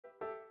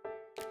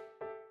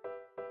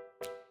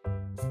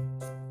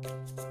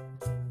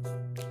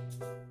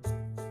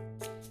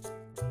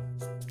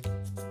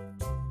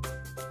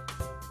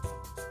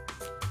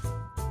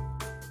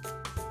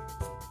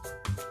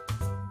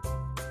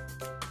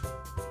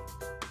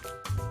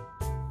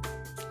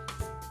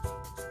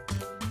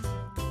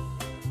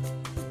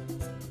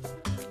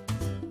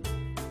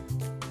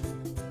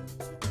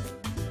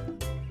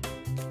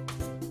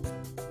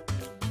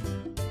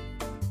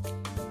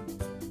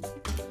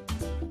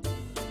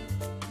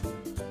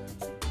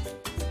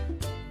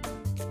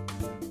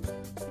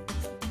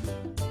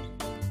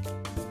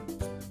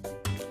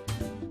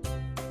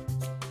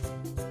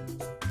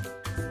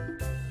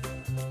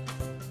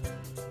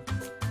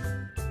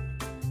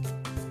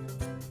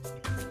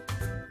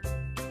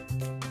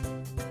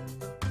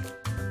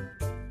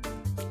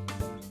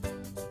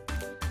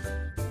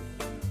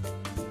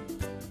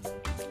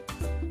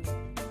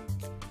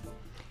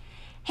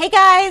Hey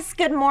guys,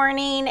 good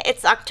morning.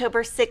 It's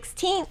October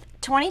 16th,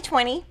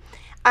 2020.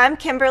 I'm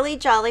Kimberly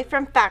Jolly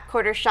from Fat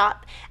Quarter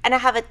Shop, and I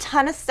have a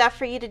ton of stuff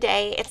for you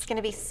today. It's going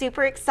to be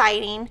super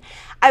exciting.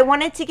 I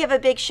wanted to give a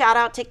big shout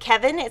out to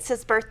Kevin. It's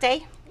his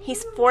birthday.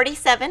 He's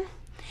 47.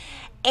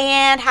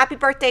 And happy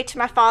birthday to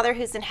my father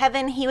who's in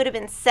heaven. He would have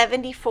been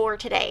 74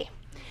 today.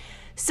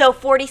 So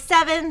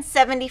 47,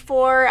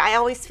 74, I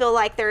always feel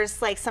like there's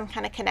like some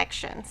kind of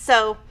connection.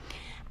 So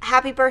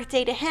happy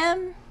birthday to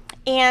him,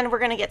 and we're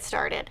going to get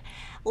started.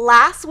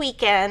 Last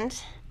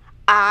weekend,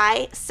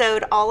 I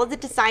sewed all of the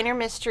Designer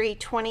Mystery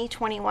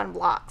 2021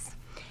 blocks.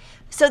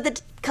 So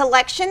the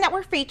collection that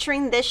we're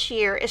featuring this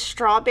year is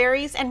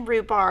Strawberries and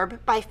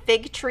Rhubarb by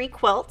Fig Tree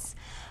Quilts.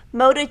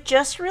 Moda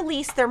just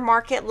released their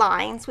market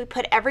lines. We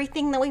put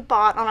everything that we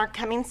bought on our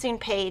coming soon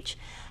page.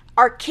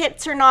 Our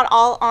kits are not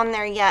all on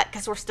there yet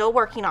because we're still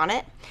working on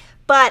it,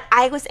 but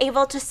I was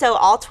able to sew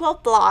all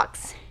 12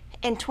 blocks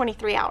in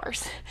 23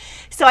 hours.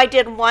 So I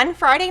did one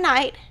Friday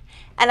night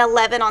and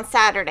 11 on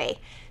Saturday.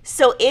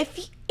 So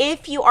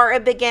if you are a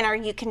beginner,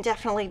 you can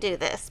definitely do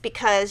this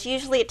because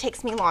usually it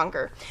takes me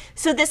longer.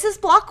 So this is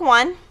block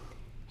 1.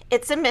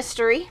 It's a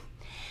mystery.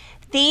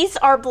 These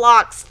are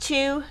blocks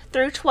 2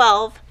 through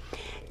 12.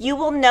 You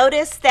will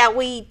notice that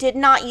we did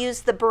not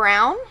use the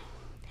brown.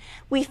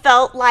 We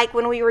felt like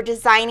when we were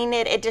designing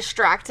it, it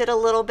distracted a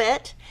little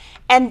bit.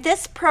 And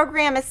this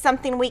program is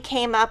something we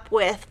came up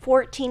with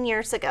 14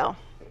 years ago.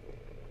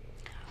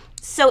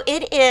 So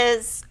it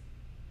is,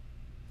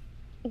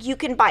 you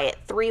can buy it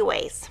 3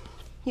 ways.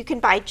 You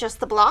can buy just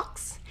the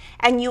blocks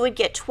and you would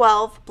get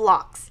 12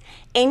 blocks.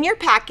 In your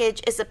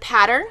package is a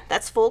pattern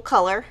that's full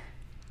color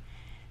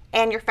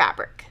and your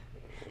fabric.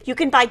 You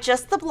can buy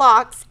just the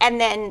blocks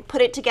and then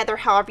put it together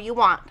however you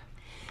want.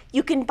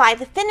 You can buy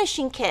the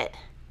finishing kit.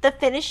 The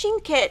finishing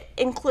kit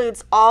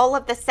includes all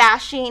of the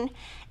sashing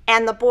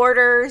and the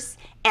borders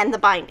and the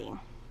binding.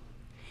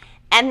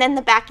 And then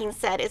the backing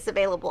set is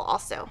available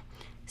also.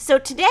 So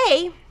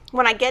today,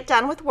 when I get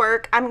done with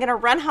work, I'm going to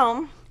run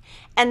home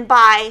and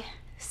by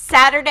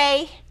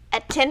Saturday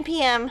at 10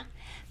 p.m.,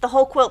 the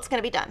whole quilt's going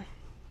to be done.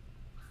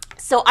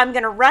 So I'm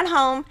going to run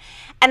home,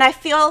 and I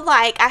feel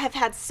like I have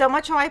had so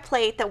much on my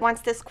plate that once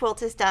this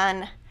quilt is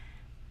done,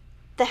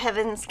 the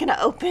heaven's going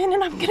to open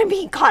and I'm going to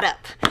be caught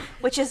up,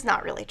 which is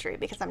not really true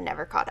because I'm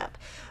never caught up.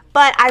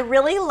 But I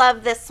really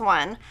love this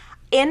one.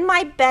 In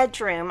my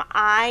bedroom,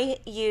 I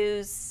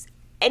use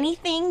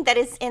anything that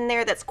is in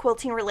there that's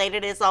quilting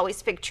related is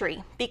always Fig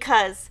Tree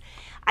because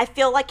I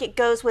feel like it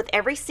goes with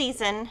every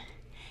season,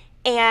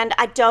 and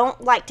I don't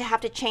like to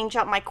have to change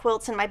out my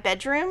quilts in my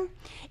bedroom.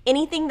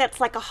 Anything that's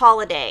like a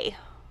holiday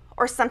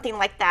or something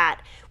like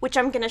that, which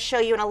I'm going to show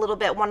you in a little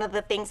bit, one of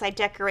the things I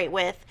decorate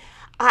with,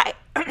 I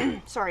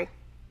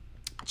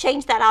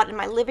change that out in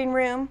my living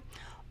room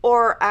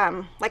or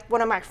like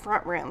one of my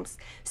front rooms.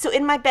 So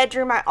in my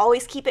bedroom, I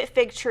always keep it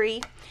Fig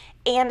Tree.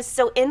 And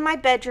so in my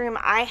bedroom,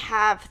 I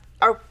have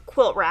a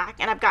quilt rack,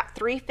 and I've got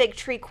 3 Fig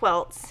Tree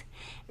quilts,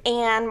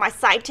 and my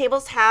side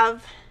tables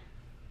have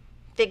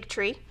Fig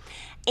Tree,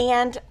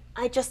 and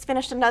I just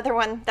finished another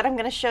one that I'm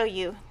going to show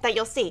you that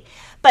you'll see.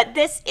 But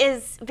this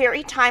is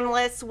very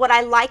timeless. What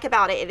I like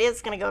about it, it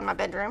is going to go in my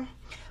bedroom.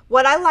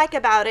 What I like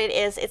about it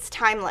is it's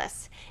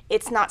timeless.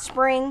 It's not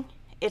spring,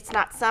 it's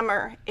not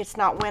summer, it's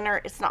not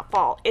winter, it's not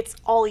fall. It's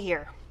all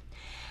year.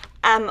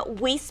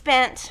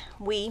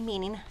 We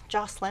meaning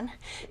Jocelyn,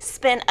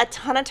 spent a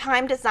ton of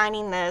time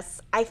designing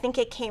this. I think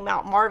it came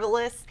out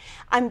marvelous.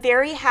 I'm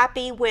very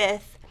happy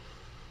with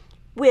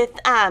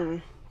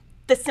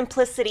the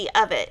simplicity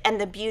of it and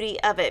the beauty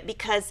of it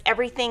because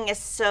everything is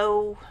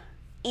so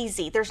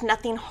easy. There's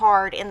nothing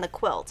hard in the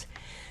quilt.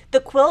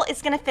 The quilt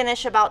is going to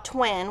finish about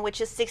twin, which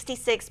is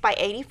 66 by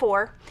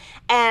 84,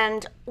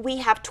 and we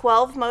have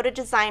 12 Moda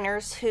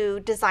designers who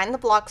designed the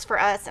blocks for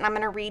us, and I'm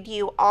going to read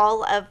you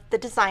all of the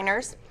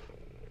designers.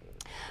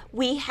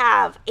 We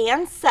have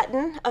Ann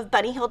Sutton of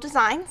Bunny Hill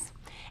Designs,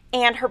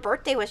 and her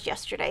birthday was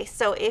yesterday,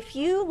 so if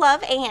you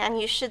love Ann,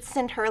 you should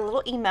send her a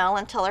little email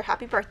and tell her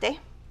happy birthday.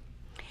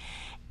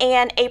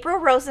 And April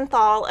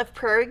Rosenthal of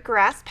Prairie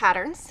Grass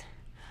Patterns,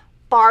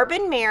 Barb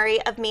and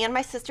Mary of Me and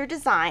My Sister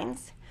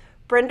Designs,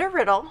 Brenda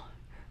Riddle,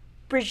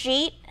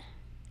 Brigitte,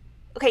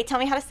 okay, tell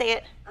me how to say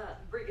it.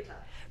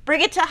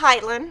 Brigitta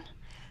Heitland,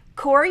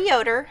 Corey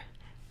Yoder,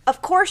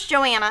 of course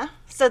Joanna,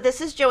 so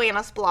this is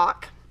Joanna's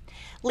block,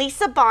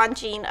 Lisa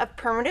Bonjean of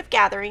Primitive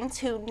Gatherings,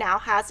 who now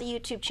has a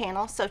YouTube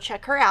channel, so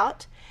check her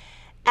out.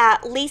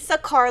 Lisa,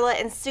 Carla,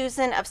 and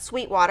Susan of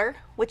Sweetwater,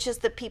 which is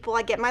the people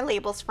I get my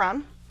labels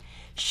from.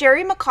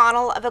 Sherry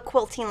McConnell of A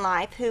Quilting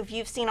Life, who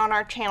you've seen on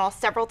our channel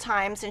several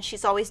times, and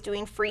she's always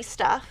doing free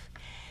stuff.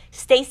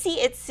 Stacy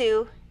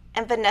Itsu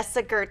and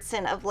Vanessa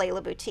Goertzen of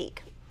Layla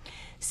Boutique.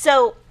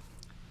 So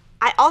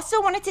I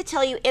also wanted to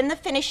tell you in the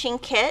finishing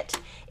kit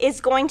is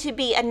going to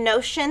be a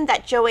notion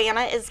that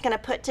Joanna is going to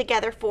put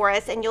together for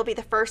us, and you'll be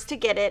the first to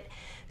get it.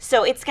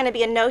 So it's going to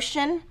be a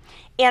notion,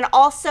 and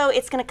also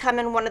it's going to come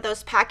in one of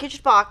those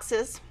packaged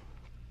boxes.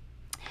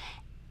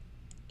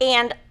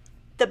 And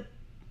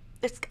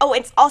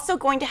it's also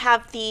going to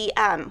have the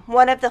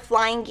one of the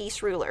flying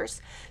geese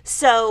rulers.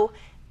 So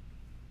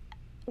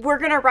we're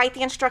going to write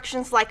the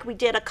instructions like we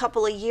did a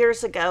couple of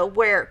years ago,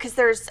 where, because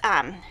there's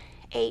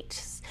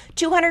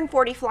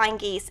 240 flying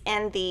geese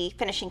in the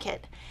finishing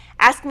kit.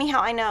 Ask me how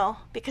I know,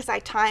 because I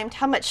timed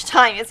how much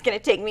time it's going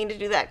to take me to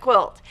do that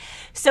quilt.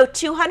 So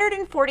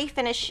 240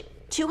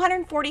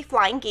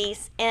 flying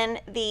geese in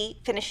the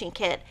finishing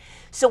kit.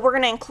 So we're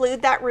going to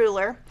include that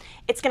ruler.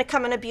 It's going to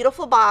come in a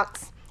beautiful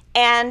box,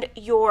 and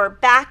your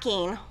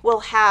backing will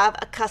have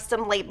a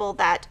custom label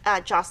that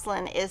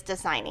Jocelyn is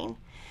designing.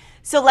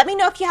 So let me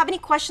know if you have any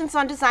questions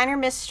on Designer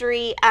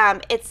Mystery.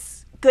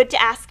 It's good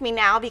to ask me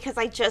now because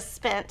I just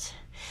spent,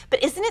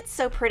 but isn't it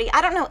so pretty?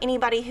 I don't know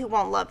anybody who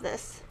won't love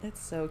this.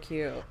 It's so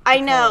cute. I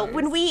know.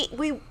 When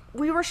we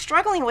were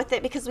struggling with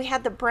it because we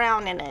had the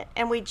brown in it,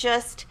 and we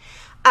just,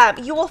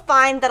 you will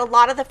find that a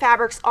lot of the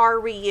fabrics are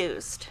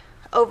reused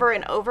over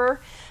and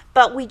over,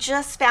 but we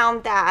just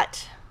found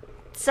that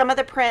some of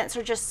the prints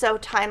are just so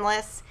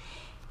timeless.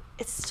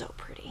 It's so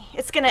pretty.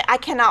 I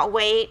cannot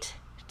wait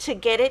to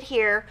get it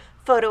here,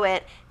 photo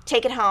it,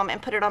 take it home,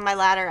 and put it on my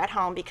ladder at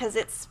home, because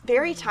it's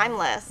very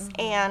timeless,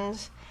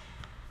 and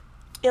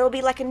it'll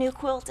be like a new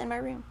quilt in my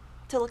room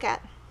to look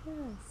at.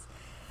 Yes.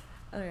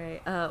 All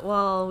right.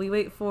 While we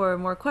wait for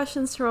more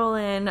questions to roll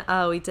in,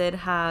 we did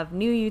have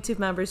new YouTube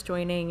members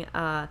joining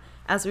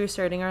as we were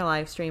starting our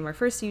live stream. Our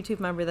first YouTube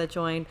member that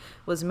joined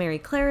was Mary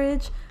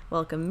Claridge.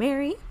 Welcome,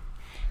 Mary.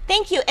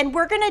 Thank you. And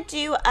we're going to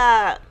do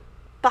a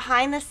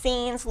behind the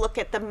scenes look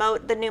at the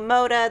new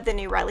Moda, the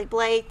new Riley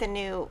Blake, the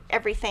new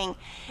everything.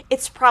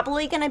 It's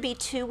probably going to be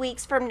 2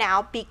 weeks from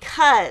now,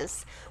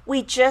 because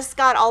we just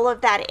got all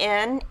of that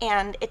in,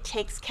 and it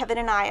takes Kevin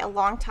and I a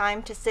long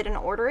time to sit and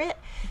order it.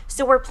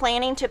 So we're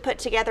planning to put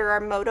together our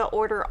Moda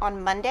order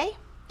on Monday,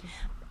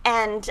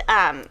 and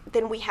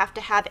then we have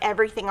to have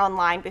everything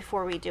online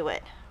before we do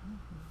it.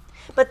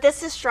 But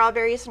this is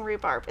strawberries and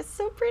rhubarb. It's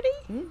so pretty.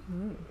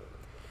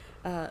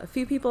 A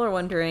few people are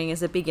wondering,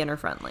 is it beginner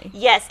friendly?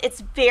 Yes,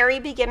 it's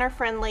very beginner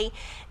friendly.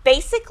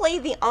 Basically,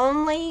 the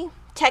only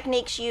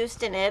techniques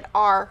used in it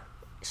are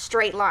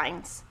straight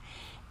lines.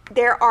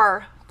 There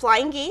are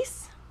flying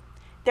geese,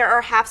 there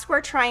are half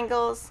square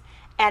triangles,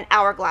 and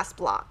hourglass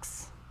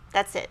blocks.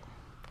 That's it.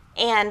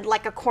 And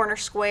like a corner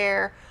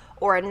square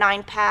or a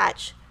 9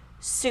 patch,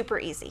 super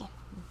easy.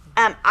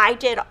 I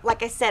did,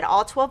 like I said,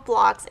 all 12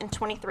 blocks in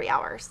 23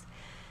 hours.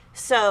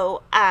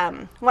 So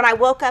when I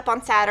woke up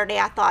on Saturday,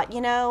 I thought,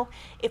 you know,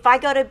 if I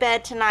go to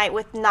bed tonight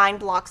with 9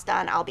 blocks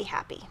done, I'll be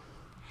happy.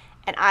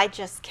 And I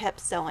just kept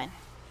sewing.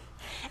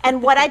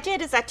 And what I did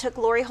is I took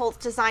Lori Holt's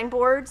design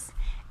boards,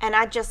 and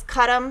I just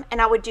cut them,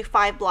 and I would do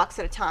 5 blocks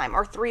at a time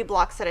or 3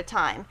 blocks at a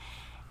time,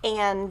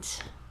 and,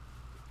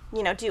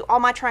 you know, do all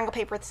my triangle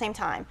paper at the same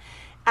time.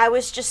 I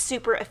was just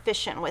super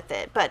efficient with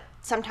it, but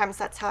sometimes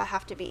that's how I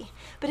have to be.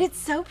 But it's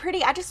so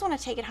pretty. I just want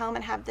to take it home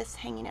and have this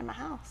hanging in my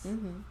house.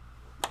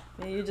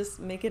 Maybe you just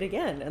make it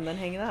again and then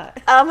hang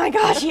that. Oh my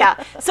gosh,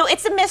 yeah. So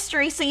it's a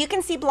mystery. So you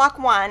can see block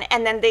 1,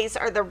 and then these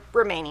are the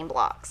remaining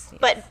blocks.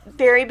 Yes. But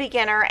very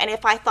beginner, and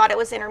if I thought it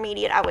was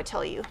intermediate, I would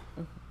tell you.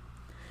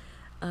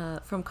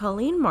 From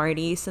Colleen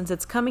Marty, since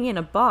it's coming in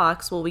a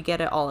box, will we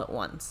get it all at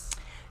once?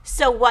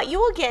 So what you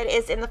will get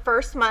is, in the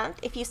first month,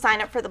 if you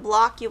sign up for the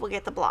block, you will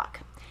get the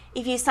block.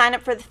 If you sign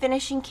up for the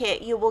finishing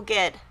kit, you will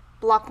get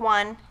block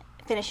 1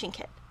 finishing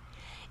kit.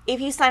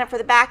 If you sign up for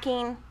the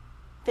backing,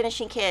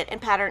 finishing kit,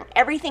 and pattern,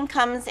 everything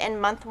comes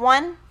in month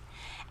 1,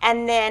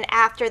 and then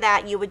after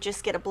that you would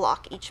just get a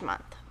block each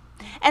month.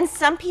 And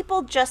some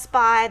people just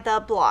buy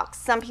the blocks,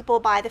 some people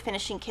buy the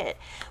finishing kit.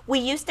 We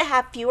used to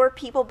have fewer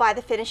people buy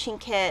the finishing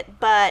kit,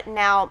 but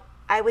now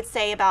I would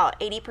say about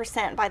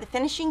 80% buy the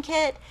finishing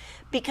kit,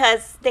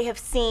 because they have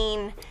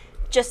seen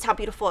just how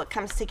beautiful it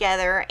comes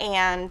together,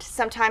 and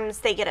sometimes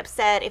they get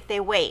upset if they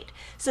wait.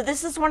 So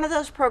this is one of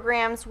those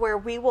programs where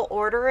we will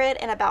order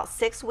it in about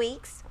 6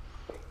 weeks,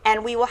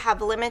 and we will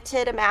have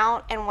limited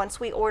amount, and once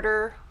we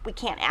order, we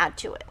can't add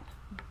to it.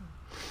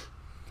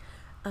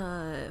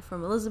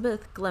 From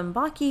Elizabeth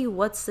Glembaki,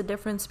 what's the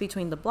difference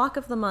between the block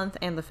of the month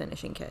and the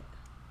finishing kit?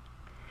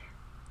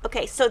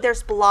 Okay, so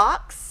there's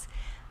blocks.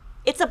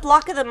 It's a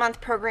block of the month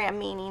program,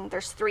 meaning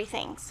there's 3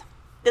 things.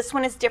 This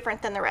one is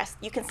different than the rest.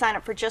 You can sign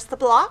up for just the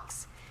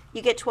blocks,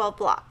 you get 12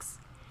 blocks.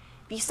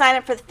 If you sign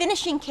up for the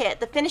finishing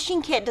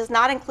kit does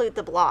not include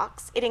the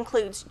blocks. It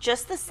includes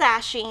just the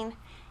sashing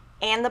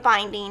and the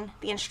binding,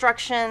 the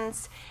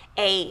instructions,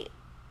 a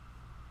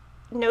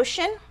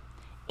notion,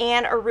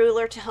 and a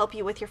ruler to help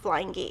you with your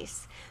flying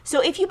geese.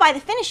 So if you buy the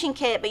finishing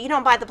kit but you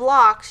don't buy the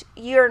blocks,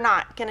 you're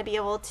not going to be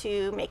able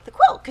to make the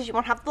quilt because you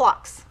won't have the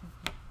blocks.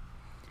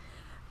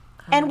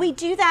 And we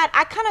do that.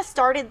 I kind of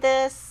started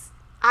this.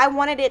 I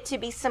wanted it to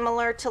be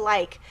similar to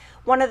like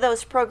one of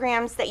those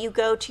programs that you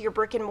go to your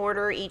brick and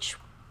mortar each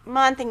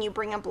month and you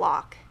bring a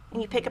block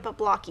and you pick up a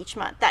block each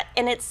month.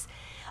 And it's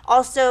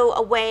also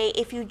a way,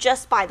 if you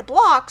just buy the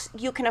blocks,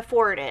 you can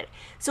afford it.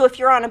 So if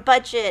you're on a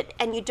budget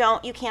and you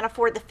can't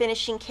afford the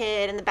finishing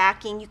kit and the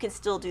backing, you can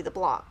still do the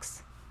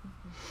blocks.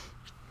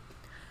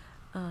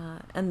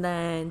 And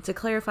then to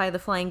clarify the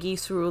flying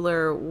geese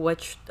ruler,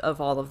 which of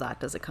all of that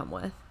does it come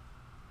with?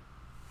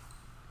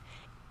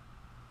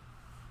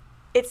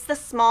 It's the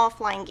small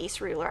flying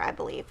geese ruler, I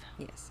believe.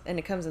 Yes, and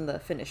it comes in the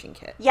finishing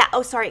kit. Yeah,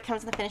 oh sorry, it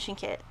comes in the finishing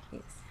kit.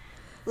 Yes.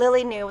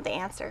 Lily knew the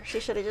answer. She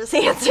should have just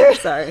answered.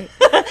 Sorry.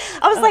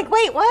 I was like,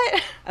 wait,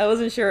 what? I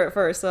wasn't sure at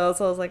first, so I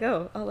was like,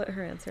 oh, I'll let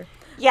her answer.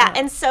 Yeah,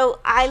 and so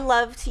I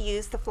love to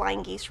use the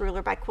Flying Geese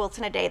ruler by Quilts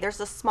in a Day. There's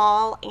a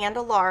small and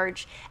a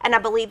large, and I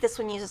believe this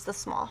one uses the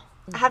small.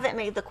 I haven't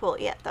made the quilt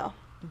yet, though.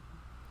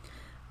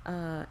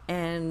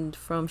 And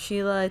from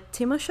Sheila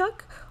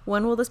Timoshuk,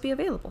 when will this be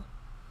available?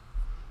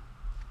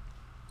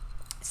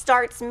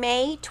 Starts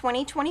May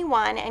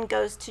 2021 and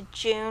goes to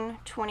June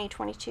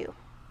 2022.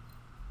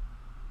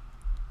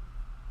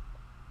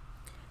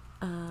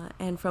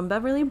 And from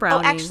Beverly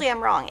Browning. Oh, actually,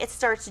 I'm wrong. It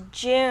starts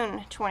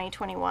June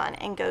 2021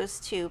 and goes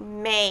to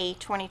May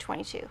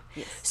 2022.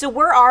 Yes. So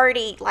we're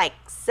already like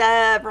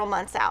several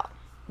months out.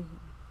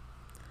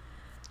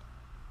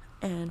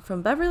 And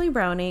from Beverly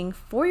Browning,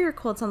 for your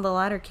quilts on the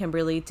ladder,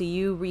 Kimberly, do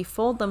you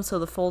refold them so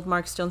the fold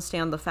marks don't stay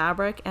on the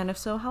fabric? And if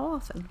so, how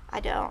often?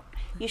 I don't.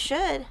 You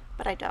should,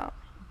 but I don't.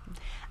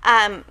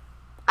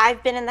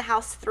 I've been in the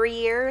house 3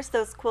 years.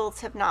 Those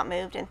quilts have not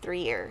moved in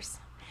 3 years.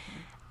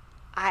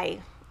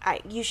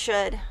 You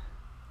should,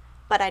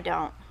 but I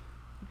don't.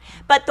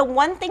 But the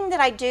one thing that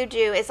I do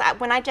is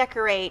when I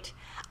decorate,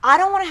 I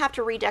don't want to have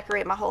to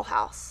redecorate my whole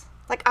house.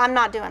 Like, I'm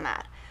not doing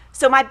that.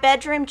 So my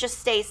bedroom just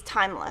stays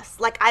timeless.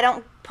 Like, I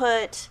do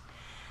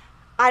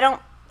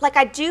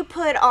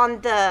put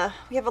on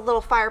we have a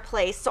little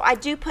fireplace, so I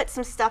do put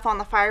some stuff on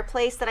the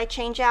fireplace that I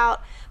change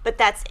out, but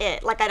that's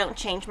it. Like, I don't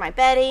change my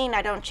bedding,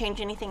 I don't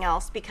change anything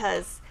else,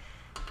 because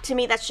to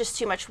me that's just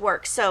too much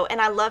work. So,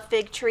 and I love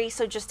fig tree,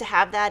 so just to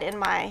have that in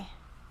my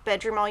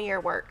bedroom all year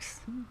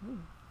works. Mm-hmm.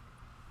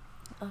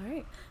 All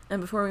right.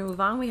 And before we move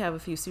on, we have a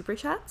few super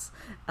chats.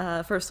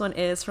 First one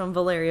is from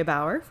Valeria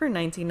Bauer for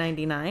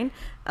 $19.99.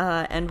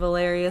 And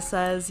Valeria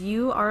says,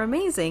 "You are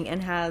amazing,"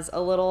 and has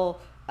a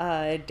little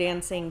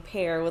dancing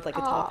pear with like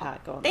a top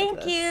hat going. Thank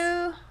like this.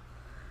 you.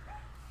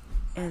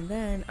 And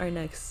then our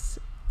next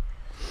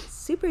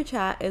super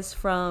chat is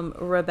from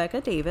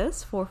Rebecca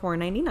Davis for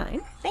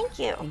 $4.99. Thank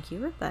you. Thank you,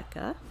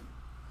 Rebecca.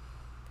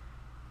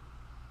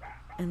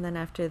 And then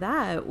after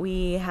that,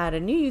 we had a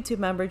new YouTube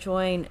member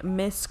join,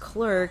 Miss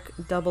Clerk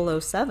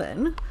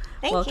 007.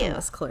 Welcome, you.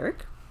 Miss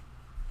Clerk.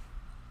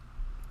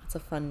 That's a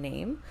fun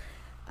name.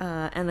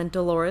 And then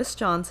Dolores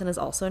Johnson is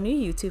also a new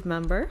YouTube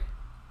member.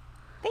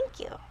 Thank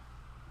you.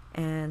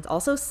 And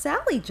also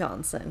Sally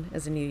Johnson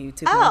is a new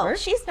YouTube Oh, member.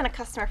 she's been a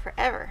customer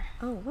forever.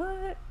 Oh,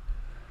 what?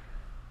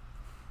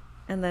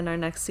 And then our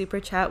next super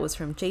chat was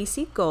from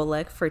JC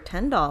Golek for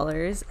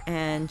 $10.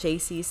 And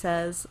JC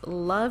says,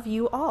 "Love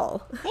you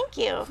all." Thank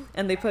you.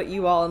 And they put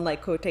 "you all" in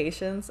like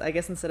quotations, I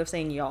guess, instead of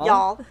saying y'all.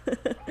 Y'all.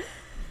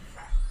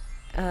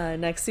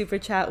 Next super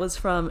chat was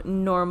from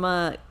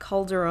Norma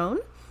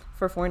Calderon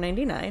for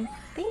 $4.99.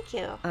 Thank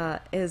you.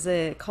 Is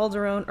it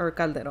Calderon or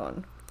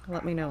Calderon?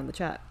 Let me know in the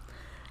chat.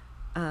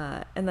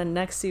 And then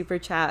next super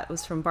chat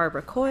was from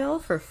Barbara Coyle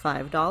for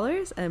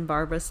 $5. And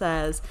Barbara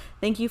says,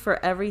 "Thank you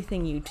for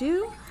everything you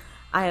do.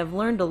 I have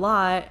learned a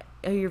lot.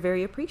 You're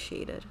very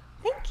appreciated."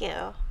 Thank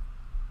you.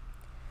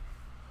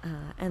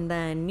 And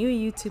then new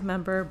YouTube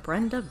member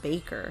Brenda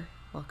Baker.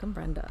 Welcome,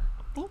 Brenda.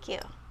 Thank you.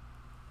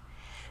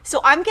 So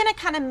I'm going to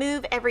kind of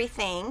move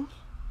everything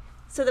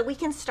so that we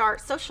can start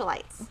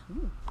Sewcialites.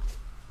 Mm-hmm.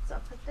 So I'll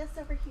put this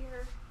over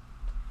here.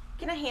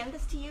 Can I hand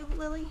this to you,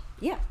 Lily?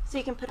 Yeah. So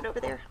you can put it over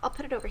there? I'll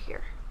put it over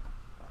here.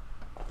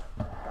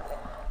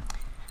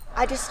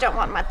 I just don't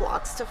want my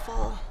blocks to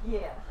fall.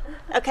 Yeah.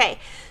 Okay,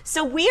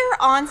 so we're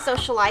on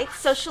Sewcialites.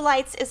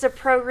 Sewcialites is a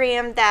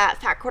program that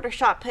Fat Quarter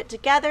Shop put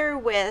together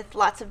with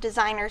lots of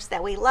designers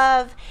that we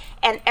love,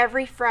 and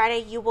every Friday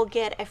you will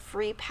get a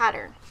free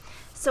pattern.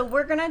 So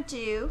we're gonna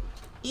do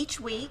each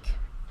week,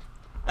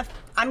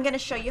 I'm gonna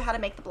show you how to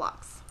make the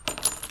blocks.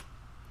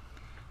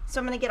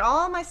 So I'm gonna get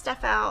all my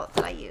stuff out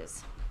that I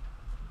use.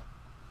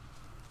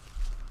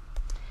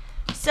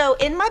 So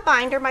in my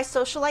binder, my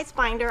Sewcialites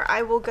binder,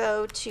 I will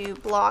go to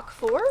block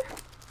 4.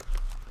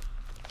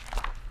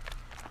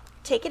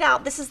 Take it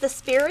out. This is the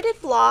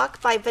Spirited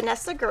Block by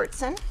Vanessa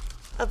Goertzen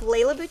of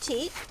Layla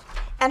Boutique.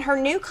 And her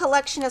new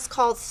collection is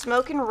called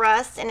Smoke and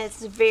Rust, and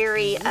it's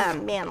very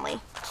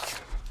manly.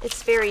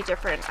 It's very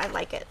different. I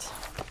like it.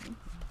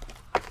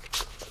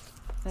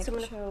 I can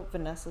show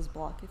Vanessa's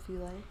block if you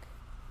like.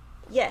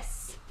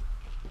 Yes.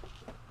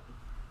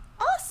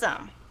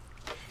 Awesome.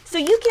 So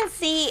you can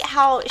see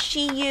how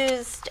she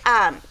used,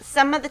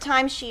 some of the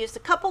time she used a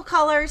couple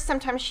colors,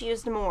 sometimes she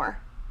used more.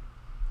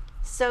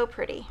 So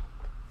pretty.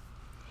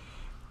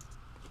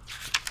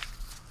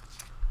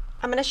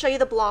 I'm going to show you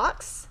the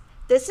blocks.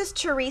 This is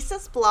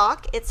Teresa's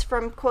block. It's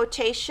from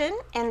Quotation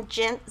and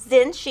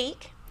Zen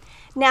Chic.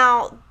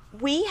 Now,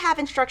 we have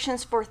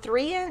instructions for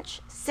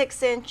 3-inch,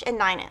 6-inch, and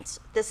 9-inch.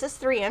 This is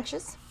 3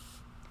 inches.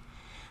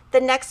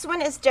 The next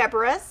one is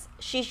Deborah's.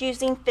 She's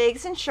using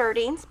Figs and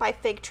Shirtings by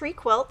Fig Tree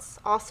Quilts,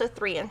 also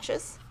 3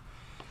 inches.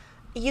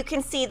 you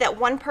can see that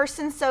one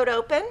person sewed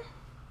open,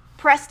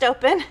 pressed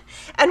open,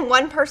 and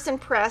one person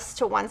pressed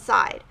to one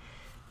side.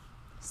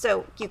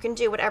 So you can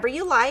do whatever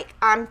you like.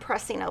 I'm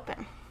pressing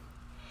open.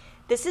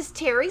 This is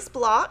Terry's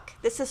block.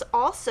 This is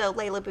also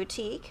Layla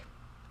Boutique.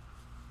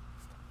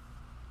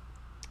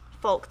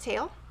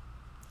 Folktale.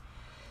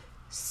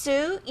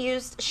 Sue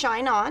used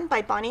Shine On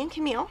by Bonnie and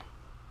Camille.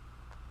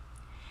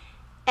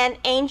 And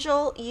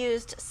Angel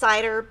used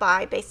Cider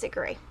by Basic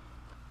Gray.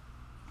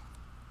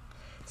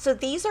 So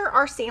these are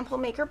our sample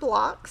maker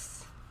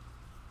blocks.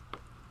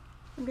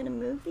 I'm going to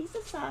move these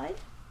aside.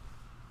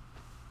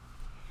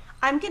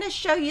 I'm going to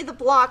show you the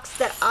blocks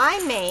that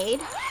I made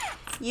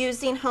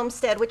using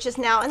Homestead, which is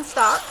now in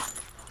stock.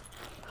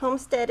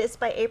 Homestead is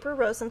by April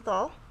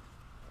Rosenthal.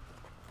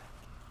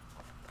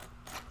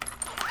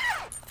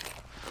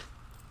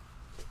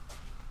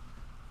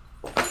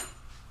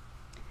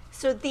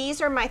 So these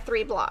are my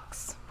 3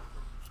 blocks.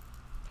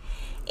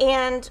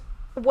 And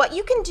what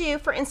you can do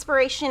for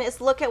inspiration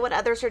is look at what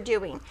others are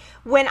doing.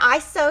 When I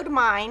sewed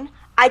mine,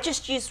 I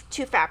just used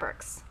 2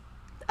 fabrics.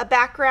 A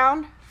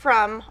background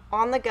from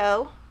On the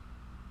Go,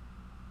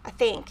 I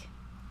think.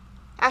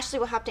 Ashley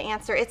will have to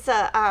answer. It's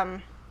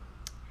a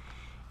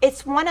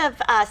it's one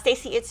of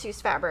Stacy Itsu's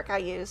fabric. I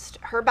used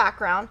her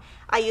background.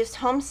 I used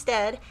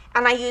Homestead,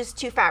 and I used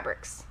 2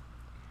 fabrics.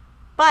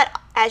 But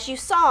as you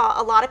saw,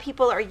 a lot of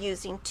people are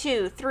using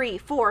 2, 3,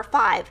 4,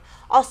 5.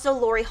 Also,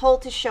 Lori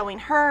Holt is showing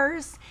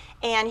hers,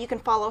 and you can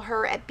follow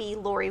her at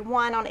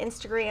blori1 on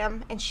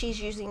Instagram, and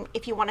she's using,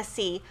 if you want to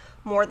see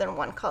more than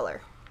one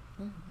color.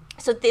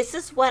 So this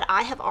is what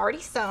I have already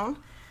sewn.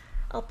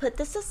 I'll put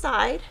this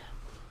aside,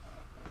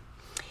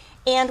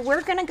 and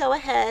we're going to go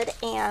ahead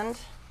and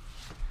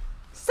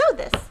sew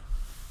this.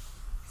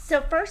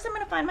 So first I'm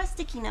going to find my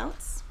sticky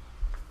notes.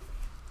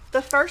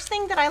 The first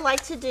thing that I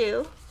like to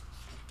do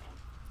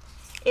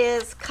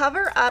is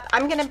cover up.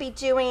 I'm going to be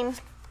doing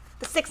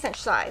the 6-inch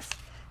size.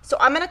 So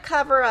I'm going to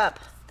cover up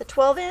the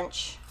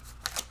 12-inch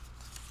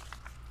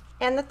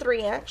and the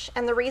 3-inch.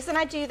 And the reason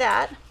I do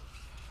that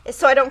is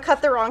so I don't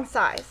cut the wrong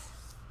size.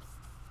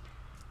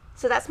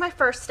 So that's my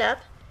first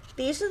step.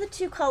 These are the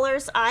 2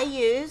 colors I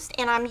used,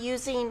 and I'm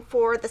using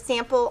for the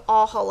sample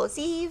All Hallows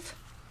Eve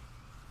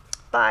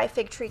by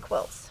Fig Tree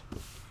Quilts.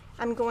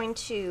 I'm going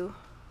to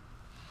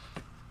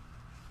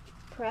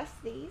press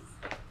these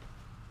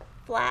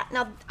flat.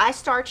 Now I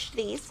starched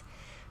these,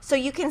 so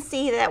you can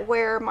see that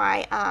where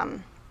my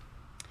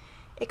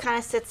it kind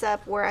of sits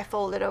up where I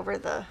folded over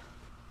the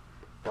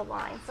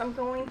line. So I'm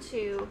going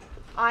to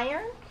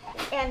iron,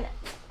 and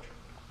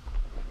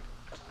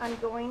I'm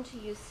going to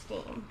use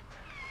steam.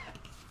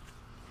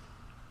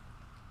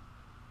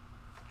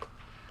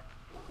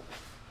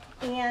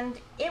 And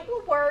it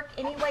will work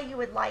any way you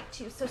would like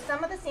to. So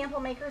some of the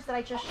sample makers that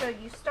I just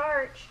showed you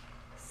starch,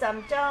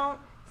 some don't,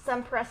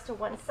 some press to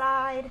one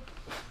side,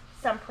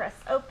 some press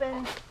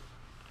open.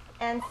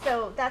 And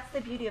so that's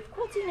the beauty of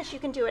quilting, is you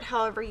can do it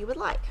however you would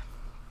like.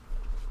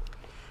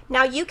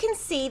 Now you can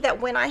see that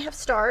when I have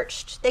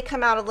starched, they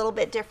come out a little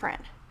bit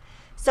different.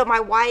 So my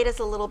white is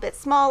a little bit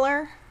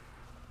smaller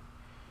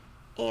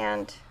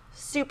and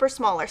super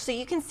smaller. So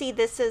you can see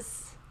this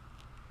is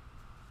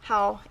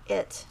how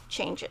it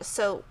changes.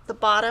 So the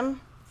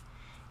bottom,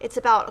 it's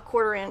about a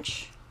 1/4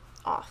 inch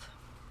off.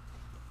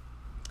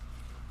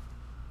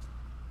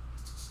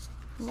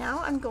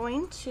 Now I'm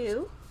going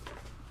to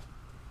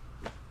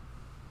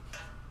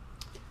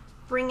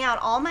bring out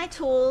all my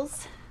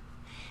tools,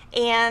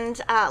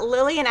 and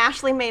Lily and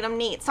Ashley made them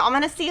neat, so I'm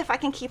going to see if I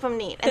can keep them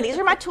neat. And these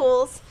are my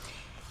tools.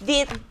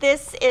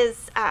 This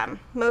is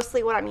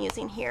mostly what I'm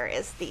using here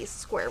is these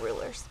square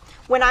rulers.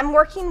 When I'm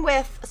working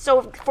with,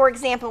 so for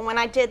example, when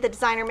I did the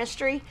designer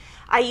mystery,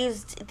 I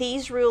used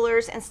these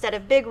rulers instead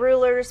of big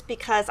rulers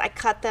because I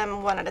cut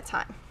them one at a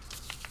time.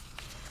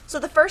 So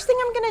the first thing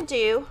I'm going to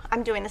do,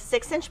 I'm doing a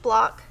 6-inch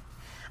block.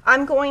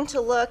 I'm going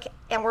to look,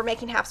 and we're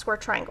making half square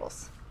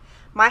triangles.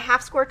 My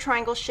half square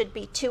triangle should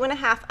be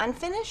 2.5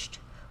 unfinished,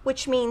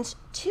 which means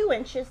 2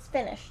 inches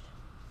finished.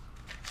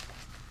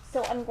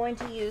 So I'm going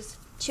to use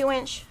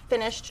 2-inch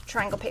finished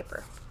triangle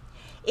paper.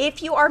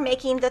 If you are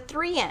making the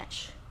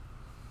 3-inch,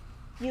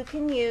 you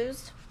can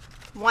use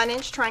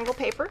 1-inch triangle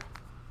paper.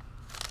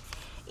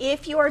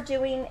 If you are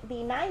doing the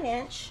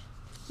 9-inch,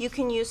 you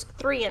can use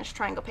 3-inch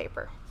triangle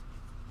paper.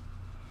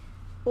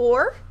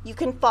 Or you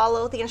can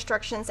follow the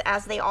instructions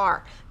as they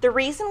are. The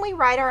reason we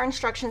write our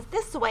instructions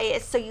this way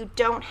is so you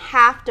don't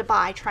have to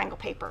buy triangle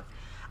paper.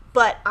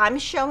 But I'm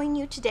showing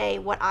you today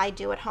what I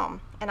do at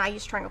home, and I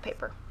use triangle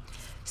paper.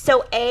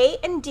 So A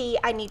and D,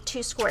 I need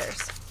 2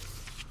 squares.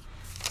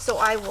 So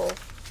I will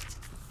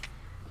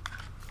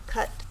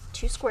cut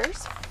 2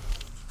 squares.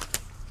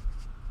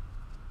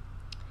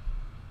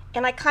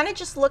 And I kind of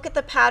just look at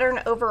the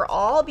pattern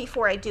overall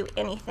before I do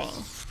anything.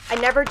 I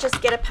never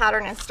just get a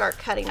pattern and start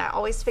cutting. I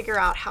always figure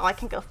out how I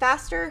can go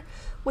faster,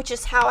 which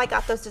is how I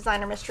got those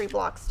designer mystery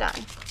blocks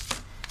done.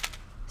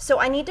 So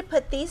I need to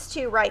put these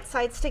 2 right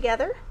sides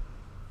together.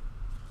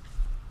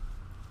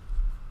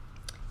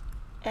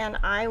 And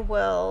I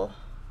will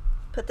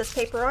put this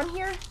paper on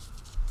here.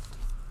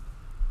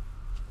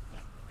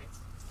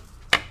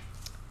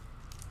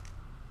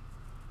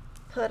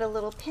 put a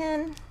little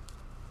pin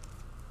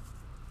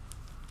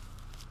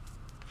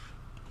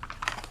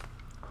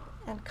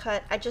and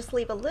cut. I just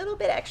leave a little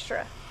bit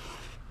extra.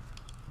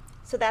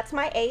 So that's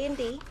my A and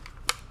D.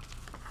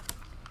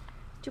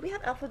 Do we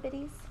have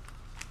alphabets?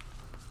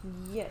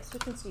 Yes,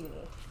 which ones do you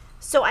need?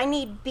 So I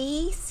need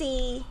B,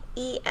 C,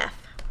 E, F.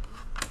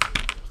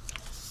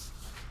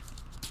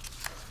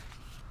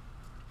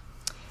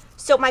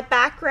 So my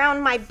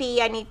background, my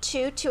B, I need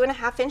two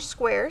 2.5-inch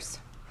squares.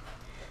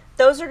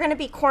 Those are going to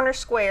be corner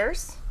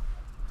squares.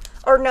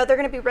 Or no, they're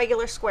going to be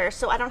regular squares,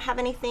 so I don't have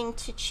anything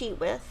to cheat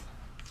with.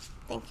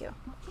 Thank you.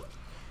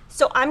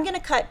 So I'm going to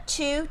cut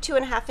two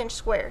 2.5-inch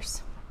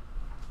squares.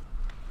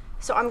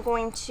 So I'm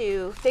going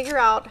to figure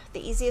out the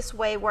easiest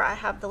way where I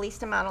have the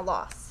least amount of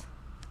loss.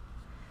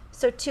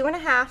 So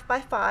 2.5 by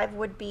 5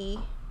 would be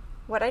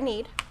what I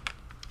need.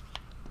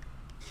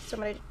 So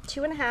I'm going to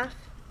do 2.5.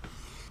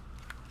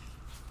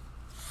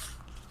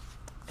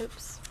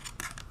 Oops.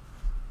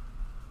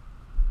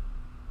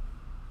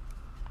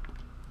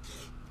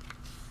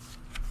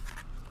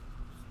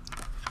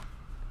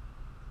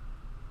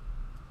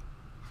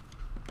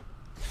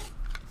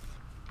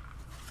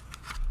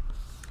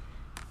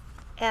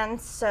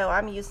 And so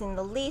I'm using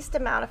the least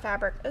amount of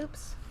fabric.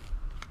 Oops,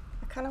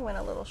 I kind of went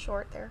a little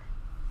short there.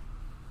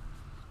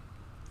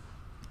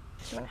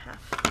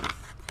 2.5.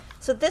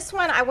 So this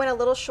one I went a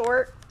little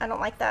short. I don't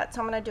like that,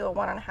 so I'm going to do a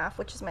 1.5,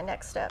 which is my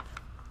next step.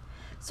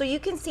 So you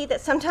can see that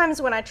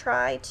sometimes when I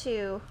try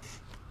to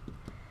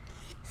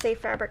save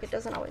fabric, it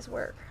doesn't always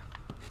work.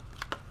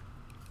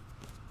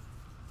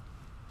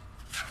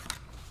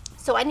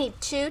 So I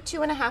need two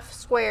 2.5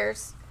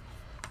 squares,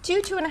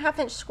 two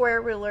 2.5-inch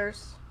square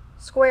rulers.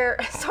 Two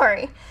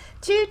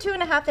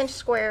 2.5-inch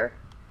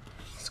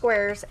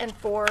squares and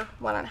 4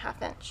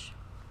 1.5-inch.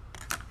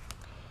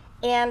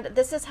 And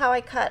this is how I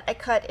cut. I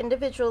cut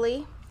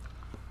individually.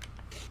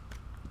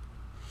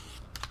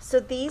 So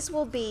these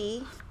will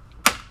be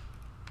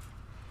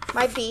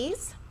my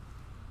B's.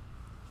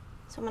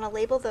 So I'm going to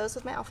label those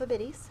with my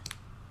alphabets.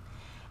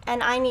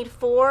 And I need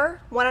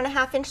 4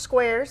 1.5-inch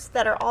squares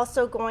that are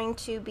also going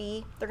to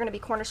be, they're going to be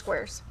corner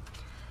squares.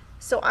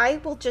 So I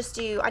will just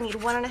do, I need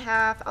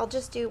 1.5, I'll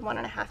just do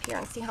 1.5 here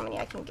and see how many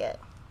I can get.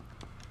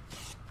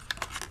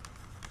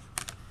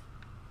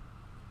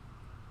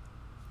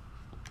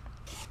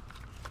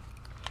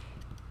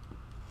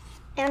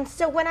 And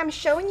so when I'm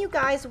showing you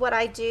guys what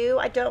I do,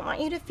 I don't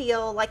want you to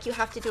feel like you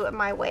have to do it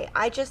my way.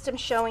 I just am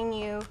showing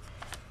you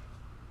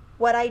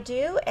what I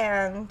do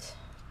and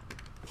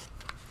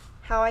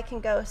how I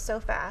can go so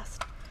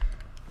fast.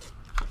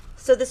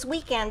 So this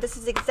weekend, this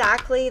is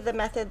exactly the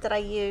method that I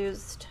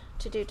used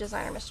to do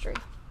Designer Mystery.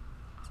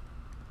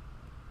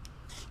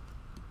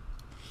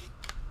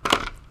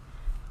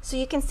 So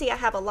you can see I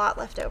have a lot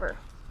left over.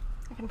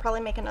 I can probably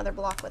make another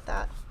block with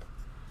that.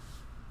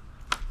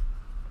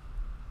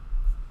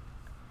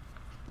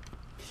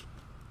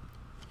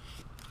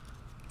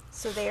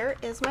 So there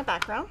is my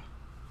background.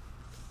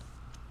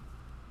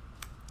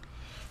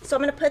 So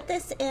I'm going to put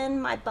this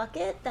in my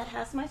bucket that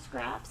has my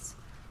scraps.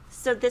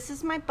 So this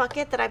is my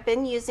bucket that I've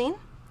been using.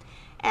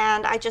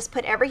 And I just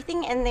put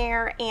everything in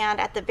there,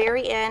 and at the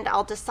very end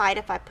I'll decide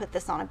if I put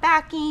this on a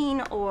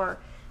backing or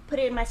put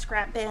it in my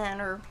scrap bin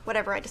or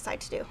whatever I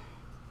decide to do.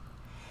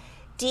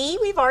 D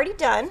we've already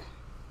done.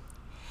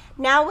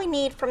 Now we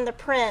need from the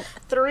print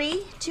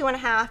 3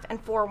 2.5 and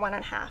 4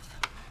 1.5.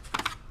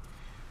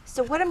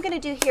 So what I'm going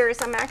to do here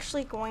is I'm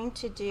actually going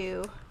to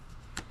do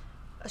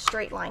a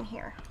straight line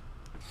here.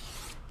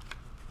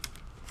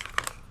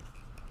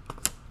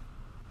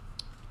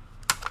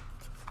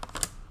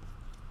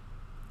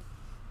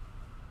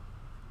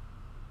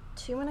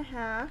 Two and a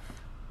half.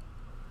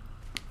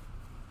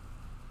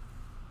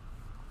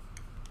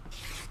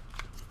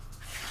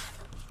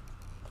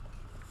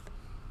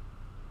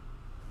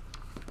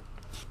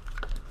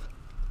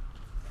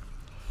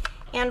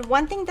 And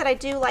one thing that I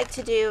do like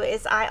to do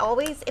is I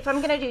always, if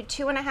I'm going to do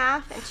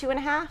 2.5 and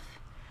 2.5,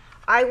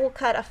 I will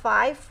cut a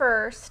 5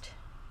 first,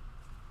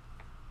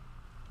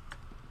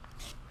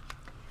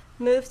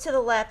 move to the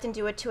left and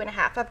do a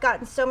 2.5. I've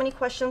gotten so many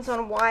questions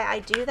on why I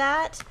do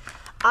that.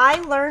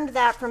 I learned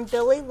that from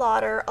Billy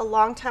Lauder a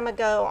long time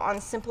ago on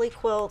Simply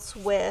Quilts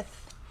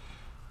with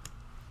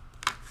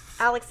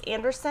Alex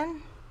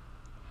Anderson,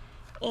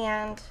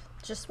 and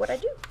just what I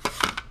do.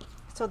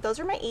 So those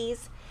are my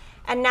E's.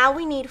 And now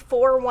we need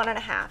 4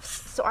 1.5s.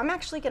 So I'm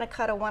actually going to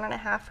cut a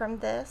 1.5 from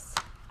this.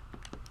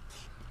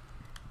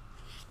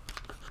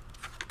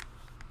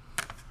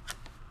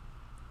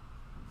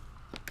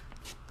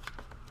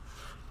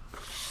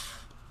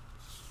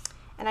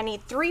 And I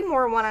need 3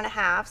 more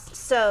 1.5s.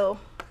 So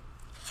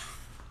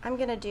I'm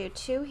going to do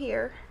 2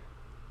 here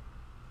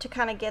to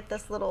kind of get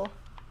this little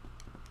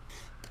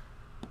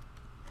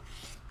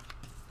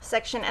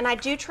section. And I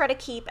do try to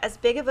keep as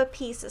big of a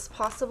piece as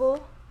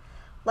possible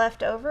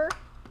left over.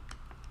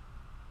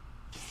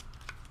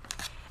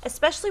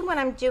 Especially when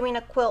I'm doing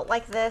a quilt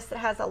like this that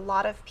has a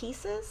lot of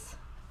pieces,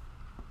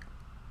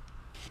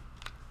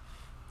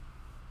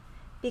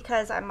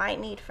 because I might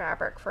need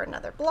fabric for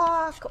another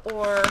block,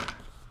 or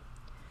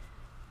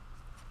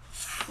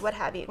what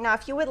have you. Now,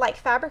 if you would like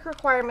fabric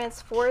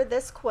requirements for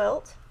this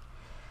quilt,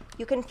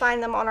 you can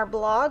find them on our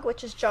blog,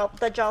 which is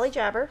the Jolly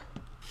Jabber.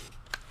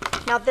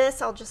 Now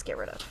this I'll just get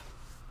rid of.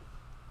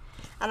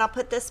 And I'll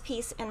put this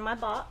piece in my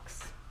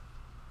box.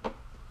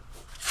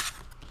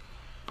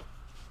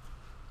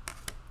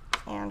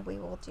 And we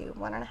will do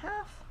 1.5.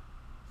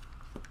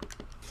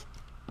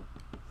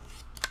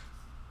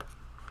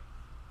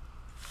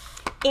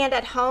 And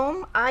at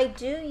home, I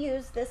do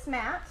use this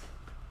mat,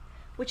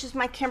 which is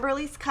my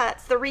Kimberly's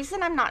Cuts. The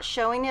reason I'm not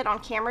showing it on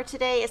camera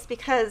today is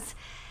because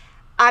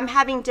I'm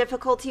having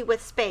difficulty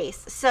with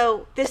space.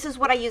 So this is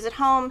what I use at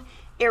home.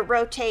 It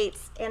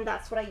rotates, and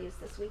that's what I use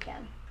this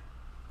weekend.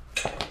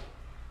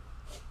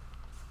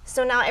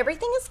 So now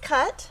everything is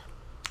cut.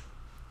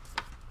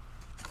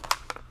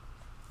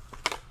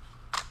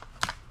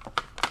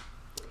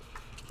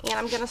 And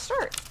I'm going to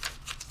start.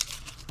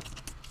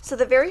 So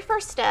the very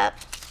first step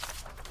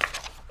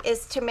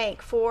is to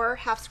make 4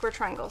 half square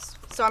triangles.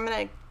 So I'm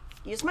going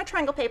to use my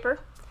triangle paper,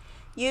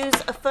 use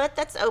a foot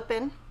that's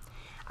open.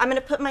 I'm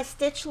going to put my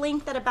stitch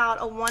length at about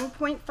a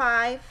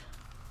 1.5.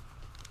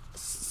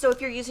 So if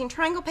you're using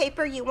triangle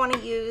paper, you want to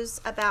use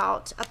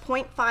about a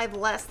 0.5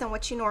 less than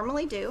what you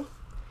normally do,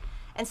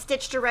 and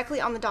stitch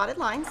directly on the dotted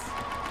lines.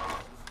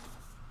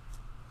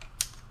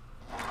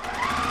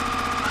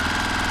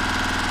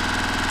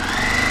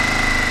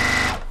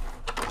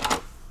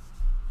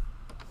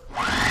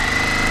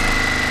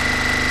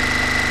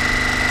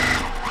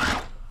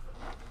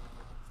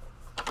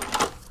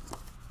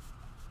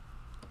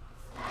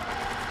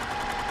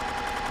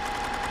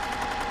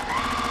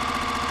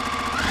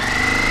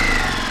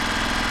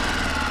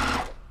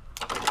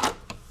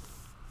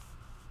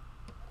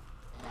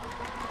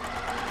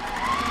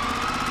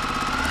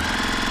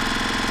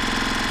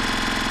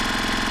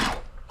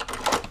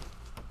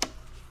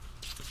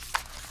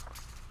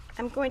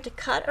 I'm going to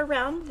cut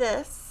around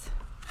this.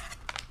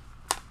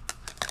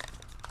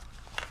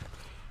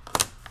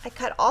 I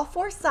cut all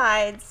 4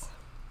 sides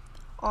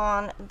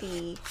on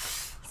the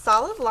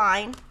solid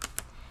line,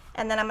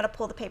 and then I'm going to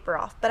pull the paper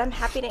off. But I'm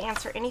happy to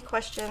answer any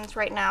questions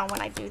right now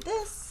when I do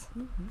this,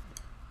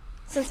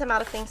 since I'm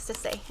out of things to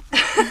say.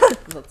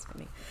 That's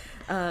funny.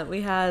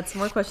 We had some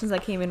more questions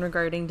that came in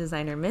regarding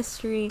Designer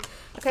Mystery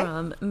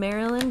from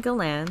Marilyn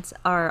Gallant.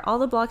 Are all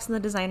the blocks in the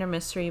Designer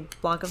Mystery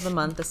block of the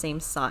month the same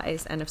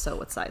size? And if so,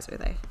 what size are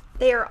they?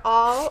 They are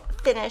all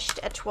finished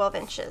at 12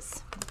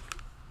 inches.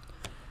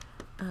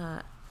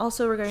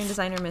 Also regarding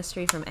Designer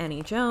Mystery from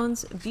Annie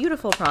Jones,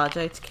 beautiful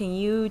project. Can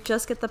you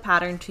just get the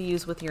pattern to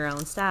use with your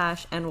own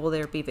stash, and will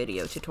there be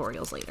video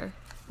tutorials later?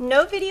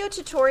 No video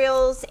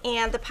tutorials,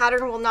 and the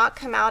pattern will not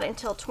come out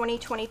until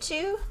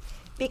 2022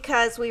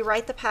 because we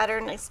write the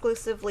pattern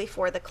exclusively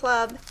for the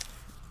club.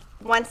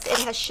 Once it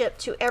has shipped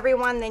to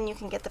everyone, then you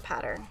can get the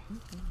pattern.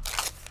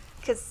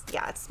 Because,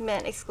 yeah, it's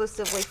meant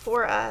exclusively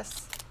for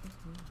us.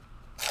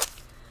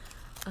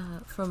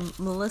 From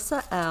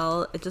Melissa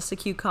L, just a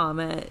cute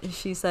comment.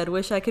 She said,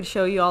 "Wish I could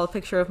show you all a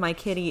picture of my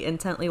kitty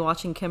intently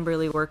watching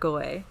Kimberly work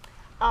away."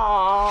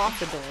 Aww.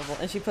 It's adorable.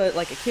 And she put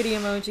like a kitty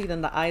emoji,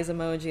 then the eyes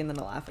emoji, and then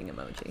a laughing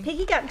emoji.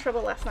 Piggy got in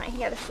trouble last night.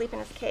 He had to sleep in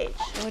his cage.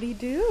 What'd he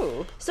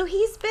do? So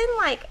he's been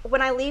like,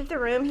 when I leave the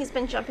room, he's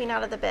been jumping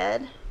out of the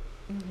bed.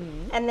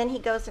 And then he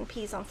goes and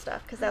pees on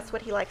stuff because that's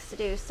what he likes to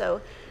do. So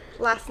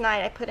last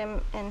night I put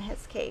him in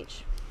his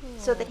cage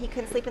so that he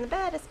couldn't sleep in the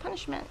bed as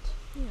punishment.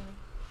 Yeah.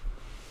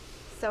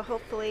 So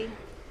hopefully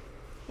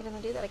he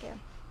doesn't do that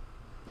again.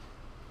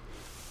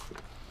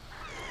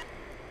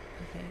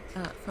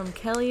 Okay. From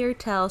Kelly or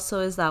Tell, so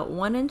is that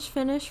 1-inch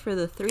finish for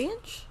the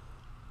 3-inch?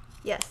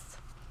 Yes.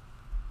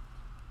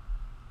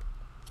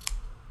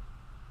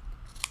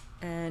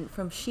 And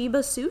from Shiba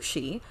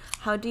Sushi,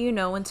 how do you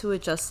know when to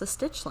adjust the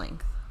stitch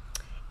length?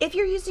 If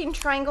you're using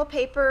triangle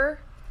paper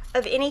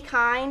of any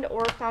kind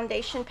or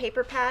foundation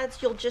paper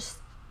pads, you'll just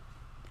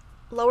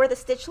lower the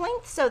stitch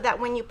length so that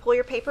when you pull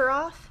your paper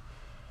off,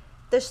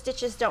 the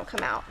stitches don't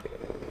come out.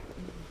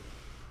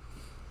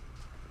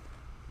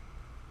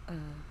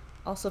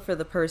 Also for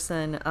the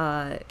person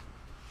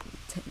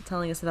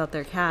telling us about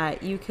their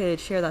cat, you could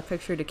share that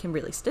picture to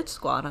Kimberly Stitch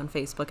Squad on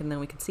Facebook, and then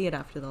we could see it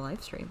after the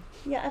live stream.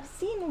 Yeah, I've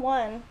seen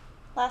one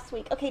last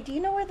week. Okay, do you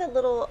know where the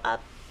little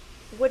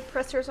wood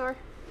pressers are?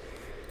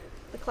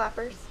 The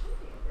clappers?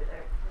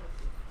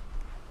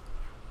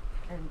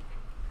 And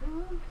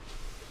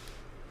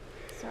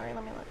sorry,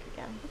 let me look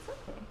again. it's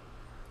okay.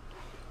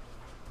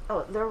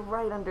 Oh, they're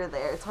right under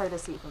there. It's hard to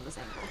see from this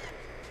angle.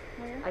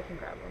 Where? I can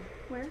grab them.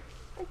 Where?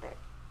 Right there.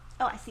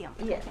 Oh, I see them.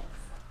 Yeah.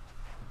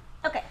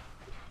 Okay,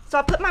 so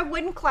I'll put my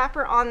wooden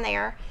clapper on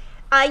there.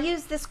 I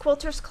use this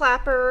quilter's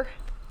clapper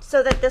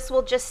so that this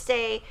will just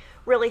stay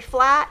really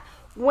flat.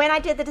 When I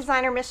did the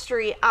Designer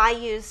Mystery, I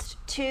used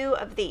 2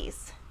 of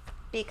these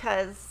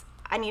because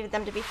I needed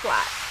them to be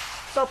flat.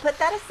 So I'll put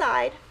that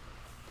aside.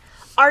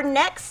 Our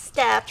next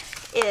step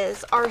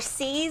is our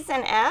C's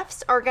and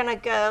F's are gonna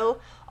go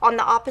on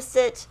the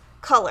opposite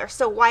color.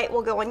 So white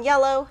will go on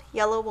yellow,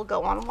 yellow will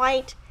go on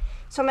white.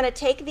 So I'm gonna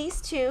take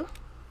these 2,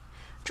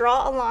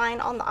 draw a line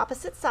on the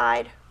opposite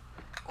side,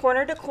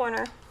 corner to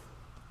corner,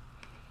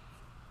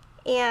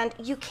 And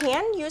you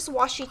can use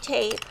washi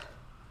tape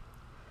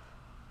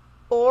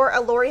or a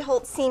Lori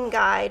Holt seam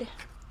guide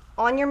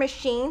on your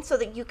machine so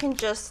that you can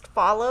just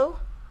follow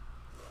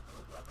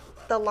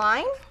the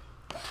line.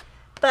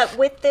 But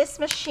with this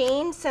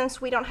machine,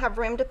 since we don't have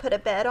room to put a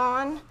bed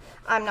on,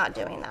 I'm not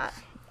doing that.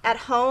 At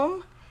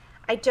home,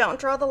 I don't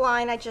draw the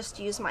line, I just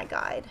use my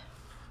guide.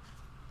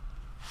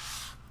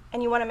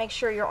 And you want to make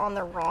sure you're on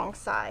the wrong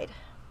side.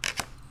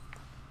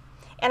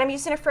 And I'm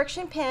using a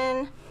friction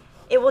pin.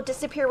 It will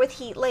disappear with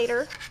heat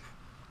later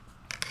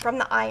from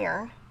the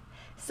iron.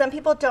 Some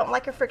people don't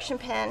like a friction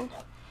pin.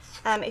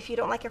 If you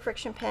don't like a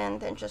friction pin,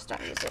 then just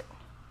don't use it.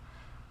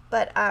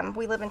 But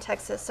we live in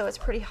Texas, so it's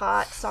pretty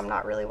hot, so I'm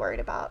not really worried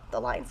about the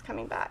lines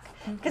coming back.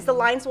 Because the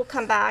lines will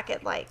come back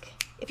at like,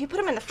 if you put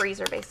them in the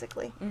freezer,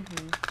 basically.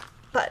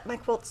 But my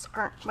quilt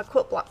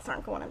blocks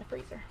aren't going in the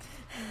freezer.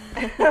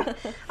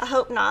 I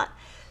hope not.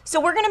 So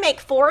we're going to make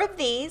 4 of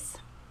these.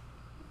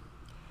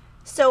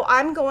 So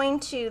I'm going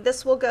to,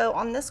 this will go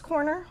on this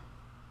corner.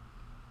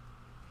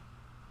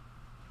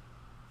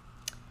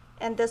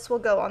 And this will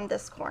go on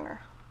this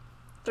corner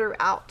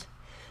throughout.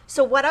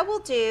 So what I will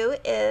do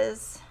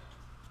is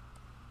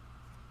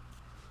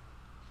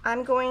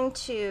I'm going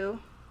to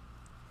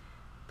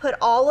put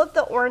all of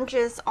the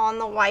oranges on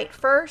the white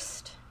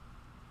first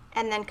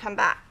and then come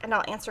back, and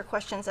I'll answer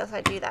questions as I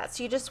do that.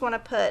 So you just want to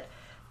put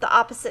the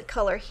opposite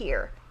color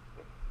here.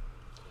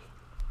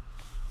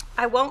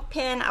 I won't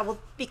pin,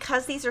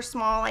 because these are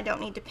small, I don't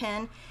need to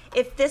pin.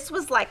 If this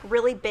was like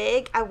really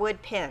big, I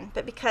would pin,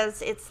 but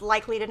because it's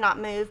likely to not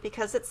move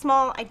because it's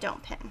small, I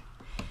don't pin.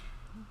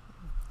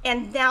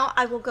 And now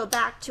I will go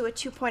back to a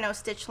 2.0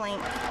 stitch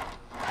length.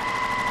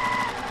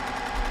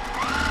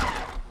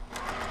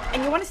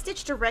 And you want to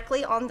stitch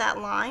directly on that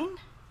line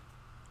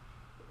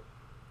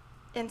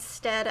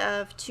instead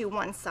of to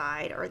one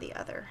side or the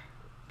other,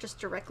 just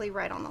directly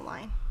right on the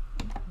line.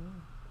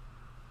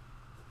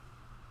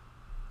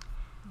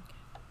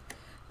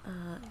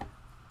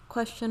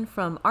 Question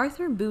from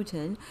Arthur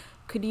Booton.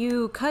 Could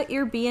you cut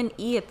your B and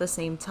E at the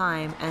same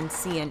time and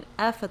C and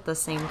F at the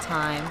same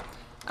time?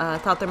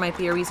 Thought there might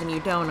be a reason you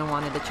don't and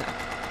wanted to check.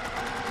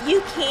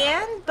 You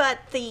can, but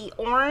the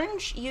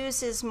orange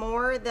uses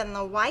more than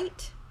the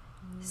white.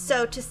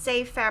 So to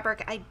save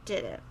fabric, I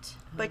didn't,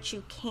 but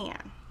you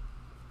can.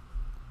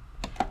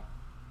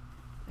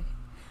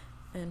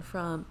 And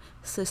from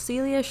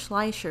Cecilia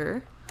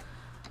Schleicher,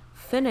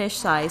 finish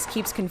size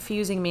keeps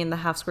confusing me in the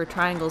half square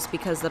triangles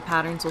because the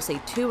patterns will say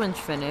 2-inch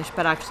finish,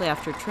 but actually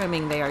after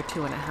trimming they are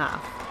 2.5.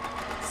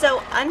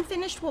 So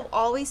unfinished will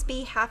always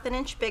be 1/2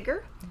 inch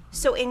bigger.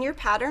 So in your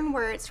pattern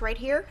where it's right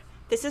here,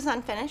 this is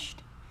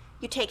unfinished.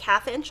 You take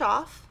 1/2 inch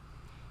off,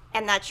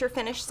 and that's your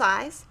finished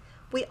size.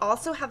 We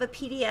also have a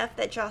PDF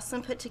that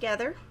Jocelyn put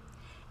together,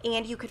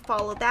 and you could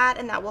follow that,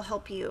 and that will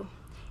help you.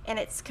 And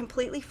it's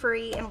completely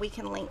free, and we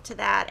can link to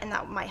that, and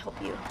that might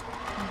help you.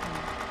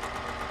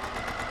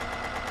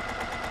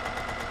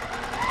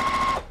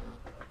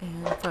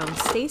 And from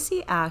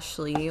Stacy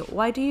Ashley,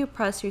 why do you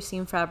press your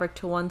seam fabric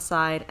to one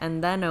side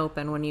and then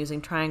open when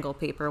using triangle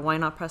paper? Why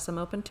not press them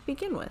open to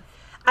begin with?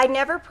 I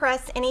never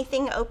press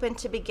anything open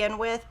to begin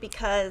with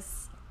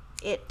because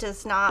it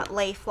does not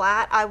lay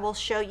flat. I will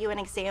show you an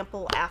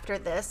example after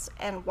this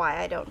and why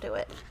I don't do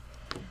it.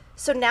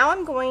 So now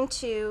I'm going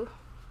to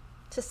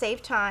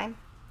save time,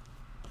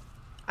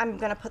 I'm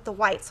going to put the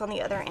whites on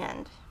the other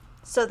end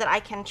so that I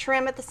can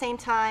trim at the same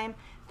time,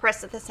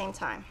 press at the same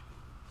time.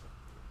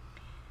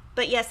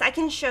 But yes, I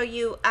can show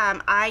you,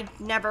 I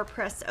never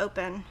press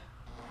open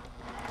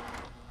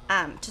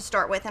to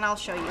start with, and I'll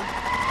show you.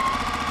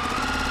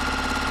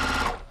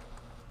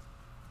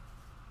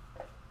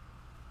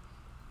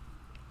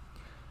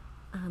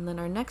 And then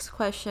our next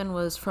question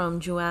was from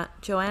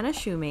Joanna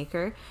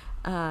Shoemaker.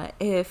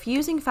 If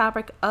using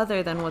fabric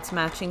other than what's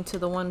matching to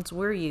the ones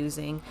we're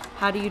using,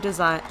 how do you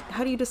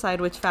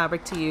decide which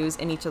fabric to use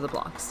in each of the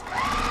blocks?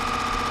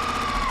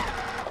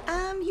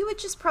 You would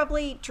just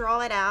probably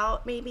draw it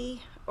out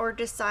maybe, or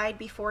decide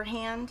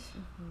beforehand.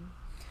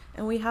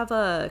 And we have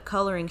a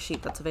coloring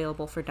sheet that's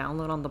available for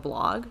download on the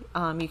blog.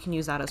 You can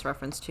use that as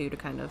reference too to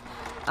kind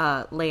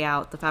of lay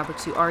out the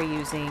fabrics you are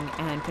using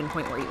and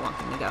pinpoint where you want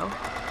them to go.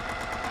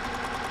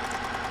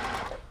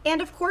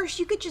 And of course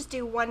you could just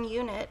do one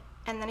unit,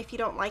 and then if you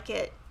don't like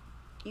it,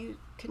 you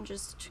can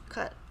just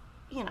cut,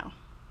 you know,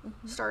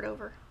 start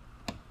over.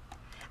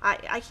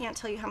 I can't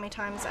tell you how many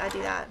times I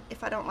do that.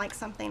 If I don't like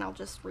something, I'll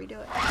just redo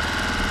it.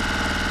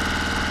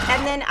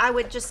 And then I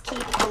would just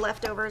keep the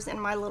leftovers in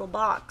my little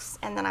box,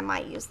 and then I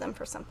might use them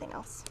for something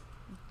else.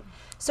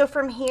 So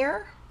from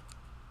here,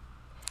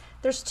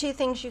 there's two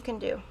things you can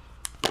do.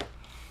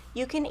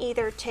 You can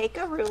either take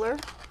a ruler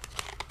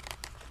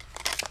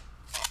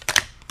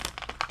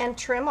and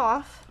trim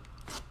off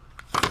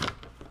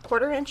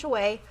 1/4 inch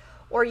away,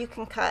 or you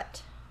can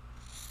cut.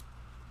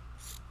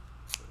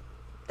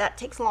 That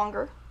takes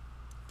longer,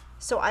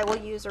 so I will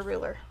use a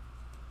ruler.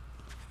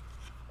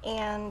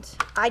 And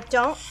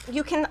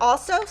you can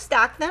also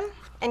stack them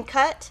and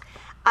cut.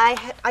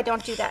 I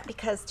don't do that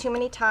because too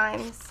many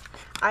times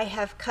I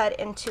have cut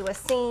into a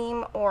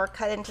seam or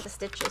cut into the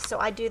stitches. So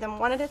I do them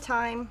one at a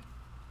time,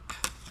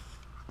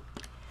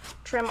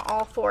 trim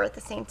all 4 at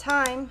the same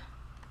time.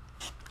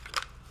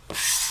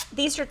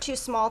 These are too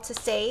small to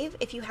save.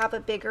 If you have a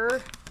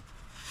bigger,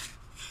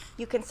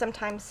 you can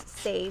sometimes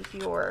save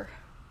your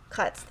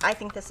cuts. I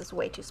think this is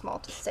way too small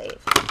to save.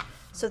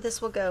 So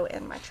this will go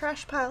in my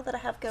trash pile that I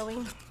have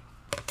going.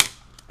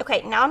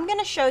 Okay, now I'm going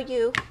to show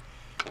you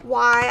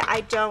why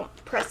I don't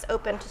press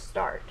open to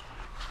start.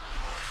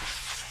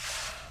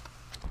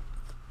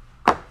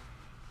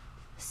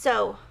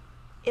 So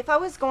if I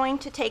was going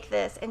to take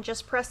this and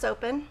just press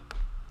open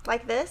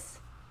like this,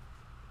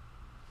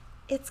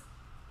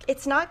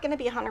 it's not going to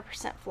be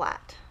 100%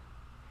 flat.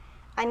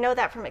 I know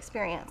that from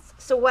experience.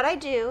 So what I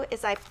do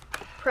is I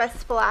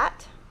press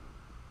flat,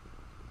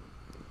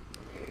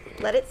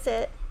 let it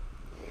sit,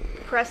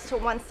 press to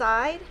one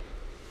side,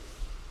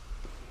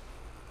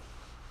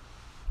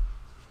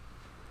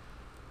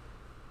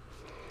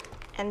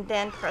 and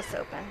then press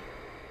open.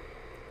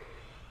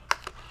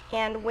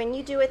 And when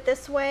you do it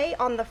this way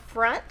on the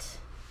front,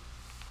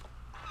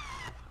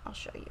 I'll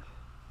show you.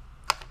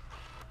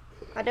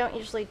 I don't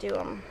usually do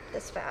them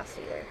this fast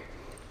either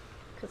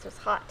because it's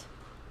hot.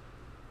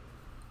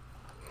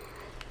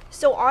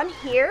 So on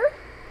here,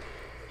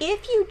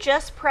 if you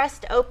just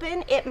pressed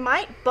open, it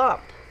might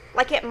bump.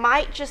 Like it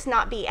might just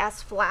not be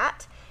as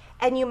flat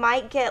and you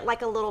might get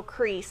like a little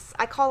crease.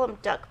 I call them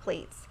duck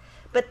pleats.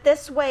 But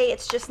this way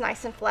it's just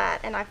nice and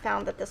flat, and I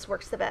found that this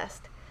works the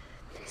best.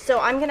 So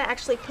I'm gonna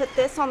actually put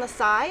this on the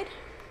side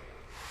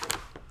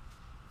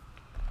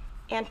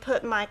and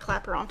put my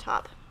clapper on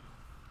top.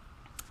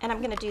 And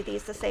I'm gonna do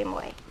these the same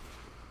way.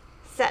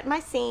 Set my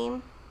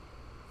seam,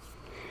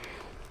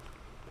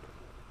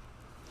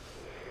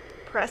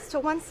 press to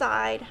one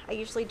side. I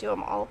usually do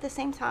them all at the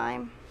same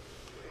time.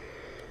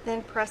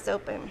 Then press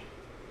open.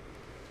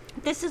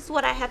 This is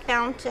what I have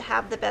found to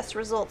have the best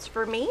results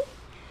for me.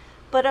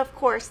 But of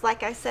course,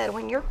 like I said,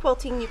 when you're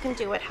quilting, you can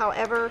do it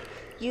however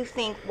you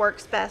think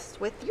works best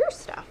with your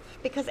stuff,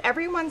 because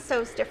everyone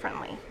sews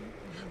differently.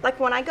 Like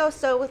when I go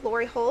sew with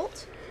Lori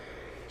Holt,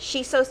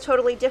 she sews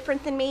totally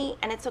different than me,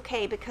 and it's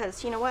okay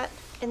because you know what?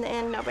 In the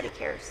end, nobody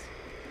cares.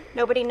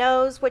 Nobody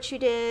knows what you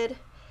did,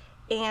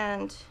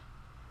 and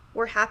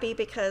we're happy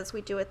because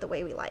we do it the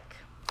way we like.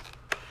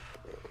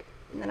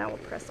 And then I will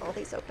press all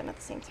these open at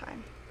the same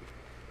time.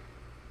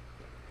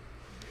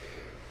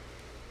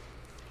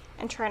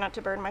 And try not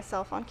to burn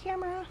myself on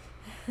camera.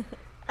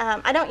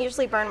 I don't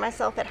usually burn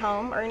myself at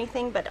home or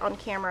anything, but on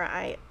camera,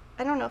 I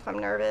don't know if I'm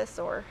nervous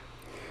or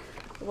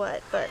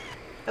what, but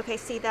okay,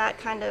 see that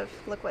kind of,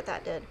 look what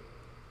that did.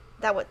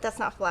 That's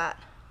not flat.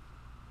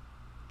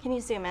 Can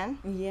you zoom in?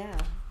 Yeah.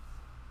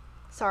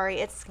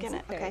 Sorry, it's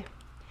gonna, okay.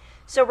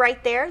 So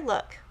right there,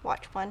 look,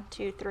 watch, 1,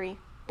 2, 3,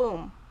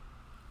 boom.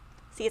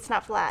 See, it's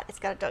not flat, it's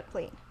got a duck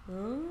pleat.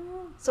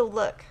 So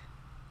look,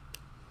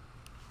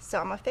 so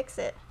I'm gonna fix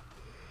it.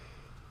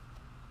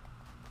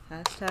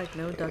 Hashtag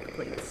no duck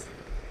pleats.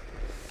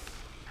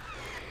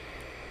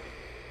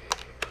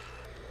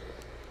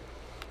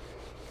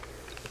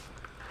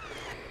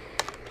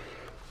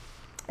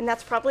 And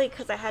that's probably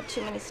because I had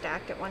too many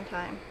stacked at one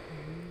time.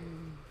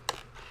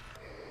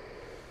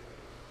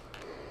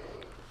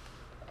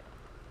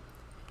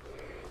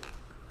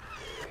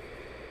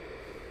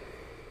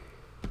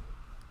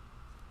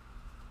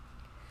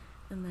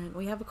 And then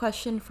we have a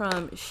question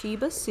from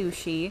Shiba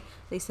Sushi.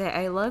 They say,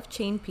 I love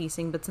chain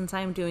piecing, but since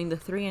I am doing the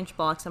 3-inch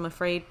blocks, I'm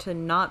afraid to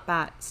not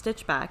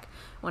stitch back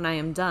when I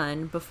am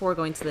done before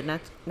going to the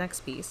next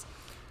piece.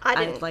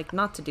 I'd like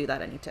not to do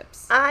that. Any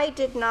tips? I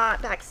did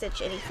not back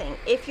stitch anything.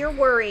 If you're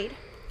worried,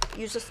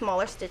 use a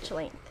smaller stitch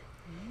length.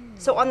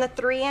 So on the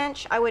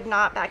 3-inch, I would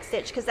not back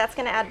stitch because that's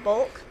going to add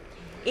bulk.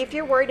 If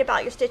you're worried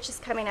about your stitches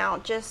coming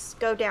out, just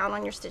go down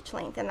on your stitch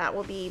length, and that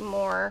will be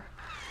more,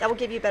 that will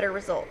give you better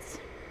results.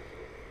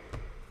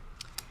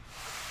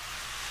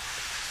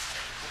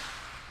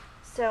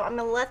 So I'm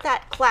going to let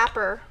that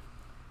clapper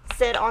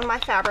sit on my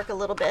fabric a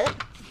little bit.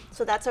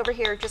 So that's over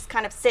here just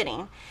kind of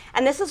sitting.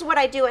 And this is what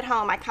I do at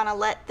home. I kind of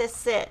let this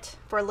sit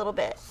for a little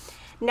bit.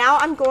 Now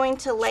I'm going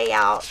to lay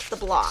out the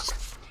block.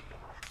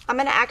 I'm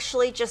going to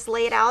actually just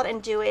lay it out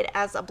and do it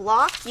as a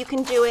block. You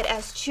can do it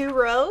as 2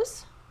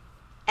 rows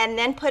and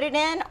then put it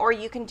in, or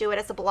you can do it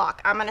as a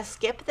block. I'm going to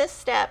skip this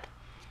step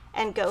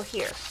and go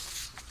here.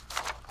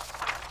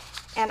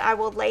 And I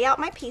will lay out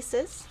my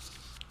pieces.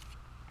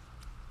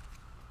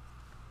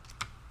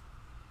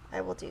 I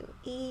will do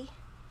E,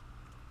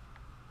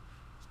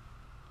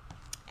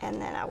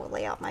 and then I will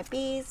lay out my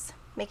B's,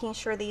 making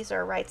sure these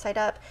are right side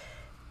up.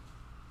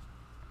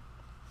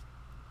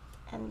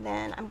 And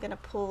then I'm going to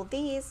pull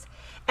these,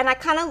 and I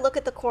kind of look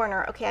at the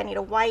corner. Okay, I need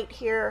a white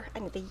here, I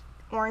need the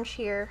orange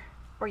here,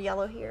 or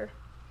yellow here,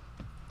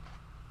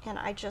 and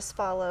I just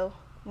follow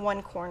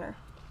one corner.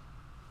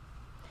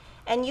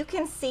 And you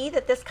can see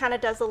that this kind of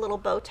does a little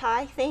bow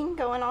tie thing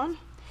going on.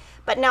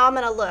 But now I'm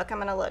going to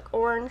look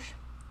orange,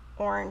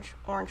 orange,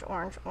 orange,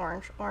 orange,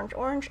 orange, orange,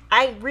 orange.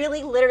 I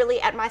really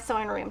literally at my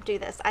sewing room do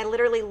this. I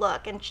literally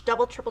look and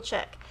double, triple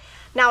check.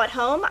 Now at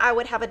home, I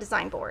would have a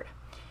design board.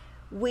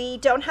 We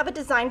don't have a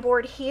design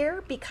board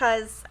here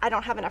because I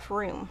don't have enough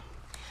room.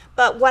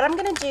 But what I'm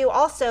gonna do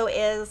also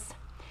is,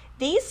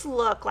 these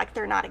look like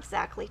they're not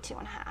exactly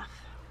 2.5.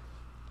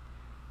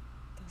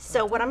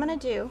 So what I'm gonna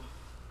do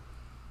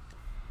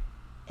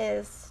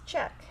is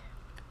check.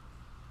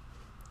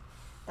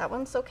 That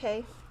one's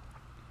okay.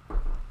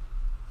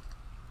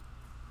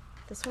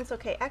 This one's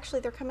okay. Actually,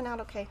 they're coming out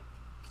okay.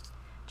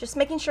 Just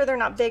making sure they're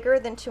not bigger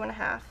than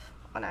 2.5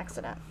 on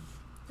accident.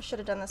 I should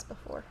have done this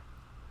before.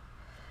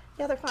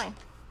 Yeah, they're fine.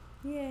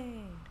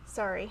 Yay.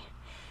 Sorry.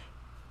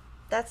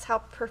 That's how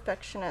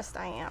perfectionist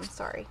I am.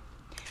 Sorry.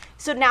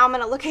 So now I'm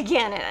going to look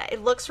again and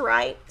it looks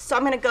right. So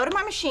I'm going to go to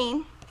my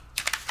machine.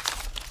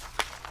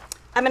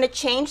 I'm going to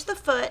change the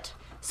foot.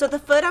 So the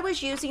foot I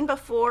was using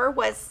before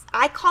was,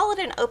 I call it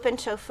an open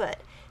toe foot.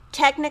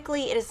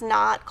 Technically, it is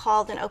not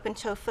called an open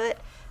toe foot,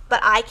 but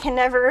I can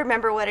never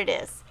remember what it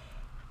is.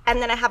 And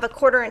then I have a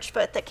 1/4 inch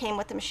foot that came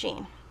with the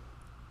machine.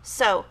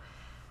 So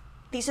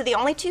these are the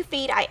only 2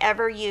 feet I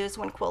ever use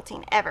when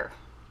quilting, ever.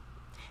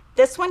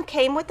 This one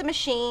came with the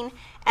machine,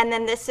 and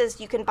then this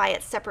is, you can buy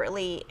it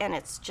separately, and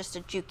it's just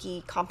a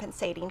Juki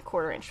compensating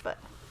 1/4 inch foot.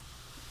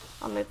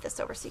 I'll move this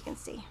over so you can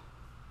see.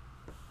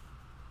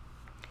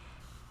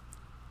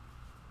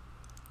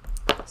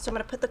 So I'm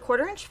going to put the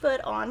 1/4 inch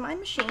foot on my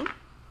machine.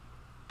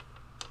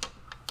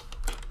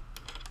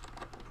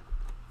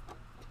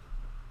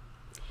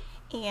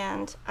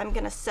 And I'm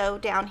going to sew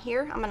down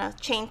here. I'm going to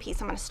chain piece.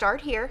 I'm going to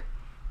start here,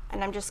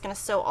 and I'm just going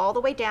to sew all the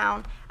way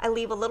down. I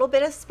leave a little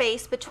bit of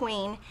space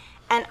between,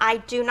 and I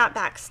do not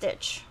back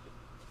stitch.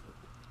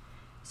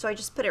 So I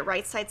just put it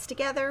right sides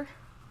together.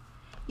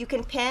 You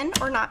can pin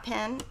or not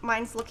pin.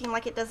 Mine's looking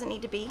like it doesn't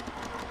need to be.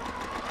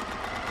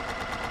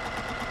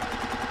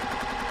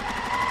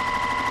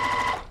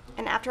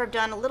 And after I've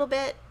done a little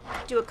bit,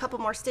 do a couple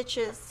more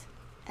stitches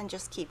and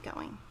just keep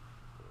going.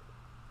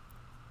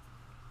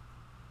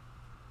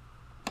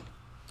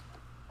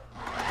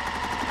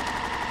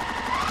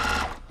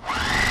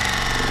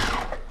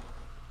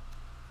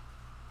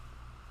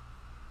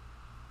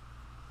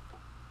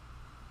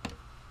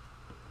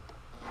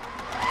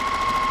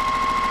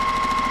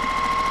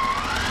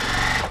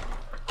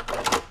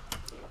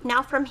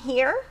 Now from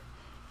here,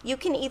 you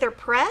can either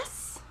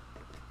press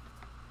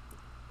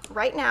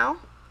right now,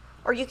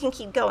 or you can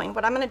keep going.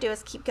 What I'm going to do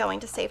is keep going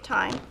to save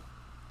time.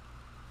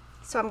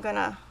 So I'm going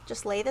to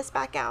just lay this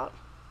back out.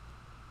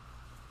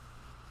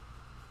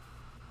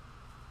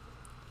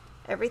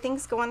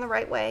 Everything's going the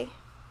right way.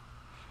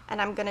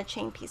 And I'm going to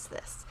chain piece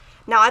this.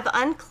 Now I've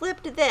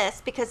unclipped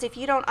this because if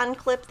you don't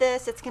unclip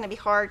this, it's going to be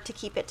hard to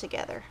keep it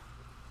together.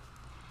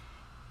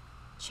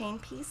 Chain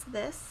piece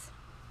this.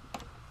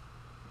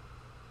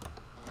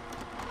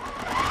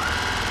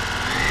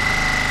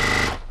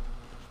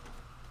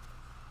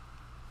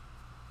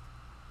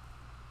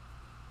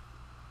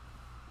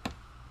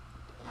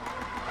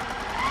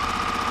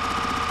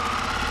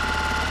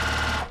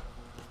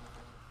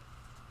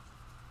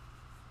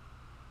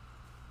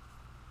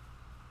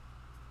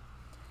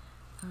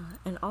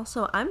 And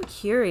also, I'm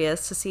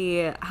curious to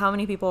see how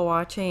many people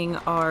watching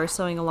are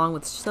sewing along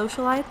with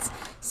Sewcialites.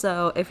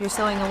 So if you're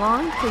sewing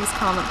along, please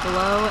comment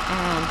below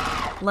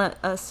and let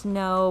us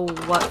know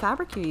what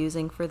fabric you're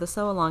using for the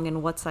sew along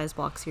and what size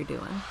blocks you're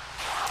doing.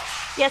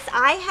 Yes,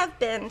 I have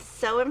been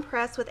so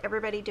impressed with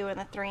everybody doing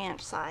the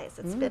 3-inch size.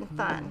 It's been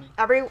fun.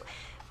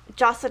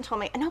 Jocelyn told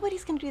me,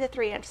 nobody's going to do the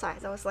 3-inch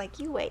size. I was like,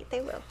 you wait,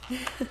 they will.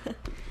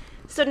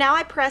 So now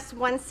I press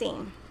one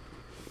seam.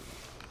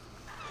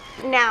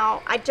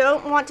 Now, I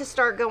don't want to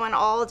start going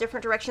all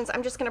different directions.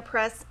 I'm just going to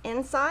press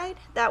inside.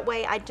 That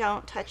way I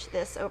don't touch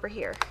this over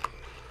here.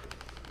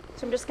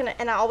 So I'm just going to,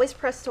 and I always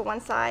press to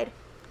one side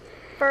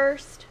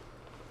first.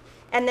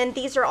 And then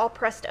these are all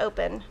pressed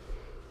open.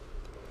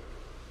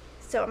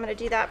 So I'm going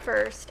to do that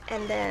first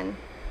and then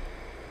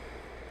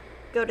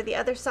go to the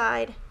other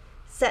side,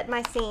 set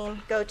my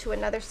seam, go to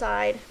another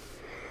side,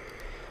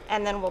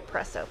 and then we'll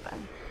press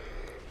open.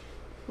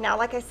 Now,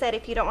 like I said,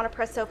 if you don't want to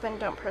press open,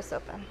 don't press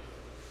open.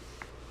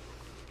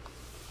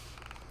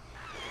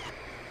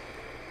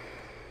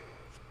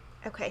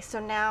 Okay, so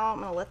now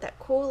I'm going to let that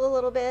cool a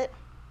little bit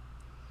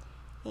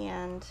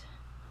and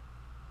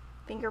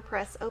finger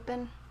press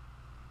open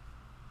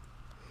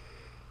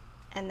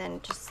and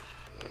then just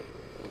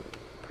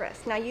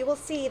press. Now you will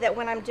see that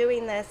when I'm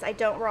doing this, I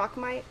don't rock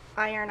my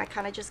iron. I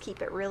kind of just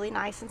keep it really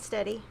nice and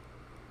steady.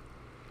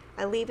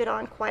 I leave it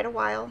on quite a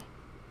while.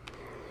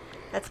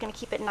 That's going to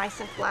keep it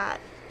nice and flat.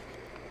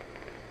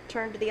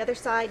 Turn to the other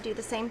side, do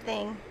the same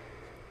thing.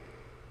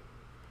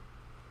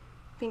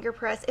 Finger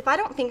press. If I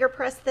don't finger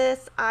press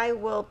this, I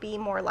will be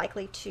more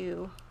likely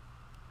to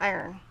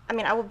iron.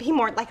 I will be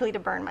more likely to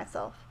burn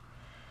myself.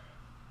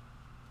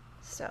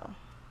 So.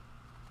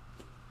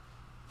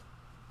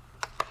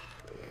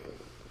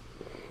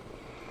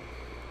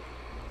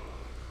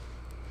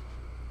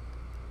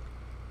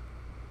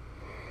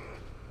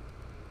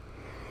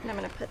 And I'm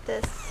going to put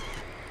this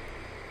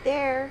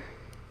there.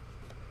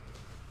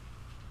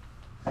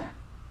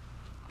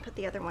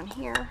 the other one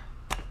here.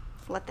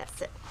 Let that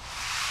sit.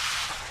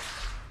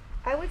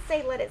 I would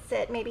say let it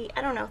sit maybe,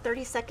 I don't know,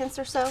 30 seconds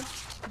or so.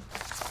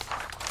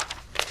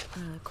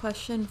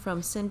 Question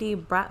from Cindy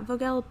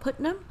Bratvogel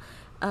Putnam.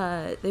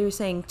 They were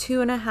saying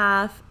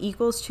 2.5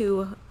 equals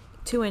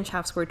 2-inch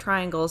half square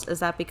triangles. Is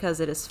that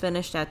because it is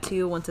finished at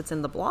 2 once it's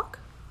in the block?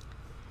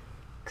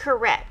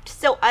 Correct.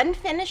 So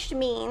unfinished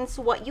means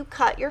what you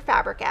cut your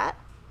fabric at,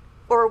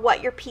 or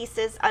what your piece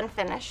is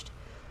unfinished.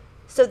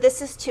 So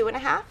this is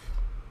 2.5.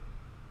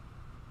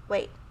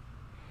 Wait.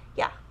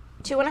 Yeah.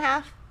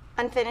 2.5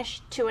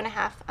 unfinished,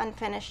 2.5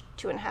 unfinished,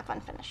 2.5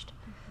 unfinished.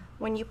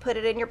 When you put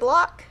it in your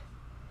block,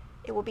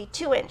 it will be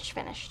 2-inch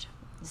finished.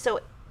 So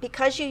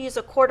because you use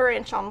a 1/4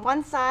 inch on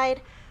one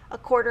side, a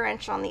 1/4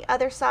 inch on the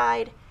other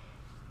side,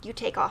 you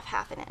take off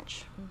 1/2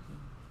 inch.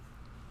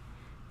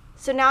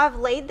 So now I've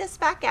laid this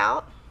back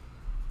out.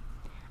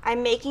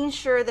 I'm making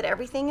sure that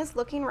everything is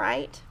looking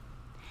right.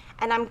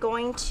 And I'm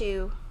going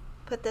to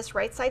put this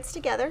right sides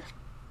together.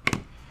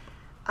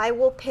 I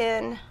will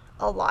pin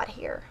a lot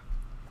here.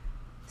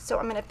 So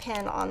I'm going to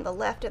pin on the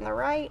left and the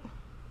right.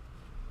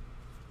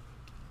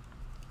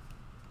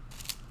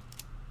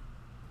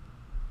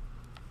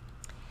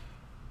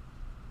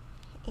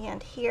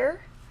 And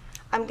here,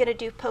 I'm going to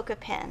do poke a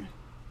pin.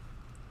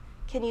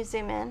 Can you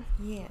zoom in?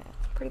 Yeah.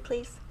 Pretty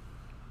please.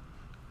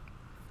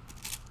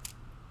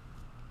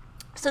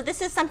 So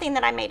this is something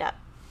that I made up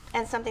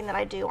and something that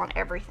I do on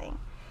everything.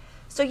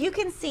 So you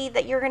can see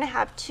that you're going to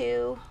have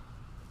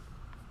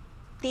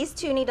these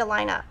two need to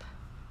line up.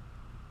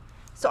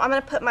 So I'm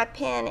going to put my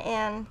pin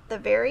in the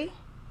very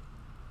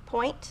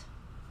point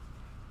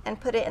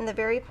and put it in the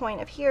very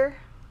point of here.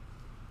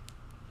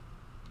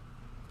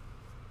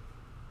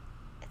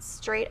 It's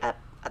straight up,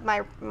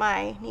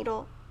 my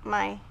needle,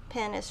 my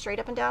pin is straight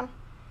up and down,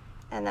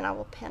 and then I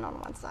will pin on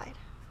one side.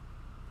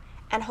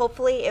 And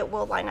hopefully it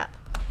will line up.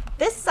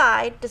 This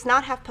side does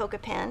not have poke a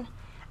pin.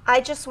 I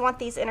just want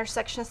these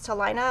intersections to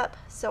line up,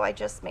 so I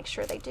just make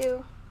sure they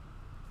do.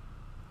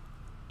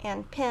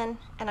 And pin,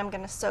 and I'm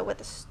going to sew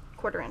with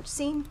a 1/4 inch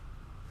seam.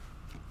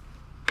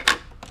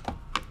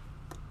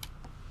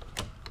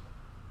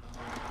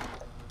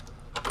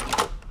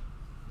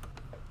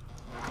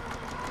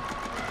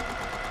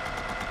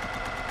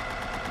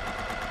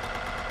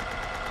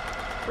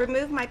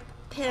 Remove my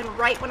pin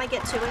right when I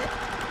get to it.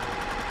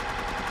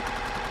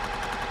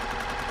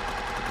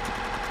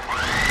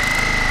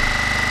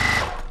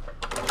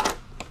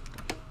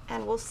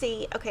 And we'll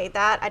see, okay,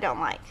 that I don't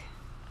like.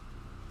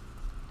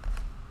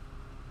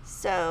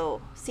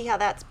 So see how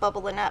that's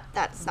bubbling up?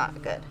 That's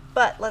not good.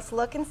 But let's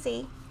look and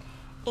see.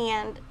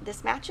 And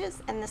this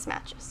matches and this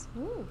matches.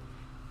 Ooh.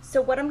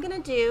 So what I'm gonna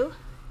do,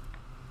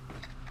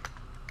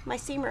 my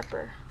seam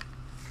ripper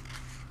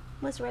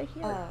was right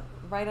here.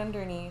 Right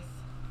underneath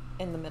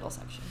in the middle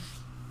section.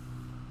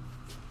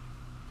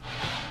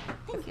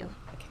 Thank you.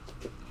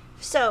 Okay.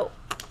 So,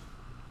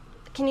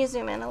 can you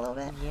zoom in a little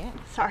bit? Yeah.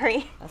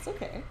 Sorry. That's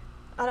okay.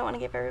 I don't want to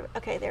get very,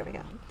 okay, there we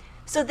go.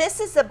 So this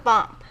is a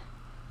bump.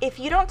 If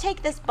you don't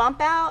take this bump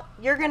out,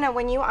 you're gonna,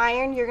 when you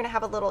iron, you're gonna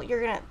have a little,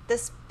 you're gonna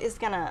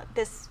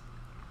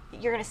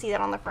see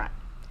that on the front.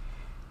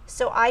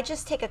 So I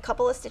just take a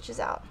couple of stitches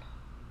out.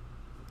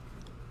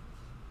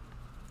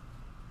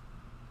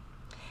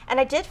 And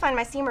I did find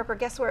my seam ripper.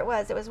 Guess where it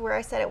was? It was where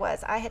I said it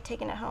was. I had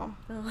taken it home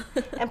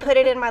and put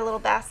it in my little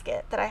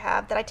basket that I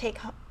have that I take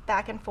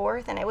back and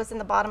forth, and it was in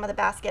the bottom of the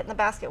basket, and the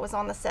basket was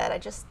on the set.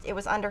 It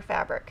was under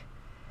fabric.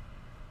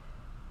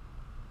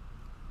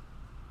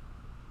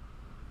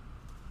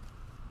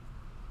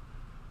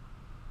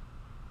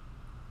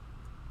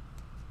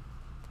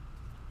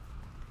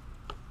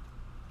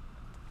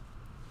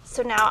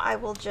 So now I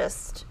will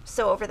just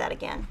sew over that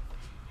again.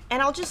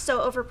 And I'll just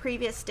sew over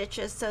previous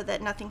stitches so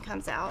that nothing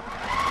comes out.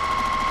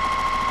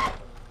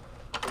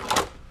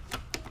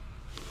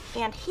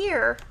 And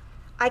here,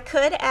 I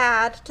could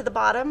add to the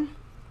bottom,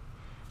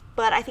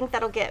 but I think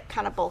that'll get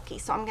kind of bulky,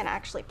 so I'm gonna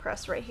actually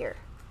press right here.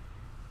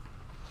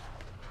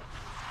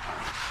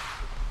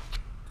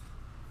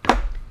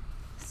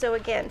 So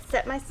again,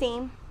 set my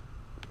seam,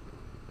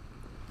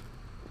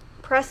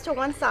 press to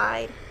one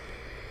side,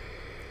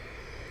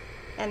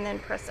 and then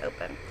press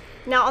open.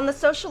 Now on the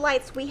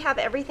Sewcialites, we have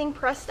everything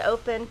pressed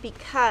open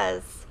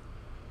because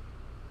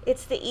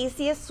it's the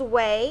easiest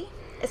way,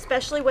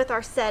 especially with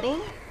our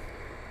setting.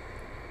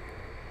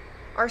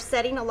 Our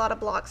setting, a lot of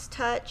blocks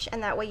touch,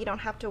 and that way you don't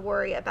have to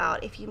worry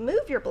about if you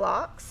move your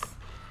blocks,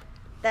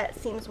 that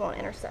seams won't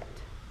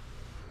intersect.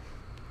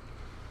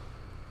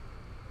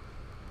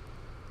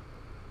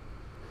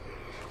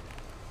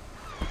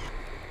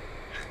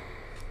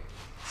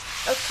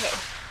 Okay.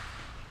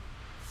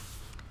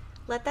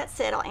 Let that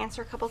sit. I'll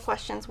answer a couple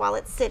questions while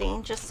it's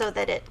sitting, just so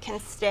that it can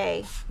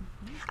stay.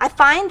 I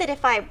find that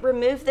if I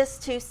remove this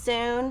too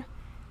soon,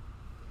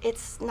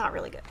 it's not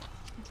really good.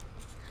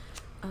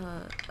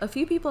 A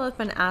few people have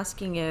been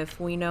asking if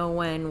we know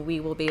when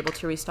we will be able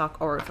to restock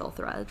Aurifil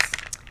threads.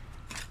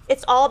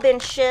 It's all been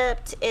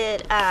shipped.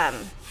 It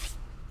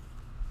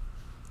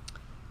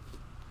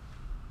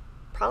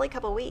probably a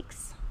couple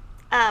weeks.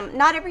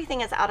 Not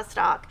everything is out of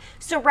stock.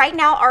 So right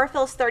now,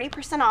 RFL is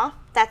 30% off.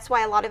 That's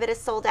why a lot of it is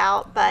sold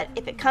out. But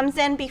if it comes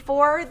in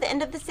before the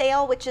end of the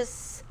sale, which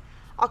is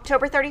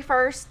October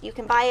 31st, you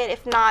can buy it.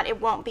 If not, it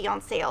won't be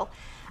on sale.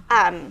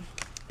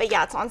 But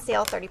yeah, it's on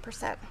sale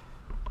 30%.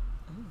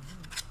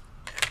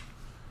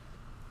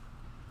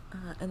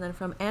 And then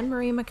from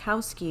Anne-Marie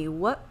Makowski,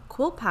 what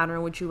quilt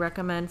pattern would you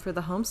recommend for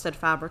the homestead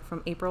fabric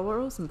from April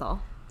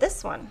Rosenthal?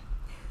 This one.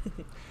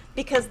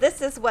 Because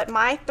this is what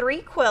my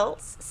 3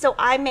 quilts, so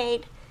I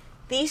made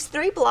these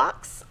 3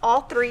 blocks,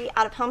 all 3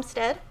 out of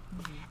homestead,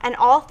 and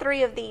all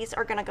 3 of these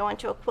are going to go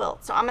into a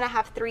quilt. So I'm going to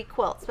have 3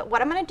 quilts. But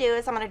what I'm going to do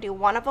is I'm going to do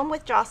one of them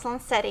with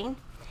Jocelyn's setting,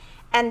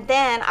 and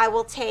then I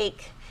will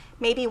take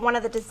maybe one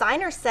of the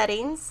designer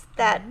settings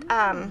that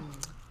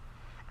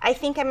I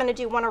think I'm going to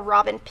do one of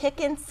Robin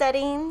Pickens'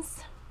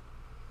 settings,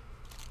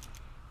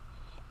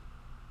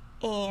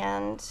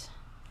 and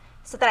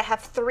so that I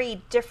have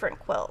 3 different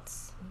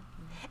quilts.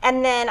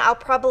 And then I'll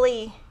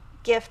probably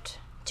gift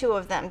 2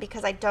 of them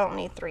because I don't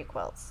need 3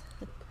 quilts.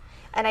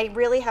 And I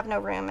really have no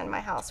room in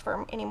my house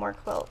for any more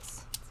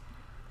quilts.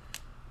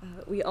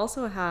 We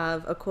also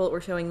have a quilt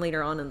we're showing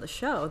later on in the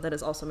show that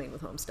is also made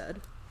with homestead.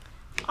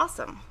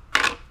 Awesome.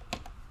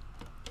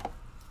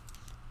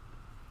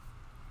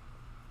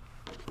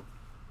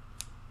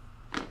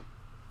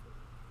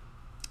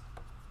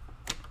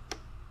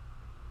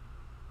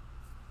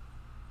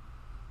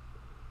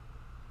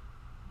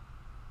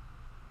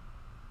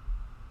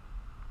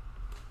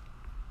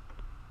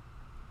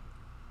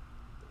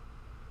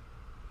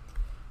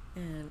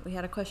 And we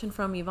had a question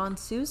from Yvonne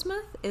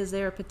Susmith. Is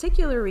there a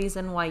particular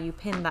reason why you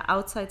pin the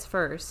outsides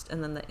first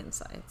and then the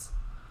insides?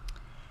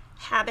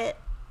 Habit.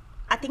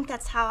 I think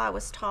that's how I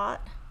was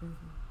taught.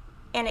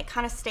 And it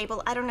kind of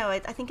stable. I don't know. I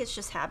think it's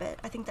just habit.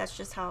 I think that's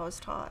just how I was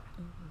taught.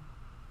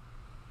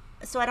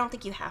 So I don't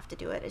think you have to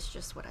do it. It's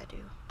just what I do.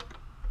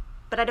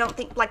 But I don't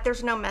think, like,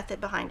 there's no method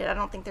behind it. I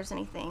don't think there's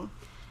anything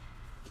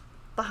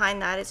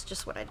behind that. It's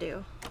just what I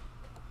do.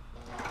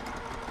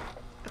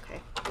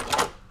 Okay.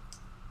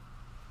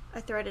 I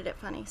threaded it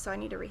funny, so I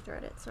need to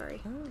rethread it.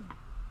 Sorry.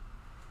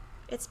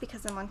 It's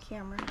because I'm on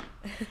camera.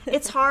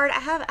 It's hard.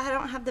 I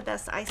don't have the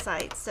best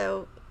eyesight,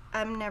 so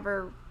I'm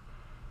never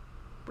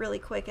really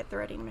quick at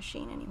threading a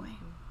machine anyway.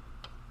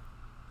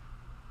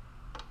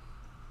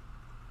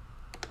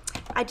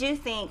 I do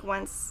think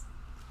I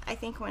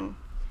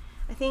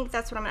think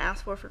that's what I'm gonna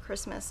ask for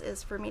Christmas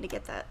is for me to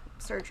get that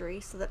surgery,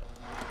 so that,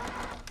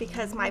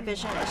 because my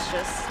vision is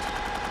just.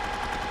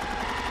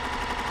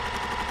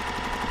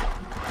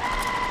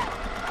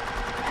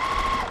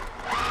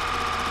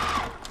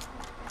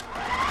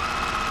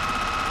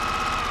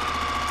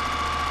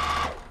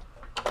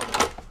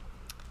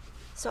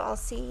 So I'll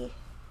see.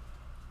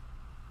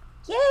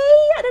 Yay!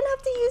 I didn't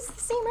have to use the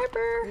seam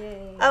ripper.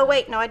 Yay. Oh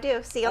wait, no, I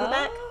do. See on the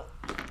back?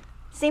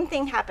 Same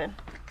thing happened.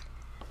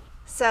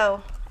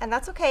 So, and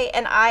that's okay.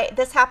 And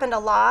this happened a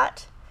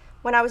lot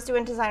when I was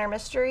doing designer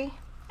mystery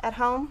at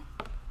home.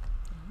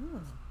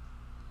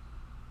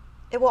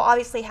 It will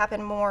obviously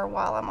happen more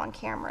while I'm on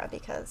camera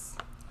because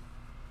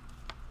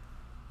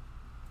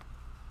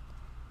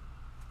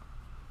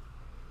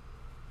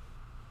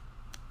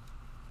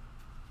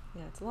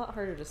yeah, it's a lot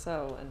harder to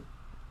sew and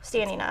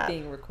standing up,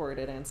 being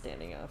recorded and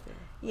standing up.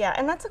 Yeah,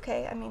 and that's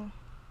okay. I mean,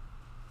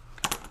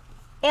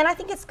 and I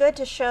think it's good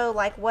to show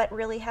like what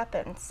really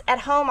happens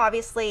at home.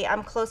 Obviously,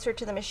 I'm closer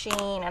to the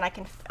machine, and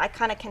I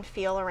kind of can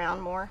feel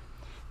around more.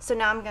 So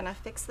now I'm gonna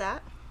fix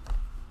that.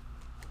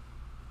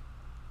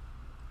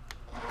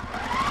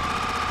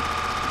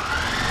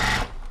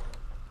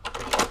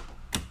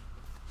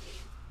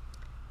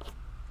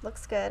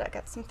 Looks good. I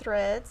got some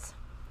threads.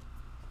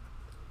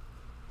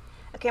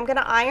 Okay, I'm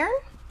gonna iron.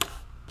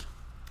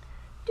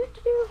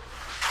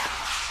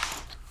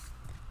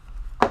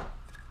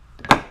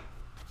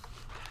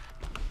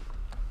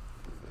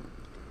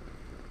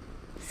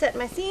 Set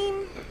my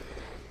seam,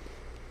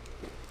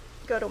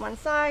 go to one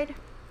side,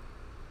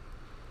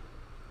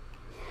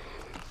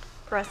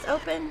 press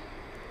open.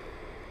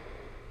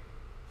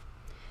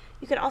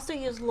 You can also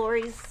use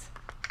Lori's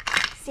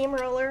seam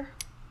roller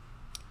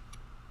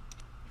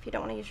if you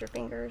don't want to use your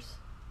fingers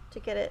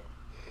to get it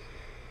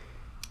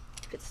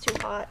if it's too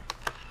hot.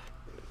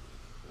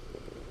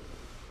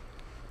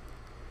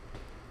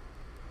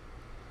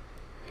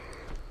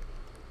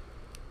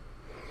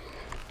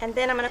 And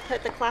then I'm going to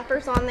put the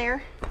clappers on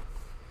there,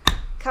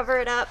 cover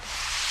it up,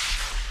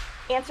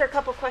 answer a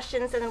couple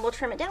questions, and then we'll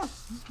trim it down.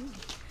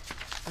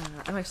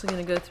 I'm actually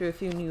going to go through a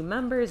few new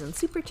members and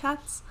super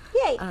chats.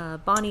 Yay!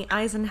 Bonnie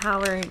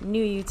Eisenhower,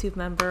 new YouTube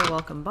member.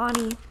 Welcome,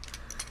 Bonnie.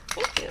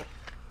 Thank you.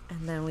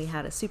 And then we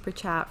had a super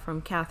chat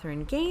from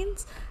Catherine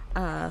Gaines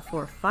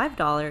for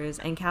 $5.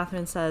 And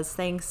Catherine says,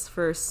 thanks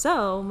for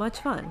so much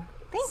fun.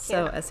 Thank you.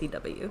 So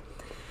SEW.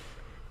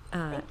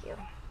 Thank you.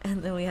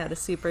 And then we had a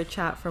super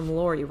chat from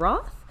Lori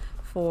Roth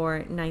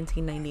for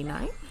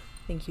 $19.99.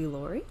 Thank you,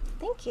 Lori.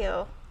 Thank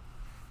you.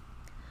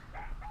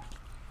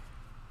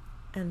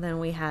 And then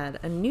we had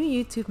a new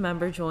YouTube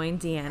member join,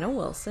 Deanna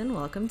Wilson.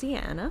 Welcome,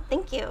 Deanna.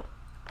 Thank you.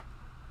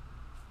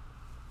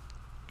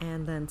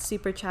 And then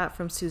super chat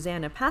from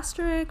Susanna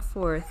Pastorik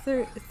for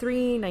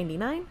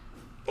 $3.99.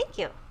 Thank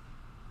you.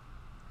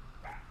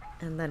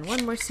 And then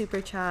one more super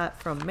chat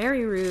from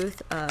Mary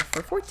Ruth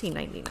for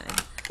 $14.99.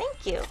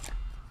 Thank you.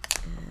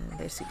 And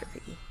they're super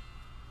picky.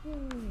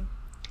 Yay.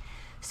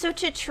 So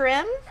to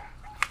trim,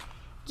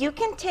 you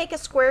can take a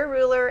square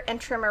ruler and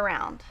trim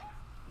around.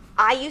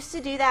 I used to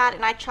do that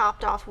and I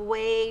chopped off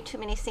way too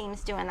many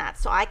seams doing that,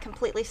 so I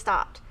completely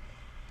stopped.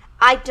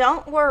 I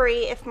don't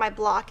worry if my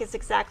block is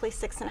exactly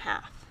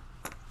 6.5.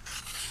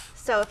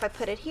 So if I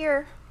put it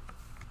here,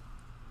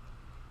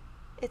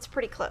 it's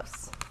pretty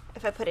close.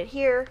 If I put it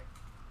here,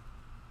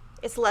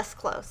 it's less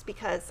close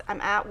because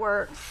I'm at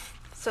work.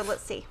 So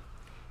let's see.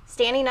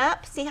 Standing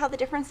up, see how the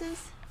difference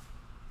is?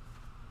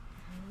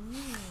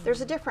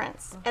 There's a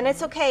difference. And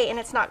it's okay, and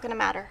it's not going to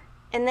matter.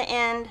 In the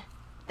end,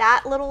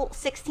 that little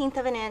 1/16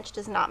 of an inch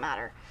does not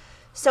matter.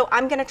 So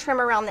I'm going to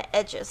trim around the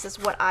edges is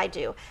what I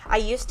do. I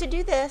used to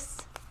do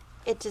this.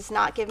 It does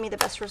not give me the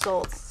best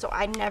results, so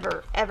I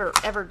never, ever,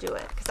 ever do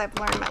it because I've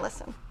learned my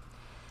lesson.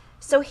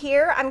 So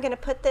here I'm going to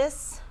put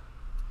this,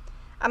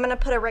 I'm going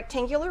to put a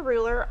rectangular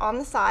ruler on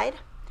the side.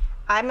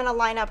 I'm going to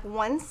line up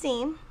one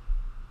seam.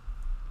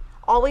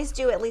 Always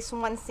do at least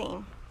one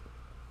seam.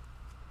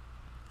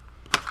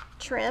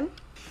 Trim.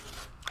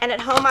 And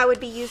at home I would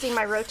be using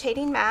my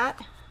rotating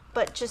mat,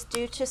 but just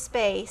due to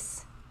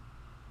space.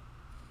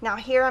 Now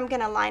here I'm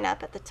going to line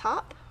up at the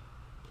top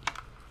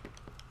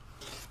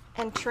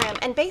and trim.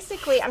 And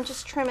basically I'm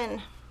just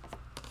trimming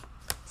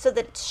so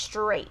that it's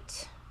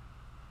straight.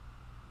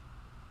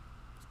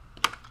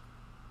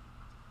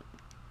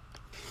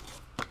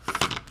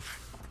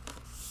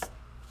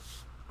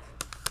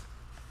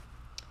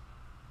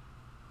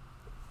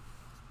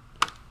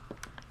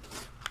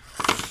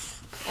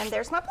 And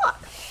there's my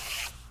block.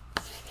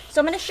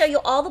 So I'm going to show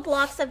you all the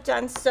blocks I've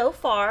done so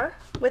far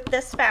with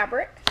this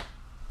fabric.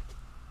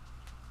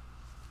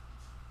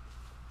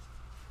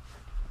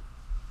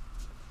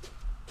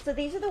 So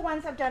these are the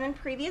ones I've done in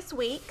previous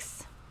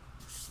weeks.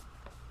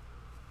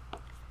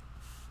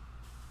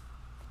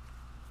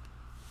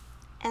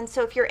 And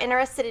so if you're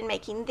interested in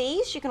making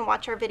these, you can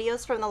watch our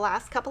videos from the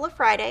last couple of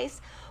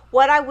Fridays.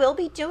 What I will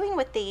be doing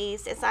with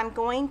these is I'm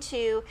going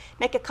to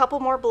make a couple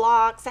more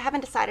blocks. I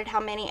haven't decided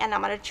how many, and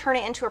I'm going to turn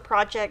it into a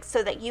project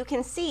so that you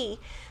can see,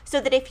 so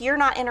that if you're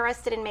not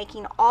interested in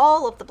making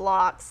all of the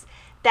blocks,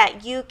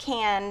 that you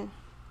can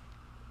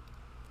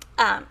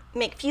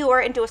make fewer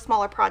and do a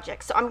smaller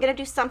project. So I'm going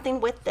to do something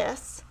with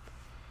this.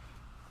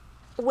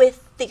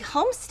 With the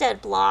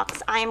homestead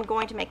blocks, I am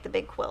going to make the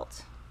big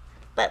quilt.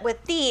 But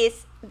with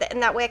these,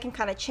 and that way I can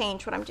kind of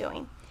change what I'm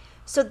doing.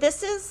 So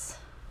this is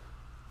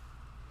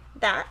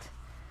that,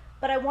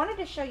 but I wanted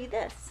to show you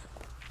this.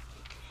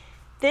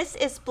 This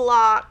is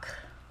block,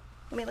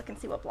 let me look and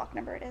see what block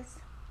number it is.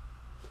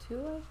 2,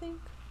 I think.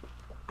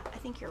 I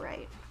think you're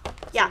right.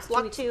 Yeah,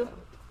 block 2.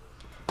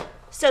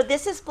 So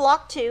this is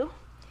block 2.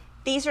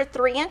 These are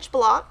 3-inch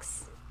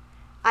blocks.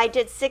 I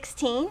did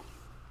 16.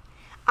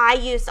 I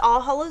used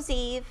All Hallows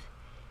Eve,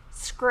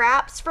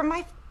 scraps from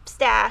my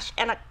stash,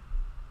 and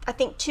I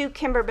think 2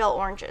 Kimberbell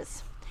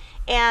oranges.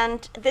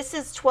 And this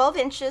is 12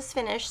 inches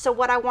finished. So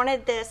what I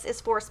wanted this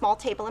is for a small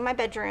table in my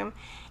bedroom.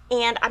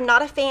 And I'm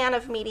not a fan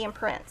of medium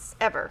prints,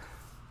 ever.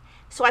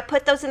 So I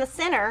put those in the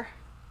center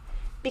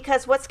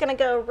because what's going to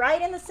go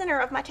right in the center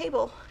of my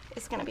table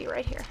is going to be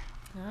right here.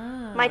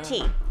 Ah. My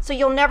tea. So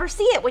you'll never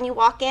see it when you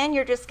walk in.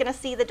 You're just going to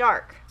see the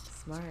dark.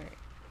 Smart.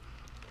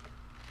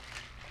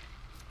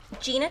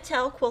 Gina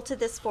Tell quilted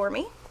this for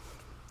me.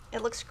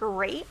 It looks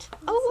great.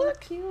 That's oh,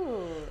 look. So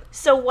cute.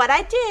 So what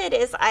I did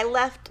is I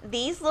left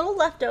these little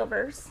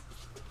leftovers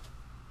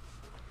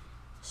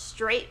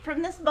straight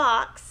from this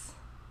box.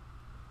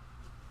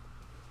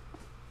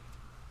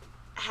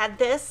 I had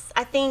this,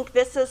 I think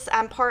this is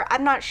I'm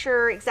not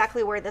sure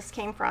exactly where this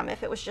came from,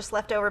 if it was just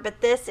leftover, but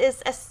this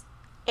is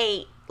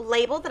a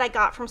label that I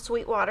got from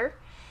Sweetwater.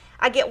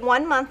 I get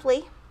one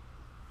monthly,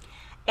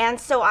 and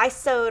so I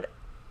sewed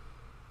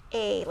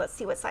a, let's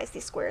see what size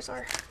these squares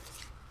are.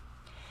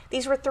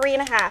 These were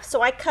 3.5,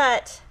 so I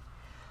cut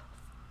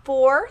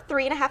 4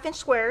 3.5-inch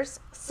squares,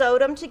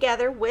 sewed them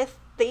together with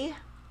the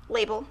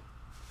label,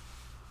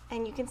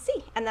 and you can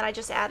see. And then I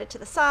just added to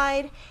the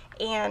side,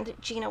 and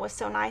Gina was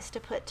so nice to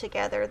put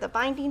together the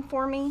binding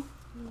for me.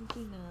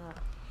 Gina.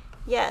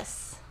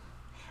 Yes,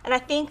 and I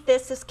think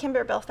this is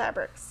Kimberbell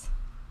fabrics.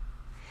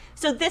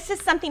 So this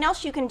is something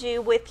else you can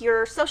do with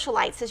your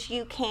Sewcialites, is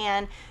you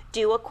can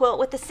do a quilt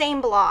with the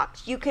same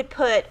blocks. You could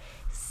put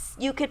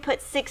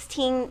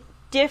 16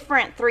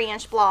 different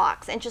 3-inch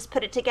blocks and just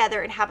put it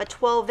together and have a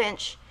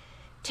 12-inch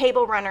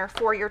table runner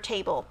for your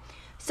table.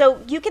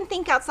 So you can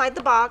think outside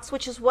the box,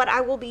 which is what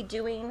I will be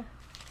doing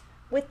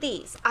with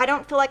these. I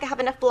don't feel like I have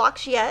enough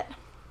blocks yet,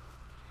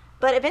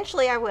 but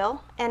eventually I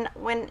will. And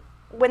when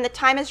the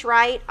time is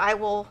right,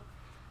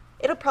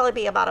 it'll probably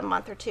be about a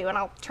month or 2, and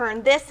I'll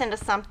turn this into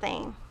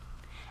something,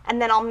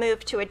 and then I'll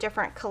move to a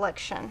different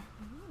collection.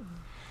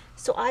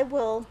 So I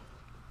will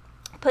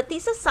put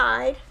these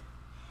aside,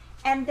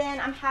 and then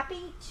I'm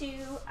happy to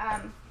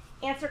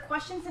answer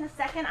questions in a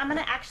second. I'm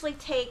gonna actually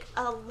take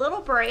a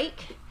little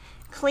break,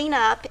 clean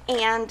up,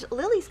 and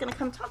Lily's gonna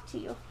come talk to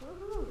you.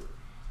 Woo-hoo.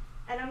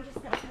 And I'm just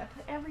gonna kind of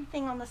put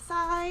everything on the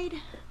side.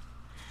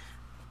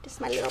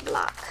 Just my little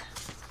block.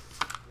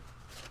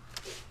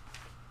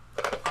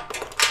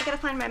 I gotta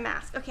find my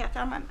mask. Okay, I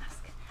found my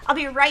mask. I'll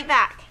be right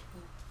back.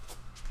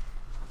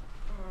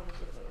 And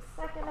give me a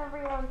second,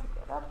 everyone, to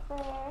get up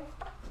there.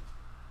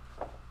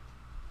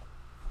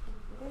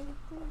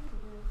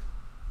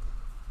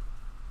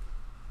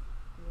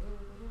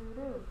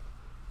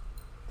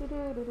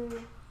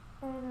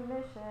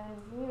 Intermission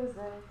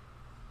music.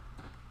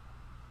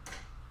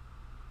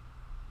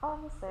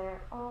 Almost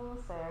there,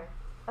 almost there.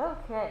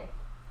 Okay.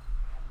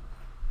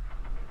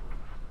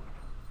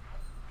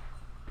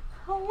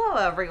 Hello,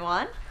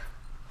 everyone.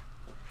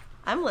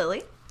 I'm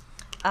Lily,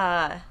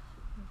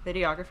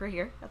 videographer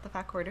here at the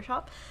Fat Quarter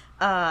Shop.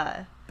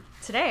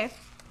 Today,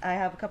 I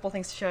have a couple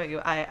things to show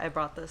you. I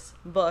brought this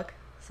book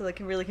so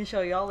that I can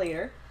show you all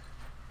later.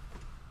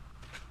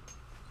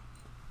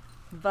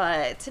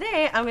 But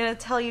today, I'm going to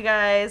tell you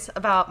guys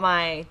about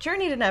my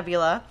journey to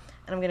Nebula.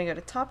 And I'm going to go to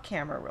top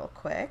camera real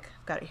quick.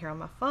 I've got it here on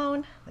my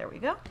phone. There we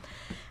go.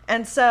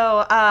 And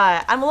so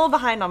I'm a little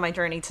behind on my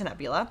journey to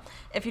Nebula.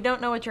 If you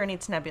don't know what Journey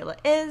to Nebula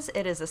is,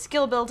 it is a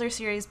skill builder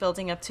series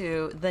building up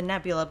to the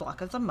Nebula block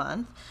of the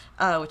month,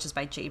 which is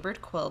by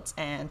Jaybird Quilt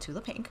and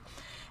Tula Pink.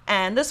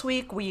 And this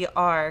week we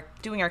are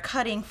doing our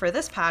cutting for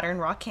this pattern,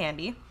 Raw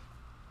Candy.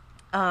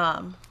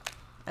 I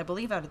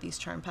believe out of these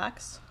charm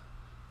packs.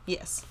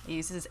 Yes, it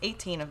uses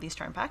 18 of these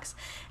charm packs.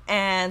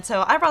 And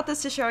so I brought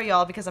this to show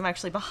y'all because I'm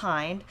actually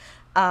behind.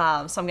 So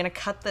I'm going to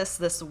cut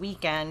this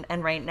weekend.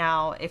 And right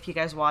now, if you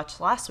guys watched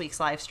last week's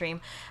live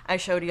stream, I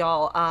showed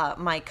y'all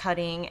my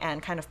cutting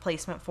and kind of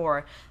placement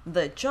for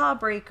the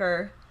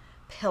Jawbreaker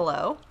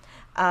pillow.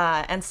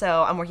 And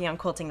so I'm working on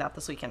quilting that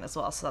this weekend as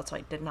well. So that's why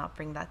I did not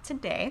bring that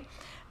today.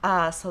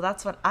 So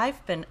that's what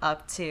I've been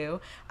up to.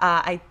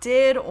 I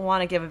did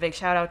want to give a big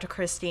shout out to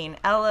Christine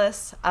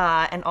Ellis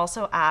and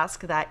also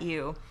ask that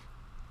you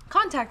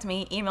contact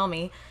me, email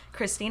me,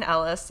 Christine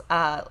Ellis,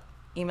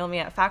 email me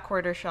at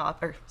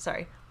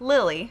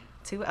Lily,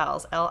 2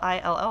 L's,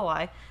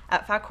 Lilly,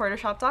 at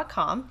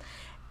fatquartershop.com.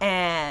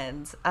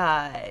 And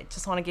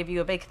just want to give you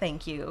a big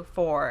thank you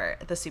for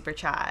the super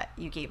chat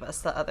you gave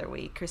us the other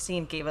week.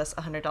 Christine gave us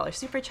a $100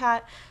 super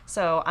chat.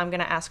 So I'm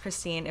going to ask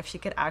Christine if she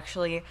could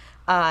actually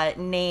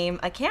name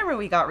a camera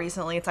we got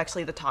recently. It's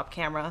actually the top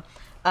camera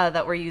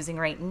that we're using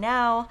right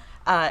now.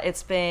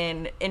 It's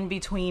been in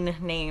between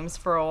names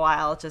for a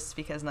while just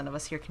because none of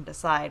us here can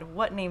decide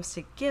what names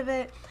to give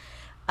it.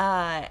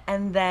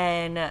 And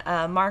then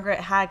Margaret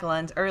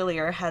Hagland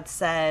earlier had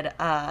said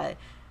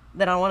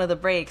that on one of the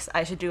breaks,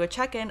 I should do a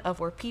check-in of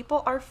where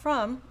people are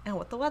from and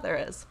what the weather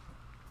is.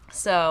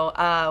 So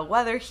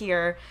weather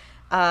here,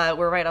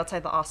 we're right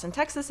outside the Austin,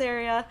 Texas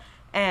area.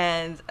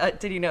 And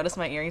did you notice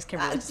my earrings,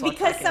 Kimberly?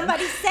 Because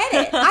somebody said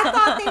it.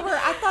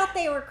 I thought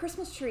they were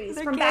Christmas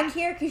trees from back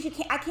here because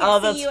I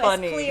can't see you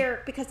funny. As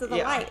clear because of the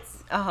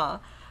lights.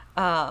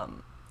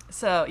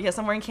 So yes,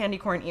 I'm wearing candy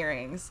corn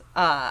earrings.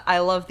 I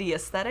love the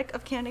aesthetic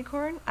of candy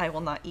corn. I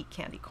will not eat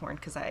candy corn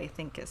because I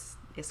think it's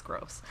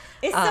gross.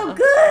 It's so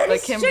good. But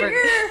it's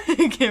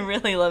sugar. Kim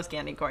really loves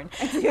candy corn.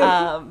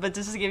 But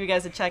just to give you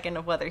guys a check-in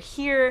of weather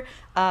here,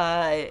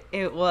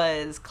 it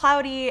was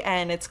cloudy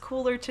and it's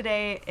cooler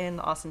today in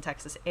the Austin,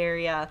 Texas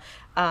area.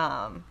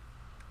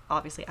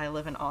 Obviously, I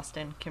live in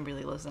Austin.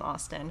 Kimberly lives in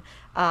Austin.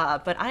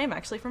 But I am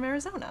actually from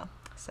Arizona.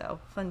 So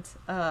fun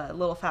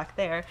little fact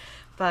there.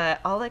 But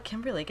I'll let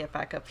Kimberly get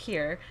back up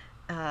here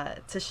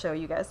to show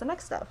you guys the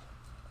next stuff.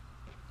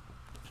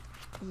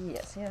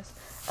 Yes.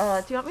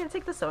 Do you want me to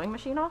take the sewing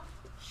machine off?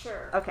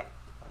 Sure. Okay.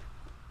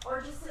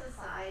 Or just to the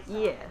side. So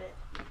Yeah.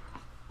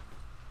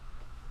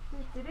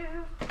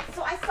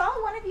 So I saw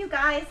one of you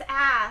guys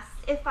ask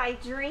if I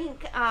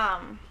drink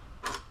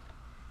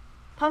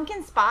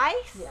pumpkin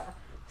spice. Yeah.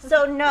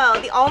 So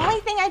no, the only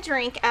thing I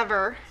drink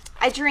ever,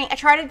 I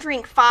try to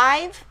drink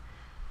 5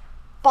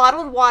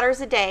 bottled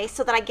waters a day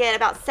so that I get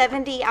about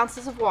 70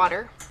 ounces of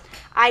water.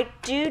 I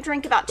do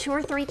drink about 2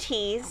 or 3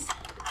 teas,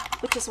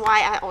 which is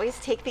why I always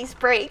take these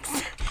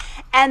breaks.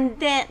 And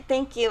then,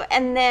 thank you.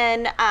 And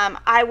then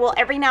I will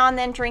every now and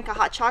then drink a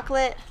hot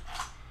chocolate.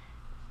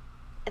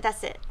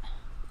 That's it.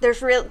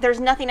 There's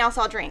nothing else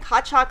I'll drink.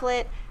 Hot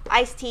chocolate,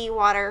 iced tea,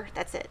 water,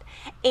 that's it.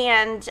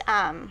 And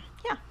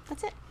yeah,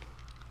 that's it.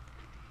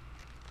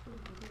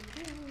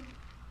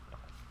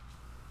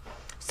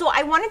 So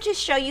I wanted to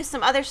show you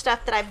some other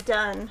stuff that I've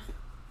done.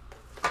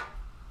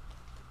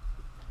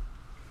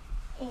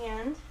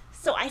 And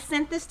so I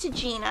sent this to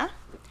Gina.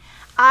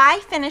 I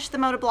finished the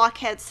Moda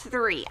Blockheads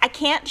 3. I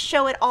can't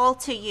show it all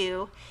to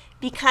you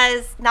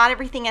because not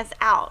everything is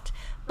out,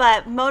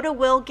 but Moda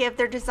will give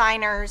their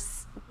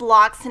designers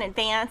blocks in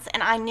advance,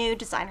 and I knew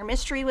Designer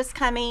Mystery was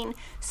coming,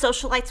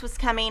 Sewcialites was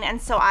coming,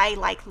 and so I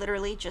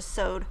literally just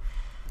sewed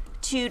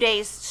 2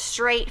 days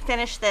straight,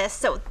 finished this.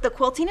 So the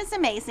quilting is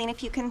amazing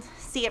if you can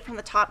see it from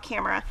the top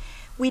camera.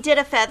 We did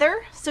a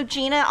feather, so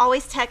Gina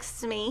always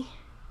texts me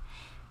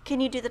Can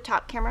you do the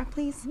top camera,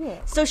 please?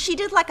 Yeah. So she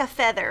did like a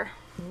feather.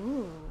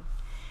 Ooh.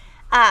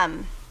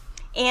 And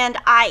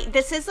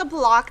this is a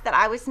block that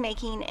I was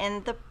making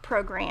in the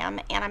program,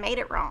 and I made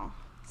it wrong.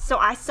 So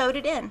I sewed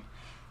it in.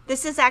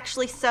 This is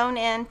actually sewn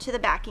into the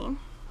backing.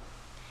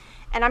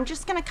 And I'm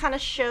just gonna kind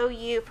of show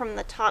you from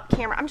the top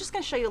camera. I'm just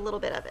gonna show you a little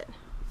bit of it.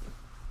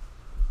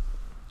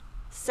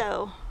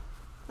 So,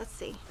 let's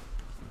see.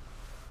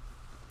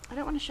 I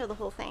don't want to show the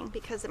whole thing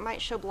because it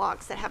might show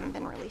blocks that haven't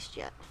been released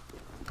yet.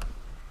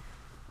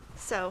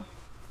 So,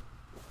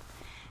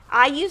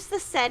 I use the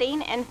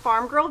setting in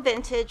Farm Girl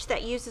Vintage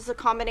that uses a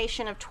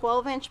combination of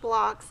 12-inch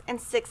blocks and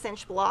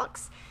 6-inch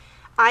blocks.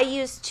 I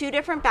use 2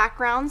 different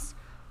backgrounds.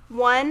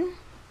 One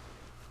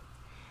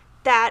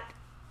that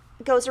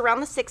goes around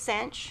the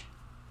 6-inch,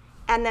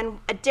 and then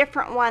a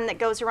different one that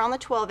goes around the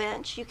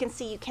 12-inch. You can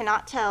see you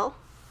cannot tell.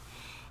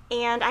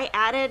 And I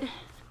added,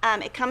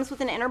 it comes with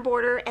an inner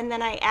border, and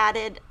then I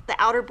added the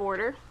outer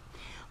border.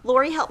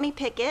 Lori helped me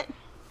pick it,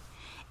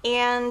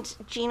 and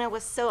Gina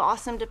was so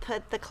awesome to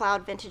put the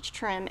Cloud Vintage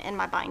trim in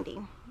my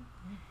binding.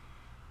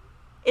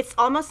 It's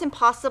almost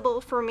impossible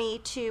for me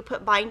to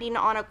put binding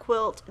on a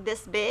quilt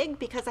this big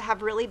because I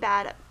have a really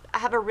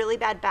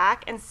bad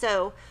back, and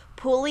so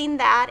pulling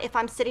that, if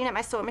I'm sitting at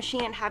my sewing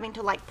machine and having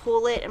to like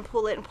pull it and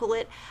pull it and pull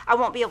it, I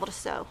won't be able to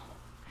sew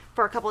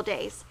for a couple of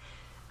days.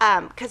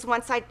 Because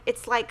once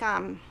it's like, I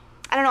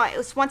don't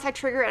know, once I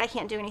trigger it, I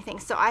can't do anything.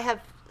 So I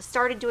have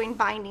started doing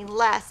binding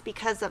less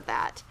because of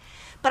that.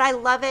 But I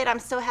love it. I'm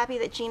so happy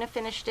that Gina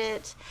finished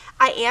it.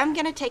 I am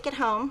going to take it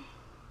home.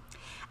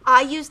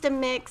 I used a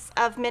mix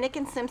of Minnick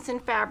and Simpson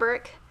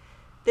fabric.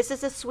 This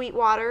is a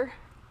Sweetwater.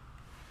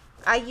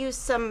 I used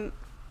some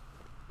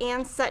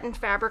Ann Sutton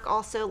fabric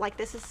also. Like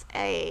this is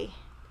a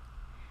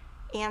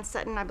Ann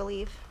Sutton, I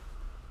believe.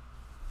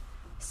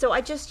 So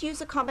I just use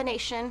a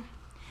combination.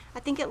 I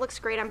think it looks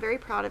great. I'm very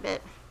proud of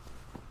it.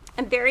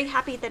 I'm very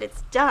happy that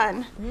it's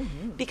done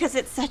because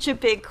it's such a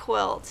big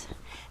quilt.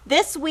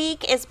 This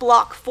week is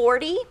block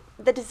 40.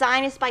 The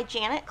design is by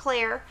Janet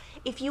Clare.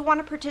 If you want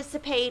to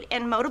participate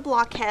in Moda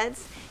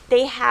Blockheads,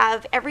 they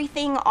have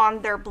everything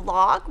on their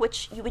blog,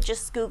 which you would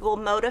just Google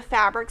Moda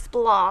Fabrics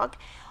blog.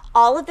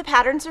 All of the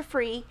patterns are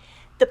free.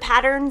 The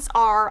patterns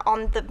are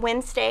on the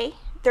Wednesday.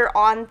 They're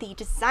on the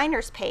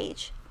designers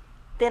page.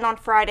 Then on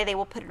Friday, they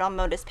will put it on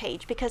Moda's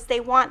page because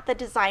they want the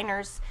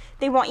designers,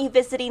 they want you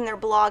visiting their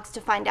blogs to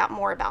find out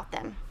more about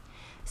them.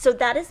 So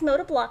that is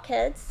Moda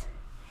Blockheads,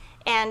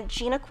 and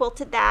Gina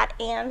quilted that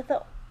and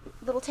the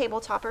little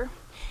table topper.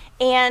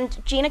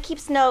 And Gina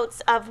keeps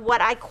notes of what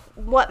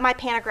my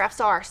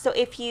panographs are. So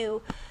if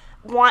you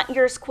want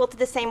yours quilted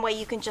the same way,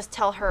 you can just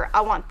tell her,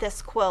 I want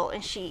this quilt,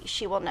 and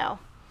she will know.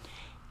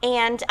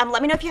 And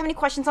let me know if you have any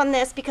questions on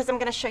this because I'm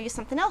going to show you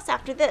something else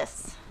after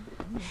this.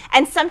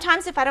 And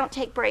sometimes if I don't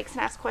take breaks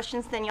and ask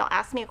questions, then you'll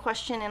ask me a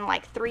question in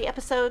like 3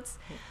 episodes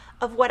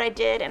of what I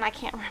did, and I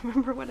can't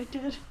remember what I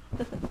did.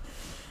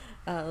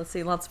 Let's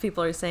see, lots of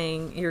people are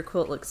saying your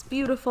quilt looks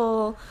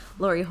beautiful.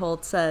 Lori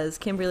Holt says,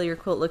 Kimberly, your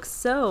quilt looks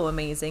so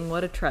amazing.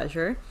 What a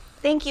treasure.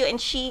 Thank you. And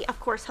she, of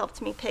course,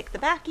 helped me pick the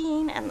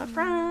backing and the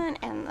front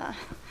and the...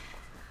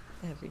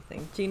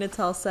 everything. Gina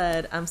Tell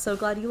said, I'm so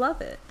glad you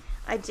love it.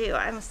 I do.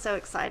 I'm so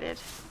excited.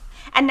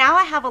 And now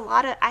I have a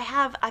lot of,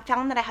 I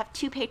found that I have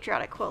 2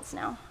 patriotic quilts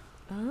now.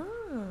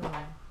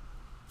 Oh.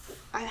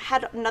 I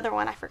had another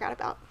one I forgot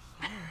about.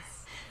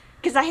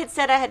 Because I had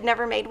said I had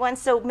never made one.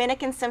 So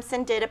Minnick and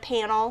Simpson did a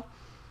panel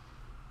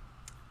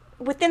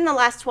within the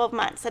last 12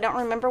 months. I don't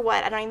remember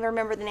what. I don't even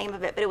remember the name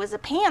of it. But it was a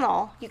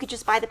panel. You could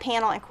just buy the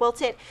panel and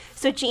quilt it.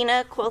 So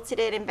Gina quilted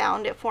it and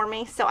bound it for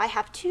me. So I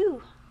have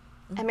 2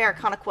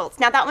 Americana quilts.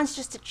 Now that one's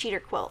just a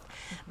cheater quilt.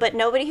 But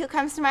nobody who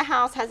comes to my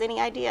house has any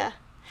idea.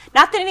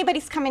 Not that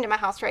anybody's coming to my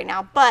house right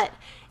now, but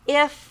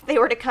if they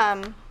were to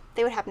come,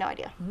 they would have no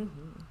idea.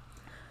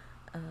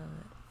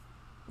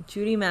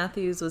 Judy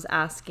Matthews was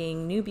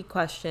asking, newbie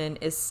question,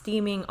 is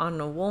steaming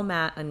on a wool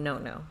mat a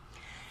no-no?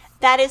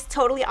 That is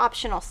totally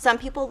optional. Some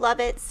people love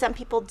it, some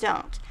people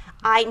don't.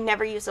 I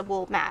never use a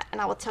wool mat, and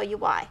I will tell you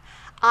why.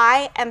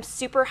 I am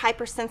super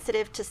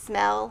hypersensitive to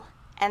smell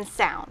and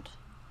sound.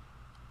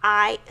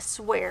 I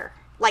swear.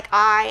 Like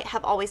I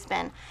have always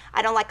been.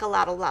 I don't like a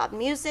lot of loud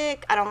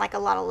music. I don't like a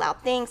lot of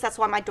loud things. That's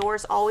why my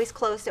door's always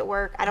closed at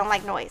work. I don't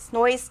like noise.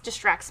 Noise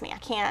distracts me. I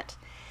can't.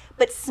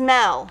 But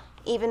smell,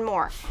 even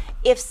more.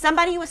 If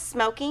somebody was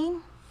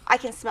smoking, I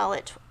can smell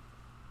it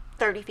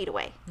 30 feet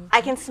away.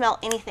 I can smell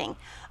anything.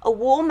 A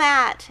wool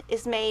mat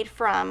is made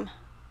from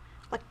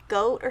like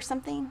goat or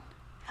something.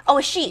 Oh,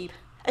 a sheep.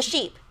 A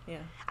sheep.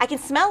 Yeah. I can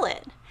smell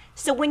it.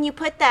 So when you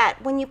put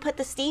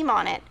the steam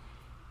on it,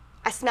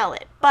 I smell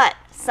it. But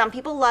some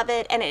people love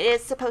it, and it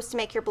is supposed to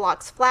make your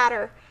blocks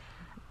flatter.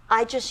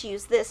 I just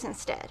use this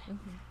instead.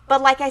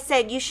 But like I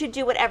said, you should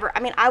do whatever. I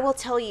mean, I will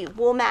tell you,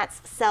 wool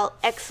mats sell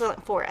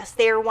excellent for us.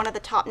 They are one of the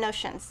top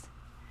notions.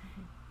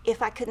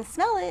 If I couldn't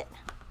smell it,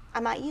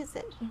 I might use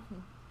it.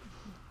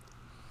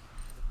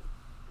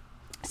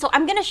 So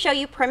I'm going to show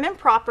you Prim and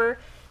Proper.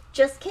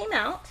 Just came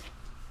out.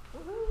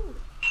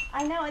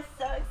 I know, it's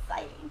so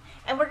exciting.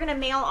 And we're going to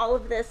mail all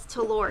of this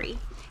to Lori.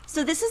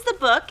 So this is the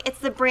book. It's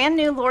the brand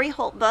new Lori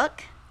Holt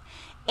book,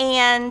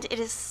 and it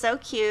is so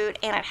cute,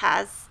 and it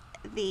has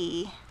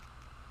the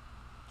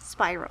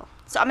spiral.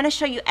 So I'm going to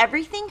show you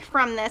everything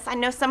from this. I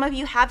know some of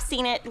you have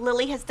seen it.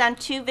 Lily has done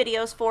 2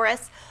 videos for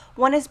us.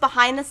 One is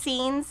behind the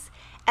scenes,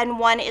 and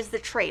one is the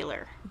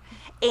trailer.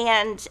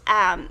 And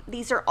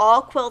these are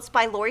all quilts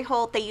by Lori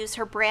Holt. They use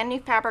her brand new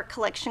fabric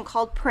collection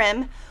called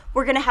Prim.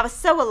 We're going to have a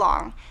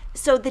sew-along.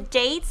 So the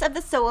dates of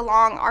the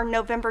sew-along are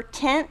November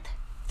 10th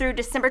through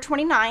December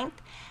 29th.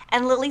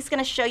 And Lily's going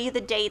to show you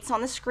the dates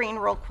on the screen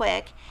real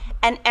quick.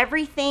 And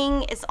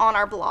everything is on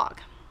our blog.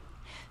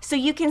 So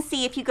you can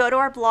see, if you go to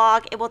our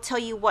blog, it will tell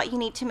you what you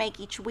need to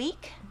make each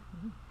week.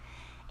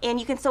 And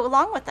you can sew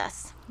along with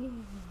us.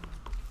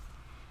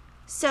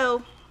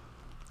 So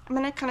I'm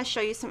going to kind of show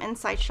you some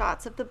inside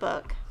shots of the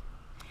book.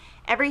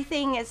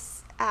 Everything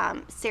is,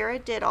 Sarah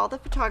did all the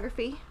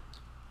photography.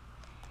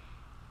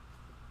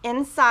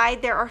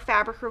 Inside there are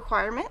fabric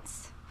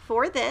requirements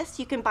for this.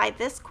 You can buy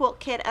this quilt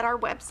kit at our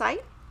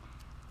website.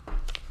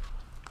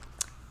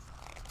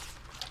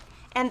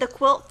 And the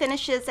quilt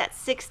finishes at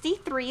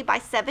 63 by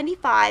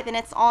 75, and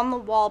it's on the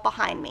wall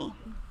behind me.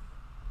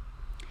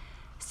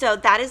 So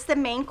that is the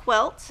main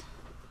quilt.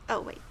 Oh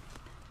wait,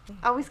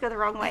 I always go the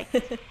wrong way.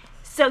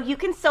 So you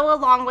can sew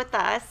along with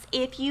us.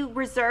 If you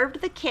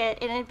reserved the kit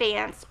in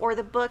advance or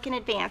the book in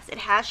advance, it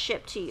has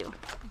shipped to you.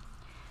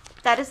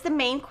 That is the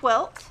main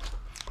quilt.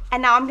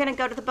 And now I'm going to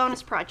go to the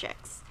bonus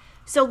projects.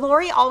 So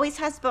Lori always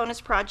has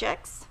bonus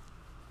projects.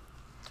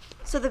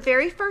 So the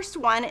very first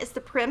one is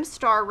the Prim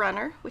Star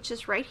Runner, which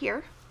is right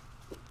here.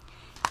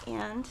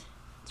 And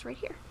it's right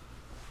here.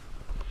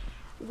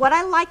 What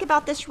I like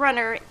about this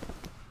runner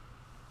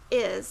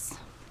is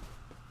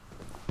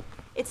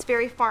it's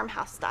very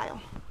farmhouse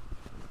style.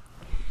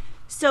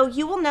 So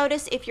you will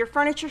notice if you're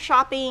furniture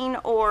shopping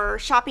or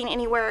shopping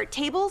anywhere,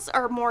 tables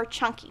are more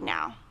chunky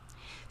now.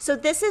 So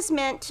this is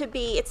meant to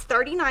be, it's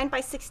 39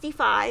 by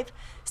 65,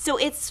 so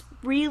it's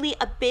really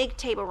a big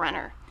table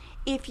runner.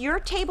 If your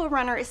table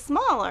runner is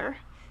smaller,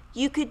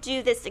 you could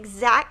do this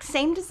exact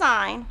same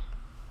design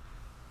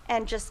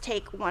and just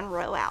take one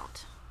row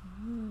out.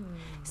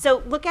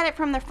 So look at it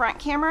from the front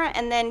camera,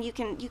 and then you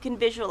can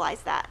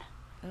visualize that.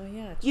 Oh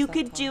yeah. You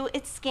could do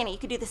it skinny. You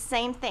could do the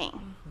same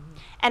thing.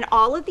 And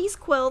all of these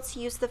quilts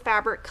use the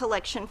fabric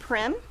collection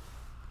Prim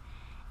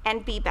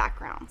and bee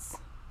backgrounds.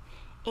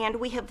 And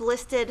we have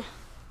listed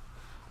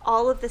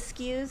all of the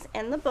SKUs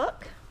in the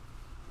book.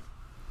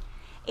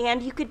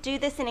 And you could do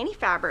this in any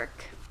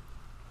fabric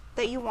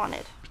that you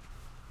wanted.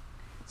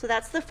 So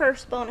that's the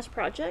first bonus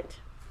project.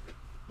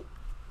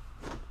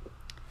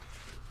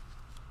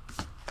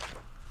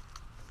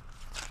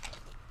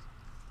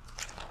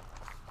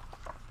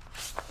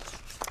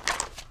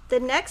 The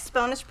next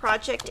bonus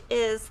project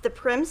is the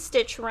Prim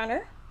Stitch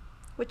Runner,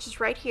 which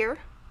is right here.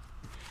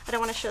 I don't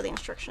want to show the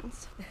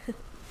instructions.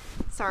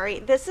 Sorry.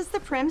 This is the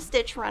Prim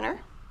Stitch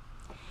Runner.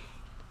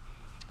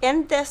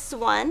 In this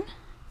one,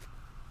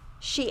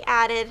 she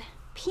added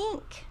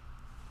pink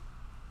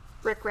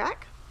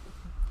rickrack.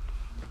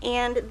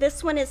 And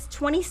this one is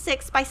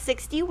 26 by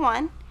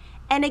 61.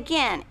 And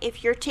again,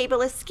 if your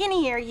table is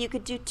skinnier, you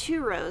could do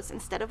 2 rows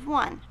instead of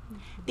 1.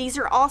 These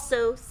are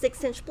also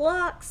 6-inch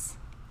blocks,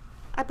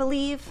 I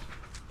believe.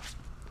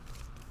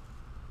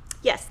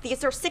 Yes,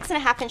 these are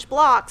 6.5-inch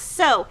blocks.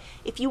 So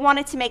if you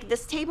wanted to make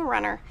this table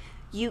runner,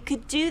 you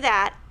could do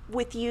that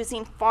with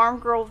using Farm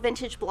Girl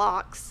Vintage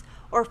blocks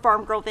or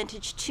Farm Girl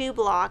Vintage 2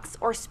 blocks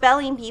or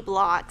Spelling Bee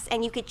blocks,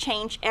 and you could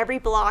change every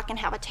block and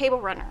have a table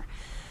runner.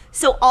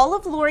 So all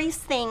of Lori's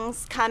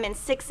things come in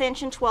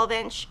 6-inch and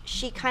 12-inch.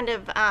 She kind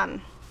of,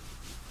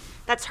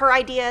 that's her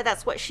idea.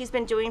 That's what she's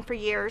been doing for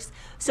years.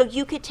 So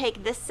you could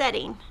take this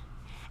setting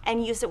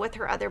and use it with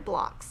her other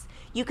blocks.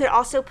 You could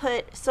also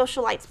put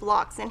Sewcialites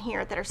blocks in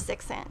here that are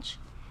 6-inch.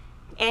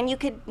 And you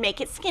could make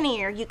it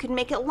skinnier. You could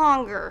make it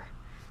longer.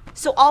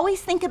 So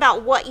always think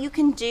about what you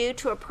can do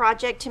to a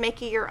project to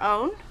make it your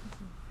own.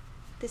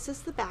 This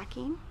is the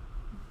backing.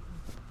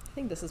 I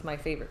think this is my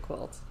favorite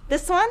quilt.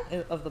 This one?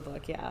 Of the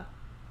book, yeah.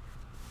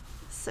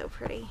 So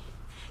pretty.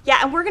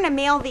 Yeah, and we're going to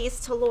mail these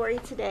to Lori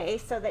today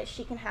so that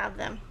she can have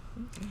them.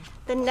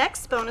 The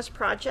next bonus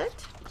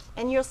project,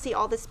 and you'll see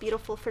all this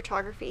beautiful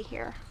photography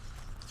here.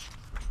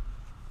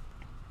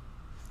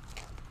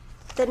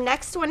 The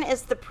next one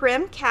is the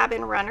Prim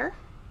Cabin Runner.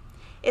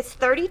 It's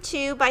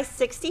 32 by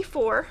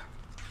 64.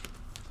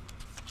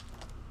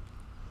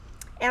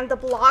 And the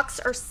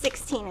blocks are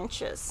 16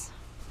 inches.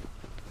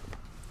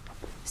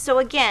 So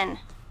again,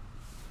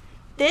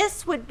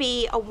 this would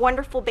be a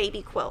wonderful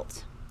baby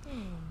quilt.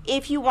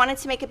 If you wanted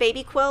to make a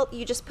baby quilt,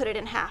 you just put it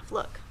in half.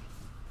 Look.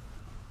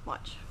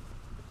 Watch.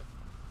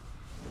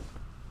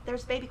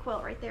 There's baby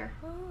quilt right there.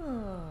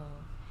 Oh.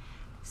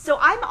 So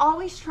I'm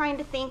always trying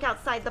to think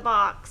outside the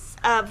box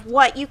of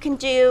what you can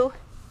do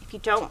if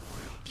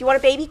you want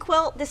a baby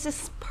quilt, this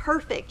is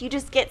perfect. You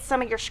just get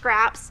some of your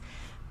scraps.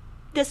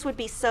 This would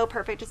be so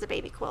perfect as a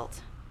baby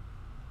quilt.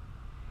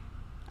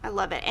 I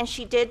love it. And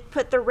she did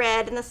put the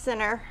red in the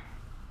center,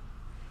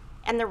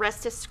 and the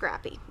rest is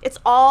scrappy. It's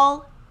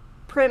all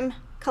Prim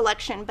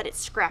collection, but it's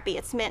scrappy.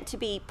 It's meant to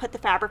be put the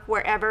fabric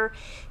wherever.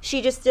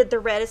 She just did the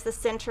red as the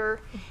center.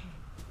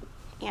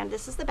 And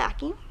this is the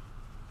backing.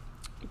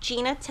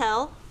 Gina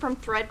Tell from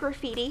Thread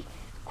Graffiti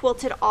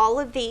quilted all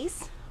of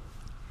these.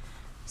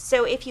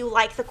 So if you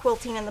like the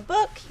quilting in the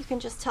book, you can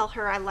just tell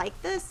her I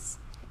like this.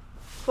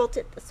 Quilt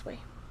it this way.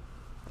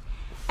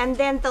 And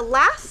then the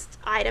last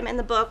item in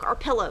the book are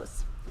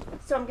pillows.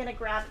 So I'm going to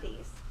grab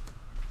these.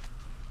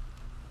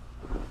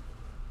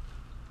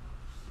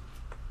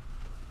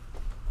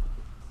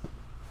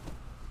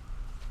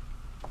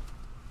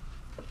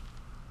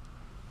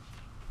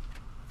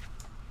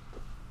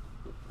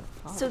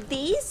 So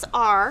these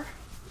are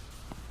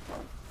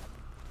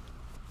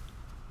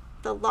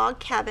the log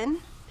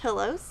cabin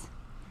pillows,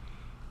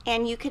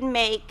 and you can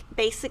make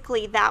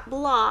basically that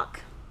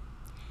block.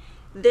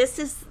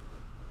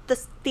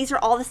 These are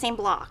all the same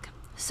block.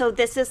 So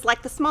this is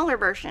like the smaller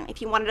version.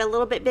 If you want it a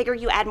little bit bigger,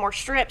 you add more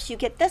strips, you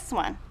get this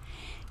one.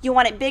 You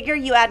want it bigger,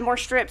 you add more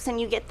strips, and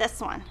you get this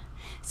one.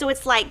 So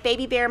it's like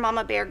baby bear,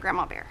 mama bear,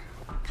 grandma bear,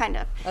 kind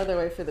of. Other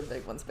way for the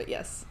big ones, but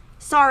yes.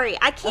 Sorry,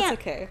 I can't.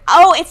 That's okay.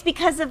 Oh, it's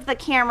because of the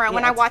camera Yeah,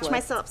 when I it's watch flipped.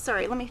 myself.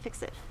 Sorry, let me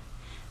fix it.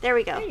 There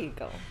we go. There you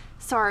go.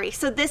 Sorry.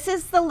 So this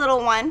is the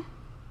little one.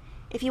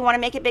 If you want to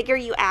make it bigger,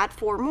 you add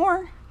 4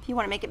 more. If you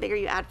want to make it bigger,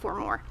 you add 4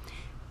 more.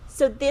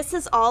 So this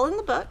is all in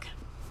the book.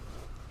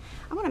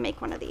 I want to make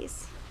one of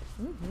these.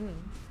 Mm-hmm.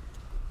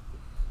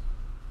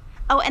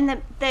 Oh,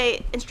 and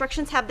the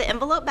instructions have the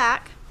envelope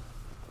back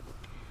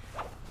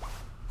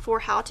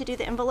for how to do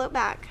the envelope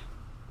back.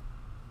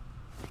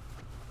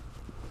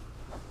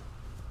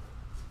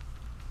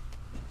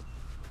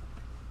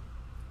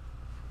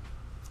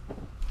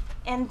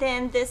 And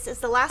then this is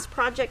the last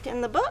project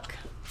in the book,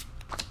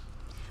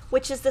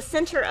 which is the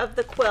center of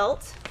the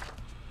quilt.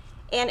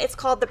 And it's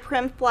called the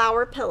Prim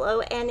Flower Pillow,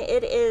 and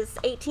it is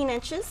 18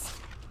 inches.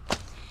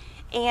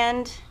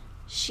 And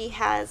she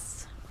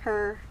has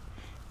her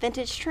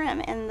vintage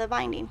trim in the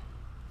binding.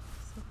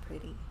 So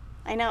pretty.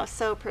 I know,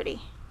 so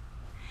pretty.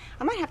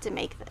 I might have to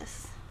make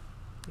this.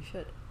 You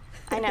should.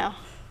 I know.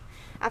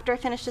 After I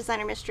finish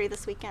Designer Mystery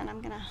this weekend,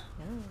 I'm gonna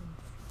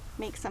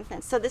make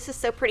something. So this is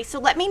so pretty. So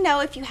let me know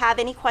if you have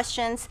any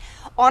questions.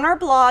 On our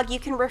blog, you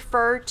can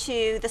refer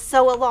to the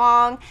sew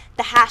along,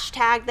 the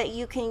hashtag that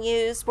you can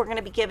use. We're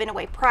gonna be giving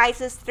away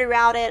prizes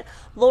throughout it.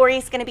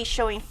 Lori's gonna be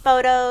showing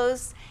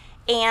photos,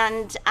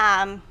 and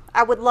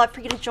I would love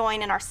for you to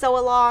join in our sew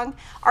along.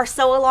 Our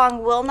sew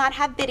along will not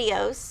have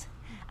videos,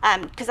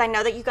 because I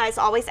know that you guys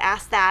always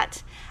ask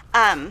that.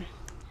 I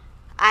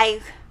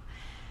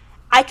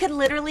could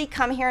literally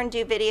come here and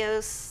do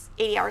videos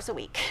 80 hours a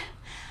week.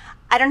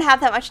 I don't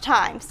have that much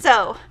time.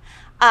 So,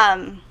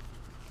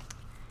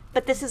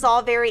 but this is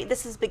all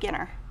this is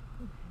beginner.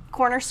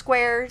 Corner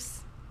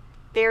squares,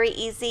 very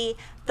easy.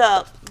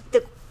 The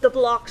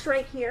blocks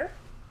right here,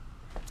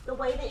 the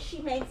way that she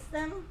makes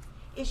them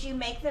is you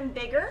make them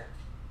bigger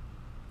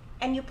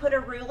and you put a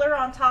ruler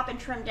on top and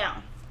trim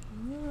down.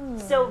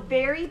 So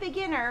very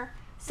beginner,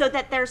 so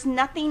that there's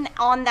nothing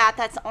on that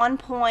that's on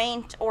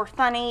point or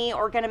funny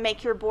or gonna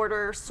make your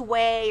border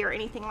sway or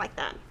anything like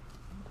that.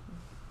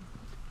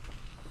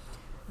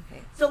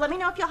 Okay. So let me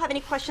know if y'all have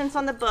any questions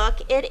on the book.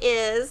 It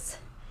is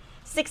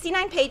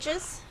 69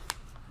 pages.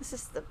 This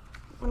is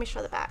let me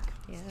show the back.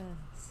 Yes.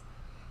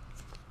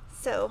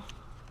 So,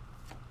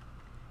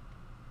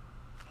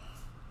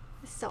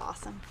 it's so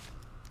awesome.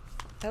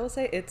 I will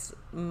say it's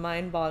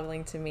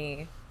mind-boggling to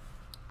me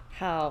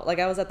how, like,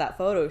 I was at that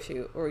photo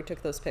shoot where we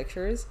took those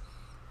pictures,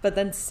 but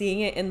then seeing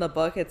it in the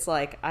book, it's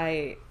like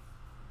they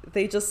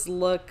just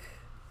look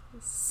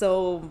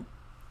so,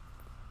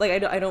 like,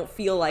 I don't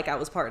feel like I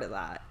was part of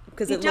that,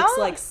 because it looks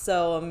like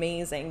so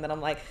amazing that I'm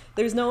like,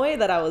 there's no way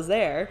that I was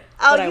there,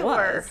 but I was.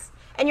 Were.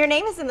 And your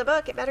name is in the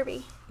book. It better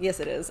be.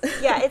 Yes, it is.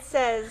 Yeah, it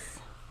says,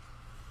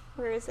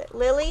 where is it?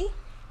 Lily,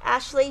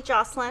 Ashley,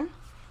 Jocelyn,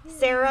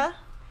 Sarah.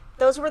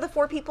 Those were the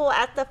 4 people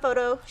at the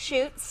photo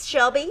shoots.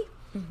 Shelby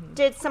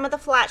did some of the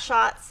flat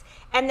shots.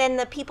 And then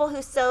the people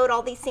who sewed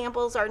all these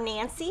samples are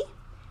Nancy,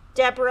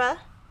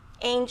 Deborah,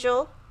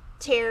 Angel,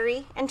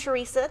 Terry, and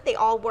Teresa. They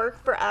all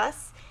work for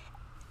us.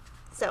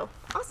 So,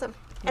 awesome.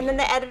 And then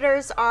the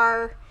editors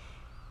are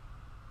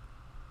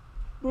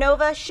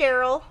Nova,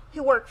 Cheryl,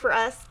 who work for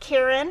us,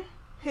 Karen,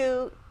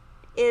 who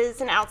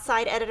is an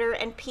outside editor,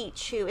 and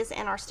Peach, who is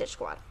in our Stitch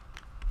Squad.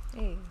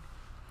 Hey.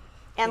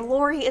 And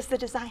Lori is the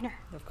designer.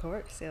 Of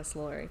course, yes,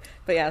 Lori.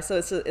 But yeah, so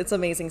it's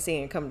amazing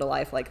seeing it come to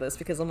life like this,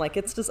 because I'm like,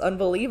 it's just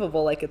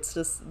unbelievable. Like, it's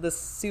just this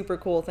super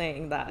cool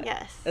thing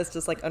that it's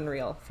just like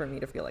unreal for me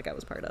to feel like I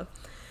was part of.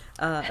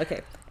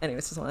 Okay,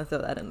 anyways, just want to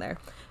throw that in there.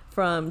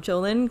 From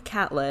Jolyn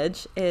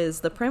Catledge, is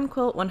the Prim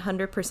quilt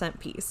 100%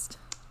 pieced?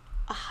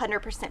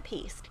 100%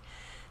 pieced.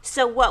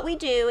 So what we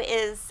do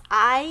is,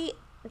 I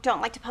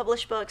don't like to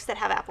publish books that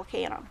have applique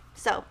in them.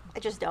 So I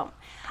just don't.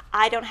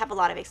 I don't have a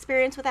lot of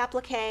experience with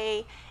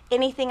applique.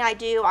 Anything I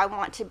do, I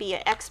want to be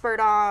an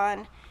expert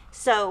on.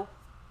 So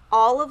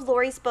all of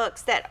Lori's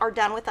books that are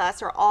done with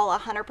us are all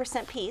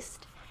 100%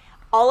 pieced.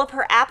 All of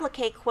her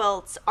applique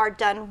quilts are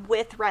done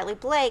with Riley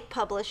Blake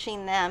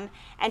publishing them,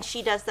 and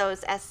she does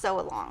those as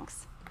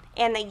sew-alongs.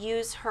 and they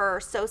use her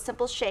So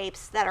Simple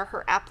shapes that are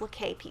her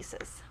applique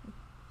pieces.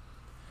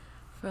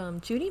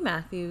 From Judy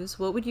Matthews,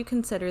 what would you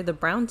consider the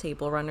brown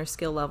table runner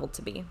skill level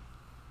to be?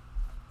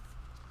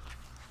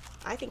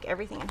 I think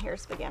everything in here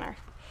is beginner.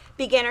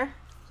 Beginner.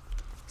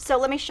 So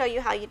let me show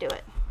you how you do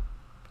it.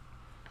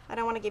 I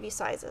don't want to give you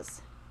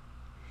sizes.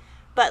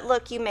 But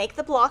look, you make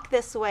the block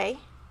this way.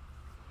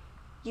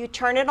 You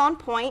turn it on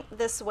point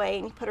this way,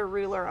 and you put a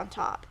ruler on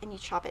top, and you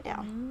chop it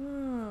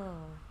down.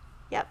 Oh,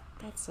 Yep.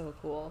 that's so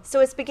cool. So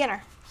it's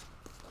beginner.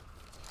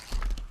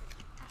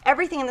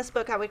 Everything in this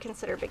book I would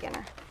consider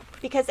beginner,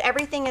 because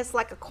everything is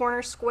like a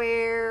corner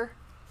square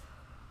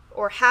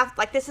or half,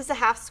 like this is a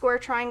half square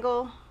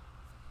triangle.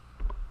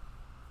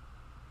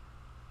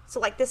 So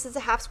like this is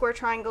a half square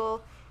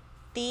triangle.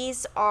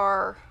 These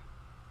are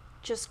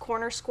just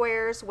corner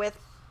squares with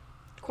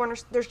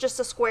corners. There's just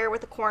a square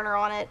with a corner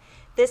on it.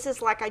 This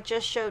is like I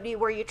just showed you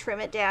where you trim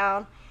it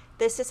down.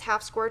 This is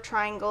half square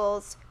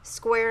triangles,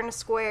 square and a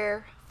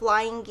square,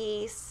 flying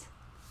geese.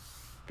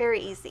 Very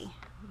easy.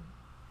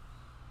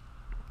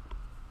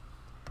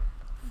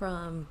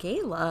 From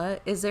Gayla,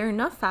 is there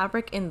enough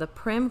fabric in the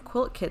Prim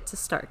quilt kit to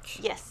starch?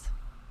 Yes.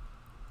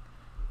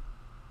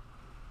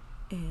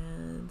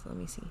 And let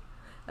me see.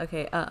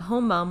 Okay,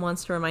 Home Mom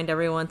wants to remind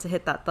everyone to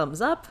hit that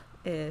thumbs up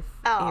if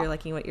you're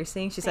liking what you're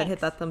seeing. She said hit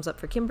that thumbs up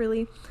for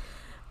Kimberly.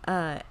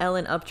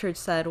 Ellen Upchurch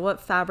said, what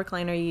fabric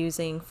line are you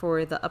using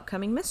for the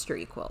upcoming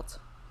mystery quilt?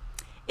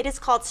 It is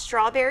called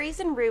Strawberries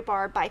and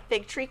Rhubarb by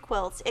Fig Tree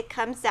Quilts. It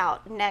comes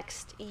out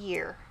next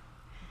year.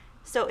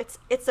 So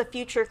it's a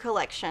future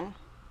collection.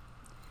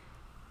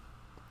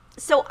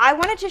 So I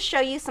wanted to show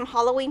you some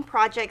Halloween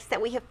projects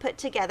that we have put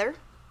together.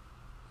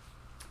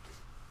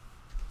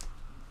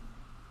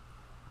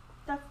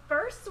 The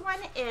first one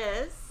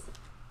is,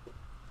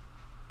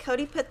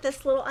 Cody put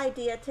this little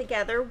idea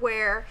together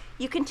where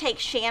you can take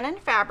Shannon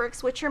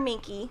fabrics, which are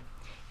minky,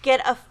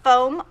 get a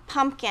foam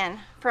pumpkin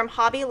from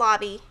Hobby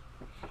Lobby,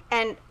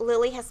 and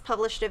Lily has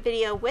published a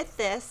video with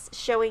this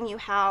showing you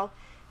how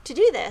to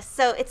do this.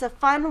 So it's a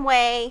fun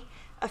way,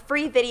 a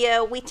free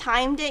video. We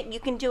timed it. You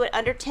can do it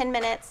under 10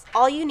 minutes.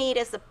 All you need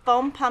is a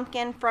foam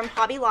pumpkin from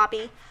Hobby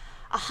Lobby,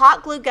 a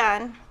hot glue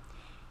gun,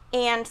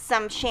 and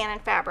some Shannon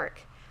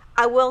fabric.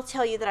 I will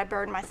tell you that I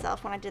burned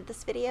myself when I did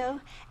this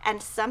video,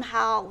 and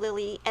somehow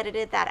Lily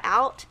edited that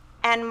out,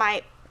 and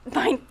my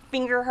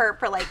finger hurt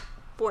for like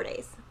 4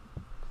 days.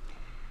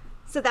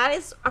 So that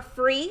is a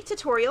free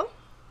tutorial.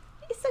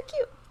 It's so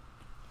cute.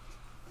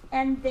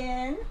 And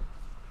then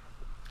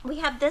we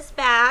have this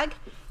bag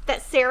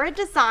that Sarah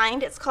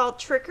designed. It's called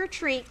Trick or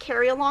Treat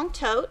Carry Along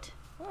Tote.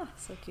 Oh,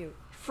 so cute.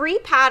 Free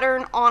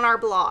pattern on our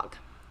blog.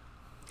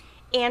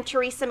 And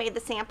Teresa made the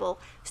sample.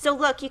 So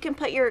look, you can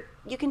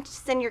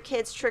send your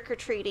kids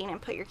trick-or-treating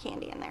and put your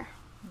candy in there.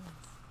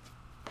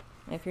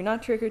 If you're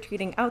not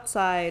trick-or-treating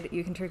outside,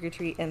 you can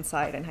trick-or-treat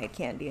inside and hide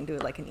candy and do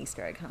it like an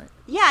Easter egg hunt.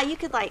 Yeah, you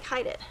could like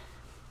hide it.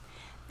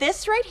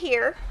 This right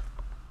here,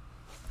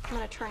 I'm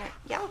gonna turn it,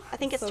 yeah, I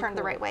think it's turned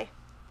the right way,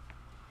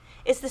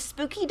 is the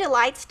Spooky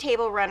Delights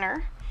Table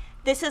Runner.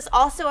 This is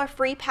also a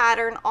free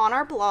pattern on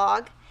our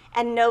blog,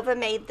 and Nova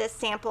made this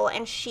sample,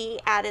 and she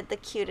added the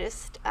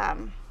cutest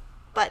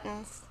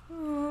buttons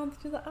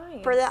for the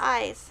eyes. For the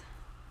eyes.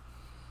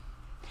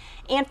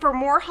 And for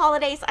more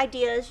holidays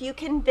ideas, you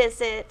can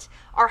visit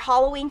our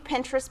Halloween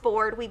Pinterest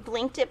board. We've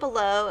linked it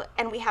below,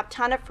 and we have a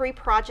ton of free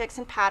projects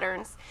and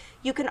patterns.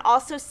 You can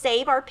also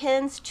save our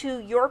pins to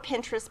your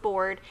Pinterest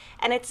board,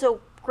 and it's a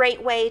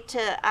great way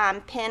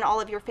to pin all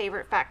of your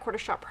favorite Fat Quarter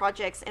Shop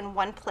projects in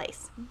one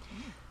place.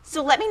 Mm-hmm.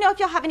 So let me know if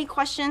y'all have any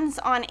questions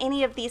on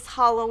any of these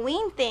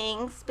Halloween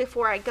things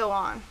before I go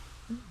on.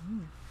 Mm-hmm.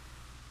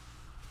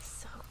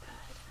 So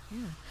good.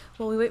 Yeah.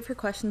 While we wait for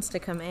questions to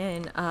come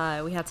in,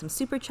 we had some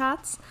super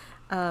chats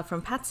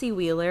from Patsy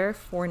Wheeler,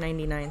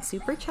 $4.99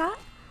 super chat.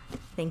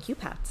 Thank you,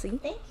 Patsy.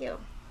 Thank you.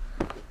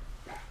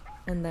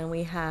 And then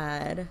we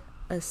had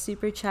a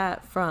super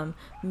chat from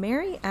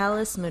Mary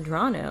Alice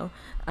Medrano,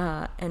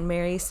 and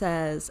Mary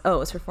says,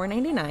 oh, it's for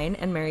 $4.99,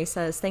 and Mary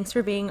says, thanks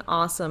for being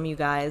awesome, you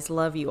guys.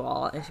 Love you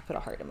all. And she put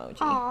a heart emoji.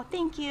 Oh,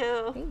 thank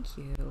you. Thank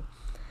you.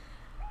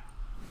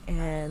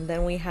 And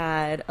then we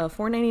had a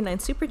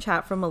 $4.99 super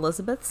chat from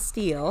Elizabeth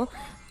Steele,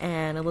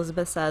 and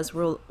Elizabeth says,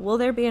 will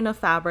there be enough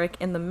fabric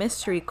in the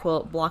mystery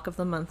quilt block of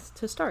the month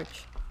to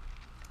starch?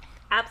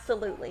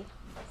 Absolutely.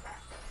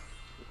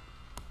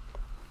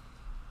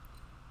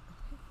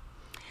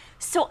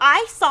 So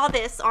I saw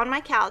this on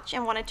my couch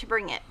and wanted to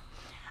bring it.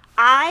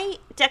 I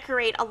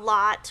decorate a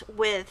lot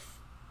with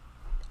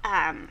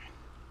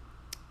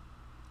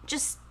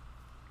just,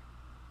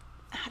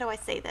 how do I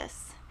say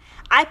this?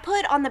 I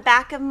put on the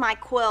back of my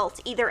quilt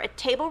either a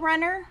table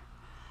runner,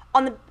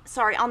 on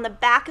the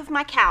back of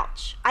my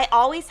couch. I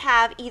always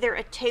have either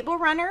a table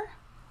runner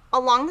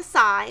along the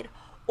side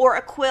or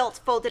a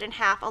quilt folded in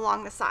half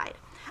along the side.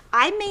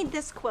 I made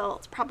this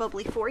quilt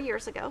probably 4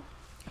 years ago.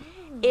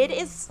 It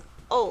is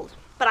old,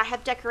 but I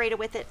have decorated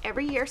with it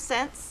every year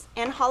since,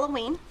 and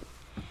Halloween.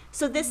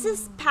 So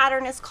this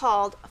pattern is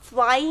called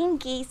Flying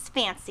Geese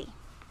Fancy,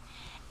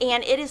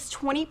 and it is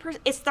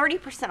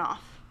 30%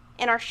 off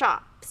in our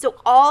shop. So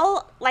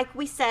all, like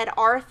we said,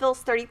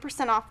 Aurifil's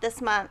 30% off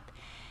this month,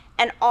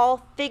 and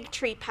all fig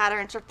tree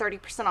patterns are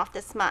 30% off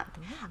this month.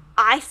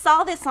 I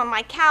saw this on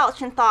my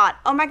couch and thought,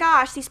 oh my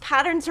gosh, these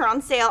patterns are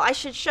on sale. I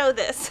should show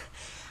this.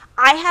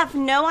 I have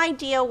no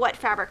idea what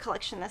fabric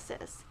collection this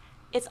is.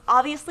 It's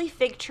obviously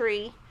fig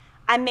tree.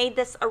 I made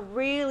this a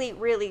really,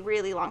 really,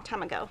 really long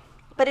time ago,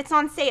 but it's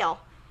on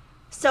sale.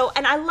 So,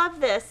 and I love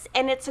this,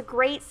 and it's a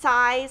great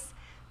size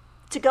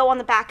to go on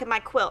the back of my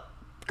quilt,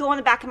 go on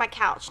the back of my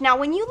couch. Now,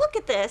 when you look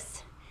at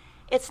this,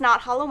 it's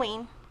not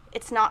Halloween,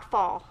 it's not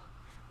fall,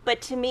 but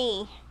to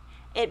me,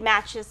 it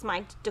matches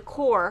my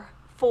decor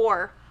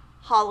for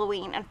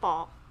Halloween and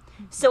fall.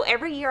 So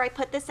every year I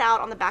put this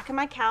out on the back of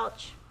my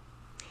couch,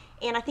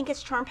 and I think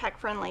it's Charm Pack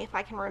friendly if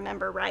I can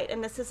remember right,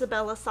 and this is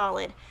Isabella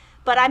Solid,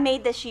 but I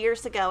made this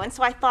years ago, and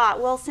so I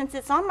thought, well, since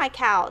it's on my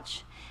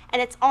couch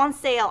and it's on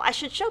sale, I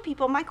should show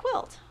people my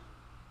quilt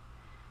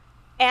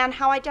and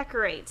how I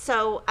decorate.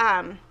 So,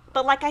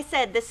 but like I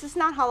said, this is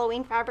not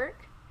Halloween fabric,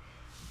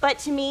 but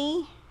to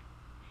me,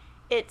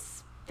 it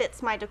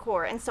fits my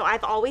decor. And so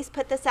I've always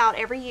put this out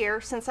every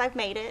year since I've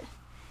made it.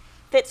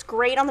 Fits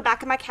great on the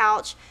back of my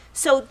couch.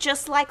 So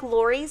just like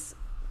Lori's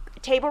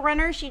table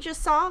runners you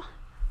just saw,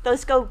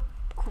 those go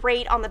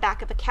great on the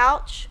back of a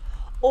couch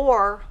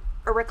or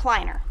a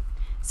recliner.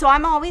 So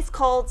I'm always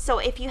cold, so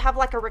if you have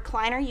like a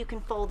recliner, you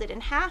can fold it in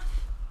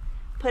half,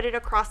 put it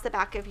across the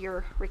back of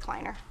your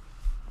recliner.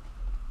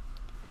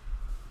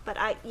 But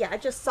I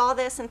just saw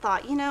this and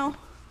thought, you know,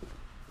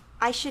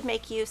 I should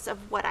make use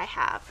of what I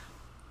have.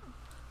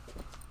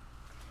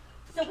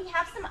 So we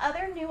have some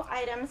other new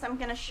items I'm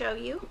going to show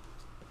you.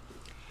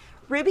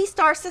 Ruby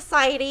Star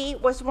Society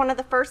was one of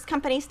the first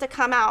companies to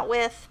come out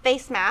with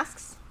face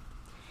masks,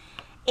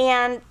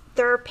 and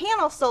their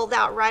panel sold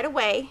out right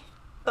away,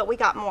 but we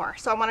got more,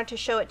 so I wanted to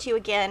show it to you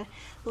again.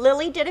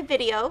 Lily did a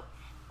video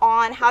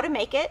on how to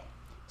make it,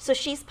 so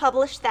she's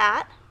published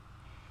that.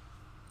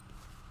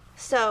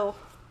 So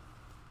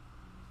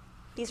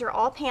these are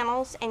all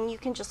panels, and you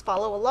can just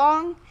follow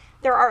along.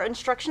 There are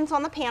instructions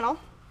on the panel,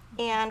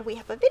 and we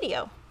have a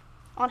video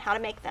on how to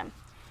make them.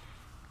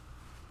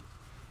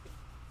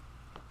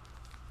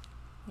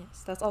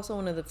 Yes, that's also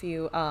one of the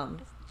few,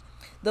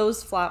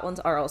 those flat ones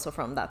are also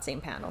from that same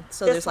panel.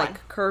 So This there's one.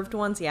 like curved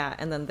ones, yeah,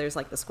 and then there's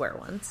like the square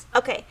ones.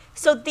 Okay,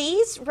 so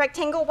these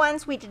rectangle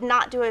ones we did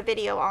not do a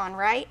video on,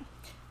 right?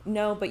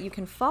 No, but you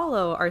can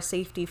follow our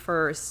Safety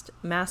First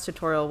mask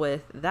tutorial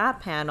with that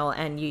panel,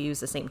 and you use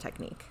the same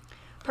technique.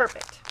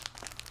 Perfect.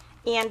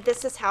 And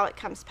this is how it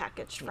comes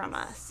packaged from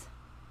us.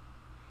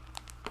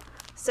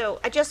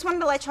 So I just wanted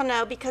to let y'all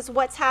know, because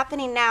what's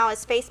happening now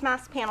is face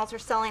mask panels are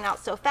selling out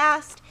so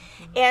fast.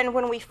 And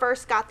when we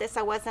first got this,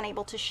 I wasn't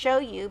able to show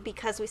you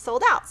because we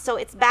sold out. So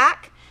it's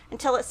back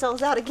until it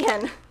sells out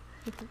again.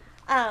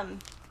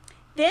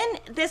 Then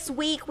this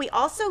week, we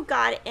also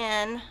got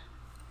in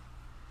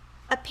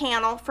a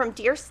panel from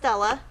Dear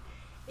Stella.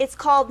 It's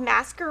called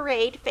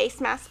Masquerade Face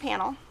Mask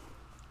Panel.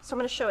 So I'm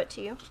going to show it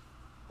to you.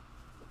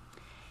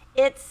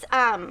 It's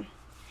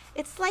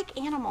like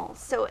animals.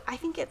 So I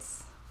think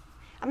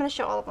I'm going to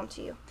show all of them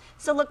to you.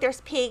 So look,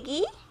 there's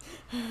Piggy.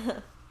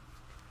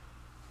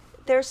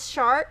 There's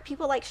shark.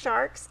 People like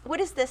sharks.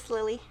 What is this,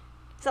 Lily?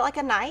 Is it like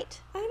a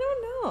knight? I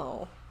don't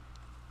know.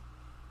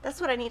 That's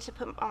what I need to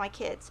put on my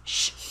kids.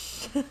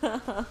 Shh.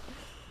 That's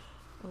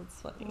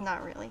funny.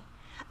 Not really.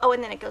 Oh,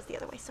 and then it goes the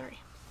other way. Sorry.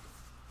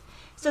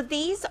 So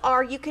these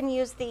are, you can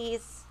use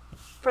these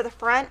for the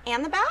front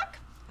and the back.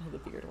 Oh, the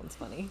beard one's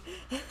funny.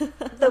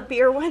 The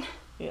beer one.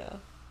 Yeah.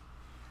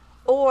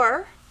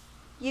 Or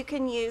you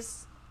can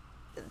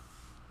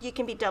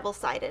be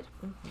double-sided.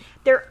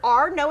 There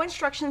are no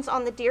instructions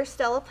on the Dear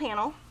Stella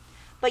panel,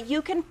 but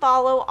you can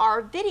follow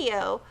our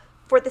video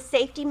for the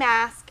safety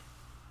mask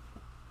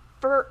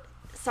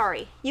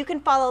you can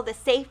follow the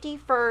Safety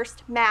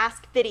First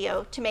mask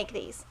video to make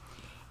these.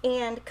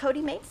 And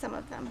Cody made some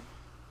of them.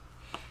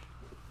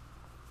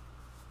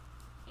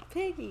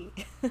 Piggy.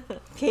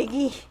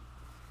 Piggy.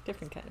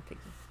 Different kind of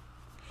piggy.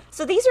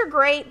 So these are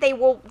great.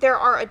 There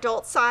are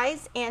adult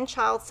size and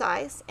child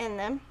size in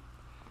them.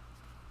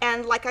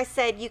 And like I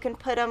said, you can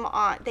put them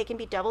on, they can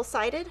be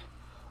double-sided,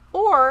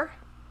 or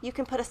you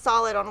can put a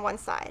solid on one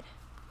side.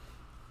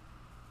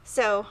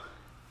 So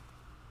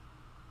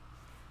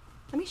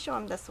let me show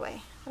them this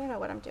way. I don't know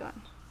what I'm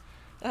doing.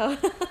 Oh.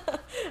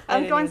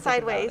 I'm going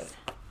sideways.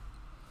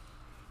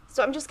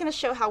 So I'm just going to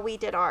show how we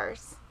did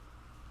ours.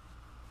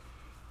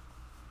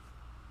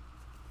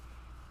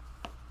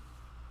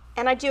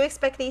 And I do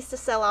expect these to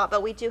sell out,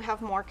 but we do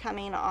have more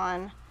coming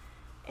on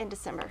in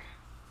December.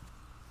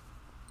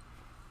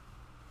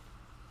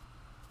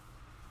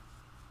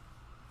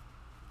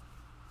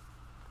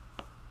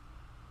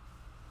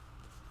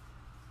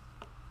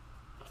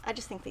 I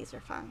just think these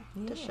are fun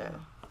to show.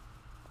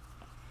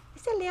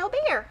 It's a little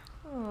bear.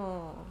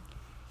 Oh.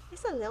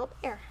 It's a little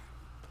bear.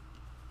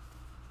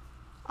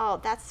 Oh,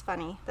 that's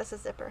funny. That's a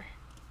zipper.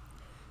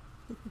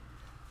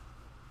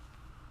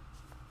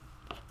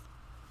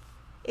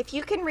 If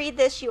you can read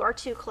this, you are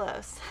too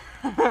close.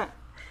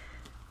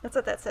 That's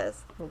what that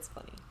says. That's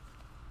funny.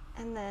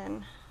 And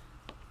then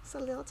it's a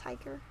little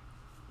tiger.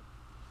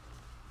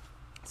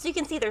 So you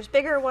can see there's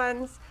bigger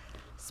ones,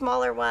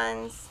 smaller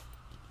ones,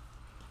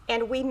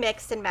 and we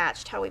mixed and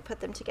matched how we put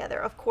them together.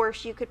 Of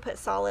course, you could put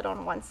solid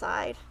on one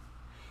side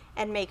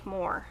and make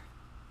more.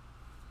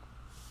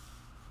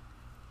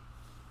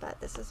 But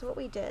this is what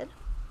we did.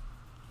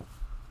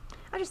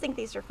 I just think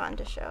these are fun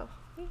to show.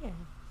 Yeah.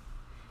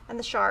 And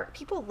the shark,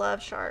 people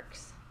love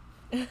sharks.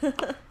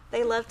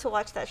 They love to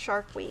watch that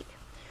Shark Week.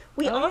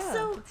 We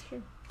also, that's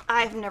true.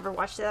 I've never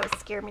watched it. That would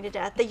scare me to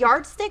death. The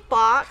yardstick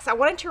box, I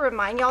wanted to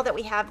remind y'all that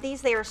we have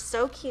these. They are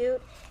so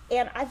cute.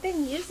 And I've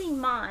been using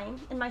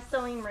mine in my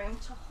sewing room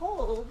to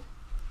hold,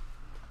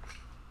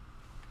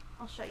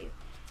 I'll show you,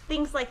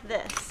 things like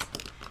this.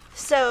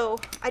 So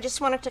I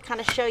just wanted to kind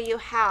of show you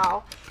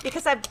how,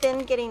 because I've been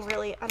getting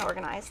really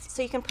unorganized.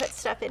 So you can put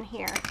stuff in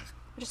here.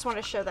 I just want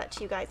to show that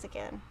to you guys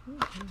again.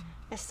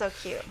 It's so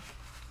cute.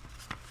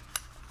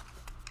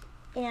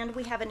 And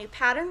we have a new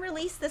pattern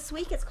release this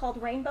week. It's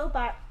called Rainbow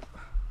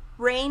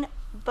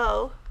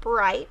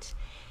Bright.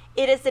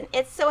 It is an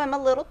It's So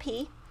Emma Little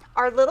P.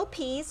 Our little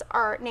P's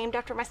are named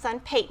after my son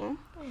Peyton.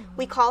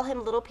 We call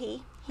him Little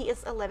P. He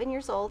is 11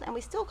 years old and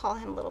we still call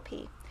him Little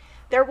P.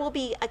 There will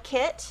be a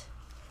kit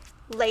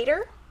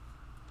later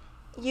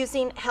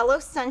using Hello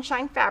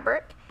Sunshine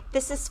fabric.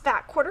 This is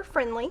fat quarter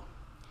friendly.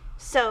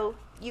 So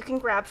you can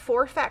grab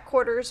 4 fat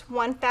quarters,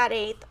 1 fat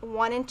eighth,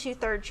 1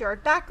 2/3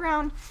 yard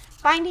background,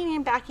 binding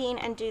and backing,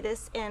 and do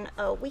this in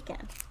a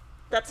weekend.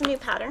 That's a new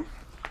pattern.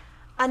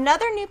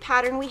 Another new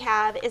pattern we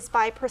have is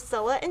by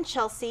Priscilla and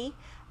Chelsea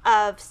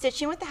of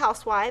Stitching with the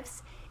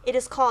Housewives. It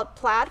is called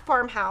Plaid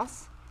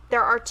Farmhouse.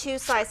 There are 2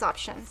 size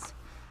options.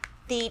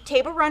 The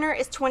Tablerunner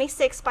is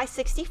 26 by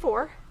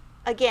 64.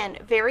 Again,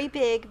 very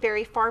big,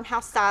 very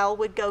farmhouse style,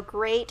 would go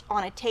great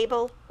on a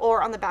table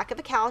or on the back of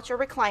a couch or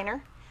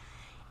recliner.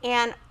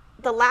 And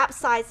the lap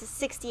size is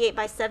 68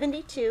 by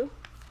 72.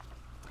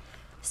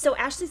 So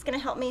Ashley's going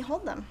to help me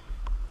hold them.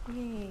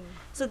 Yay.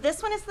 So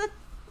this one is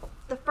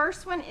the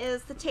first one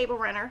is the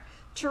Tablerunner.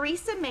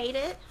 Teresa made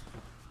it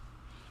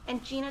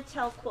and Gina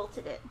Tell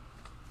quilted it.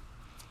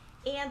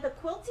 And the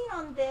quilting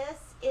on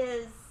this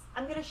is,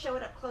 I'm going to show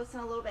it up close in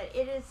a little bit.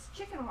 It is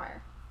chicken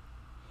wire.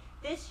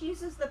 This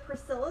uses the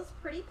Priscilla's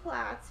Pretty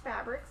Plaids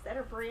fabrics that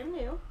are brand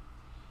new,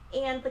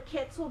 and the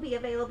kits will be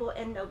available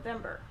in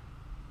November.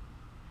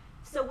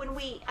 So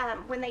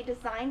when they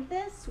designed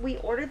this, we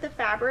ordered the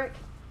fabric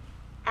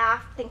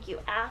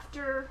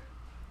after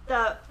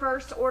the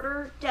first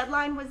order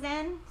deadline was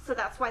in, so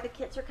that's why the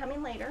kits are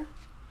coming later.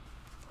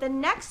 The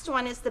next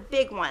one is the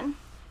big one.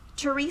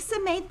 Teresa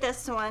made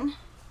this one,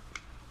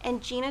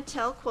 and Gina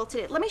Tell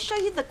quilted it. Let me show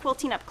you the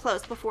quilting up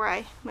close before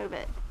I move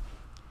it.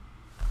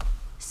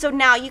 So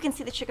now you can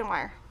see the chicken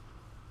wire.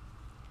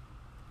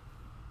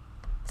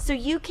 So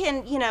you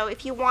can,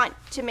 if you want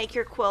to make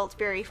your quilt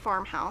very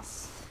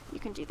farmhouse, you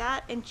can do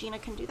that, and Gina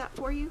can do that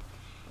for you.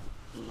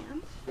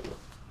 And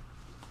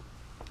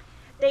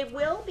they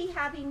will be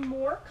having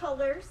more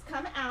colors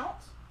come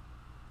out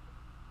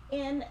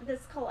in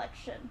this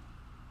collection.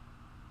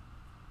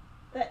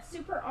 But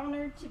super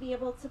honored to be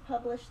able to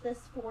publish this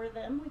for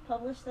them. We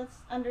published this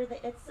under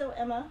the It's So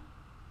Emma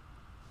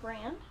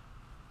brand.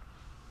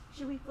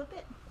 Should we flip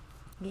it?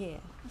 Yeah.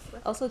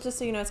 Also, just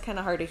so you know, it's kind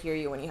of hard to hear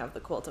you when you have the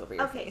quilt over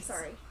your face. Okay,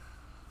 sorry.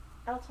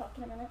 I'll talk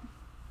in a minute.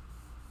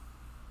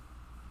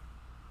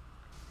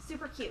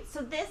 Super cute.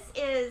 So this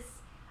is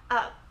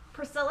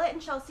Priscilla and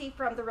Chelsea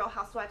from The Real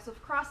Housewives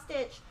of Cross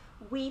Stitch.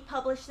 We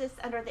published this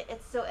under the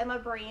It's So Emma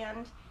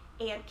brand,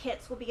 and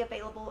kits will be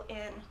available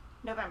in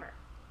November.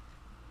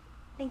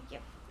 Thank you.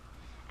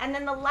 And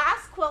then the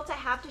last quilt I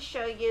have to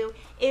show you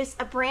is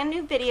a brand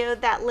new video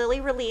that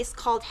Lily released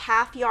called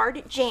Half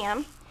Yard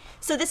Jam.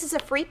 So this is a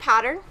free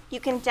pattern. You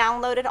can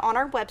download it on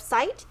our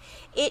website.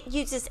 It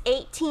uses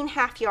 18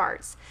 half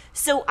yards.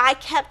 So I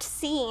kept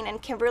seeing in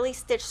Kimberly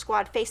Stitch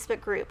Squad Facebook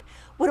group,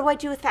 what do I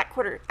do with that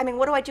quarter?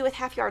 What do I do with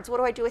half yards? What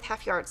do I do with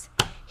half yards?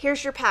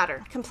 Here's your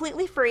pattern,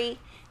 completely free.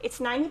 It's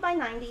 90 by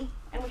 90,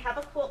 and we have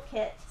a quilt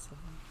kit. It's a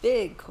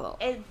big quilt.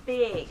 It's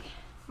big.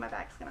 My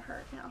back's gonna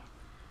hurt now.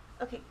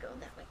 Okay, go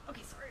that way.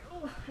 Okay, sorry.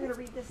 Oh, I gotta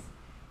read this.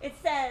 It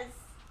says,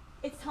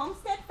 it's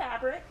homestead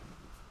fabric.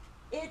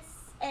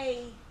 It's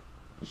a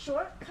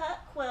shortcut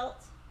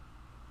quilt.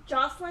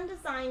 Jocelyn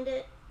designed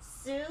it,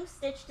 Sue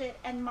stitched it,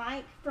 and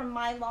Mike from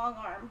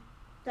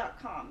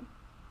mylongarm.com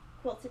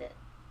quilted it.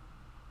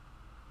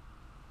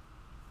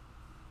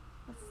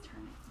 Let's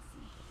turn it and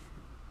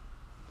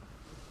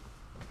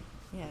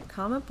see. Yeah,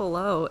 comment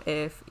below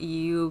if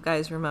you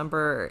guys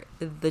remember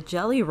the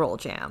Jelly Roll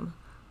Jam,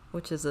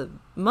 which is a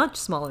much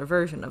smaller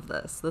version of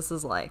this. This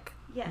is like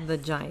the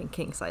giant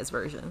king size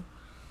version.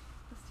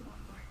 Let's do one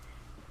more.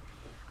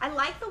 I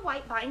like the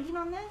white binding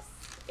on this.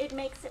 It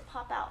makes it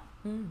pop out.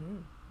 Mm-hmm.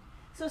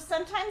 So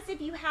sometimes if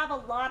you have a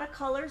lot of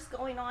colors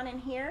going on in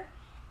here,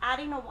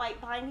 adding a white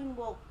binding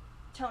will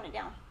tone it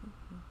down.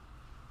 Mm-hmm.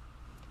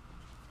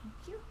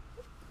 Thank you.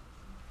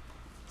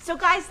 So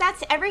guys,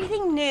 that's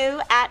everything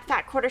new at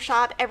Fat Quarter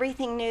Shop,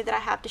 everything new that I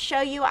have to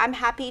show you. I'm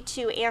happy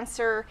to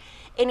answer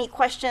any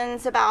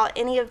questions about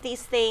any of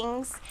these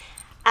things.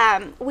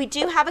 We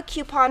do have a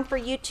coupon for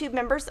YouTube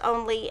members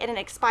only, and it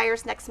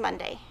expires next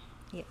Monday.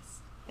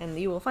 Yes, and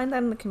you will find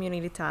that in the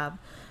community tab.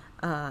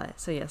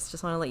 So yes,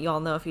 just want to let you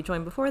all know if you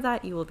join before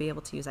that, you will be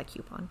able to use that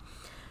coupon.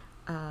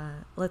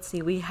 Let's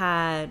see, we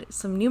had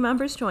some new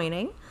members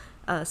joining.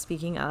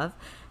 Speaking of,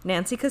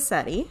 Nancy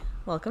Cassetti.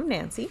 Welcome,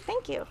 Nancy.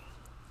 Thank you.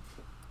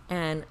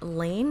 And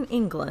Lane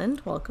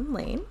England. Welcome,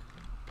 Lane.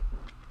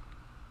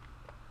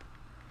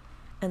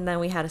 And then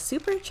we had a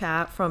super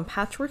chat from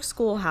Patchwork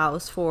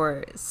Schoolhouse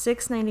for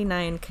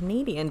 $6.99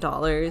 Canadian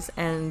dollars,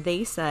 and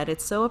they said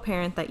it's so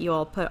apparent that you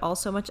all put all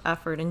so much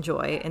effort and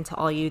joy into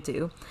all you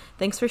do.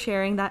 Thanks for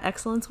sharing that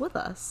excellence with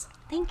us.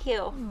 Thank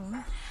you.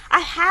 I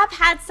have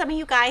had some of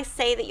you guys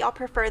say that y'all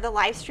prefer the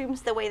live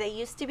streams the way they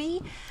used to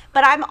be,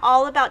 but I'm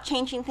all about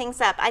changing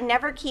things up. I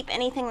never keep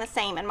anything the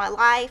same in my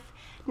life,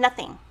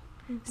 nothing.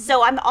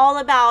 So I'm all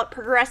about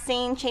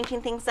progressing,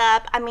 changing things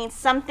up. I mean,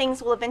 some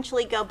things will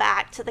eventually go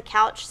back to the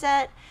couch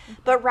set,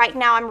 but right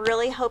now I'm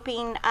really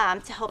hoping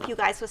to help you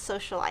guys with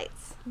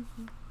Sewcialites.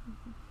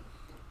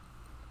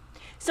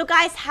 So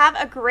guys, have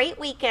a great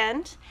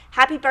weekend.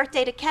 Happy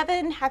birthday to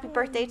Kevin. Happy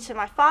birthday to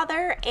my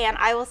father, and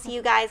I will see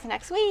you guys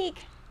next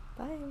week.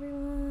 Bye,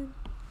 everyone.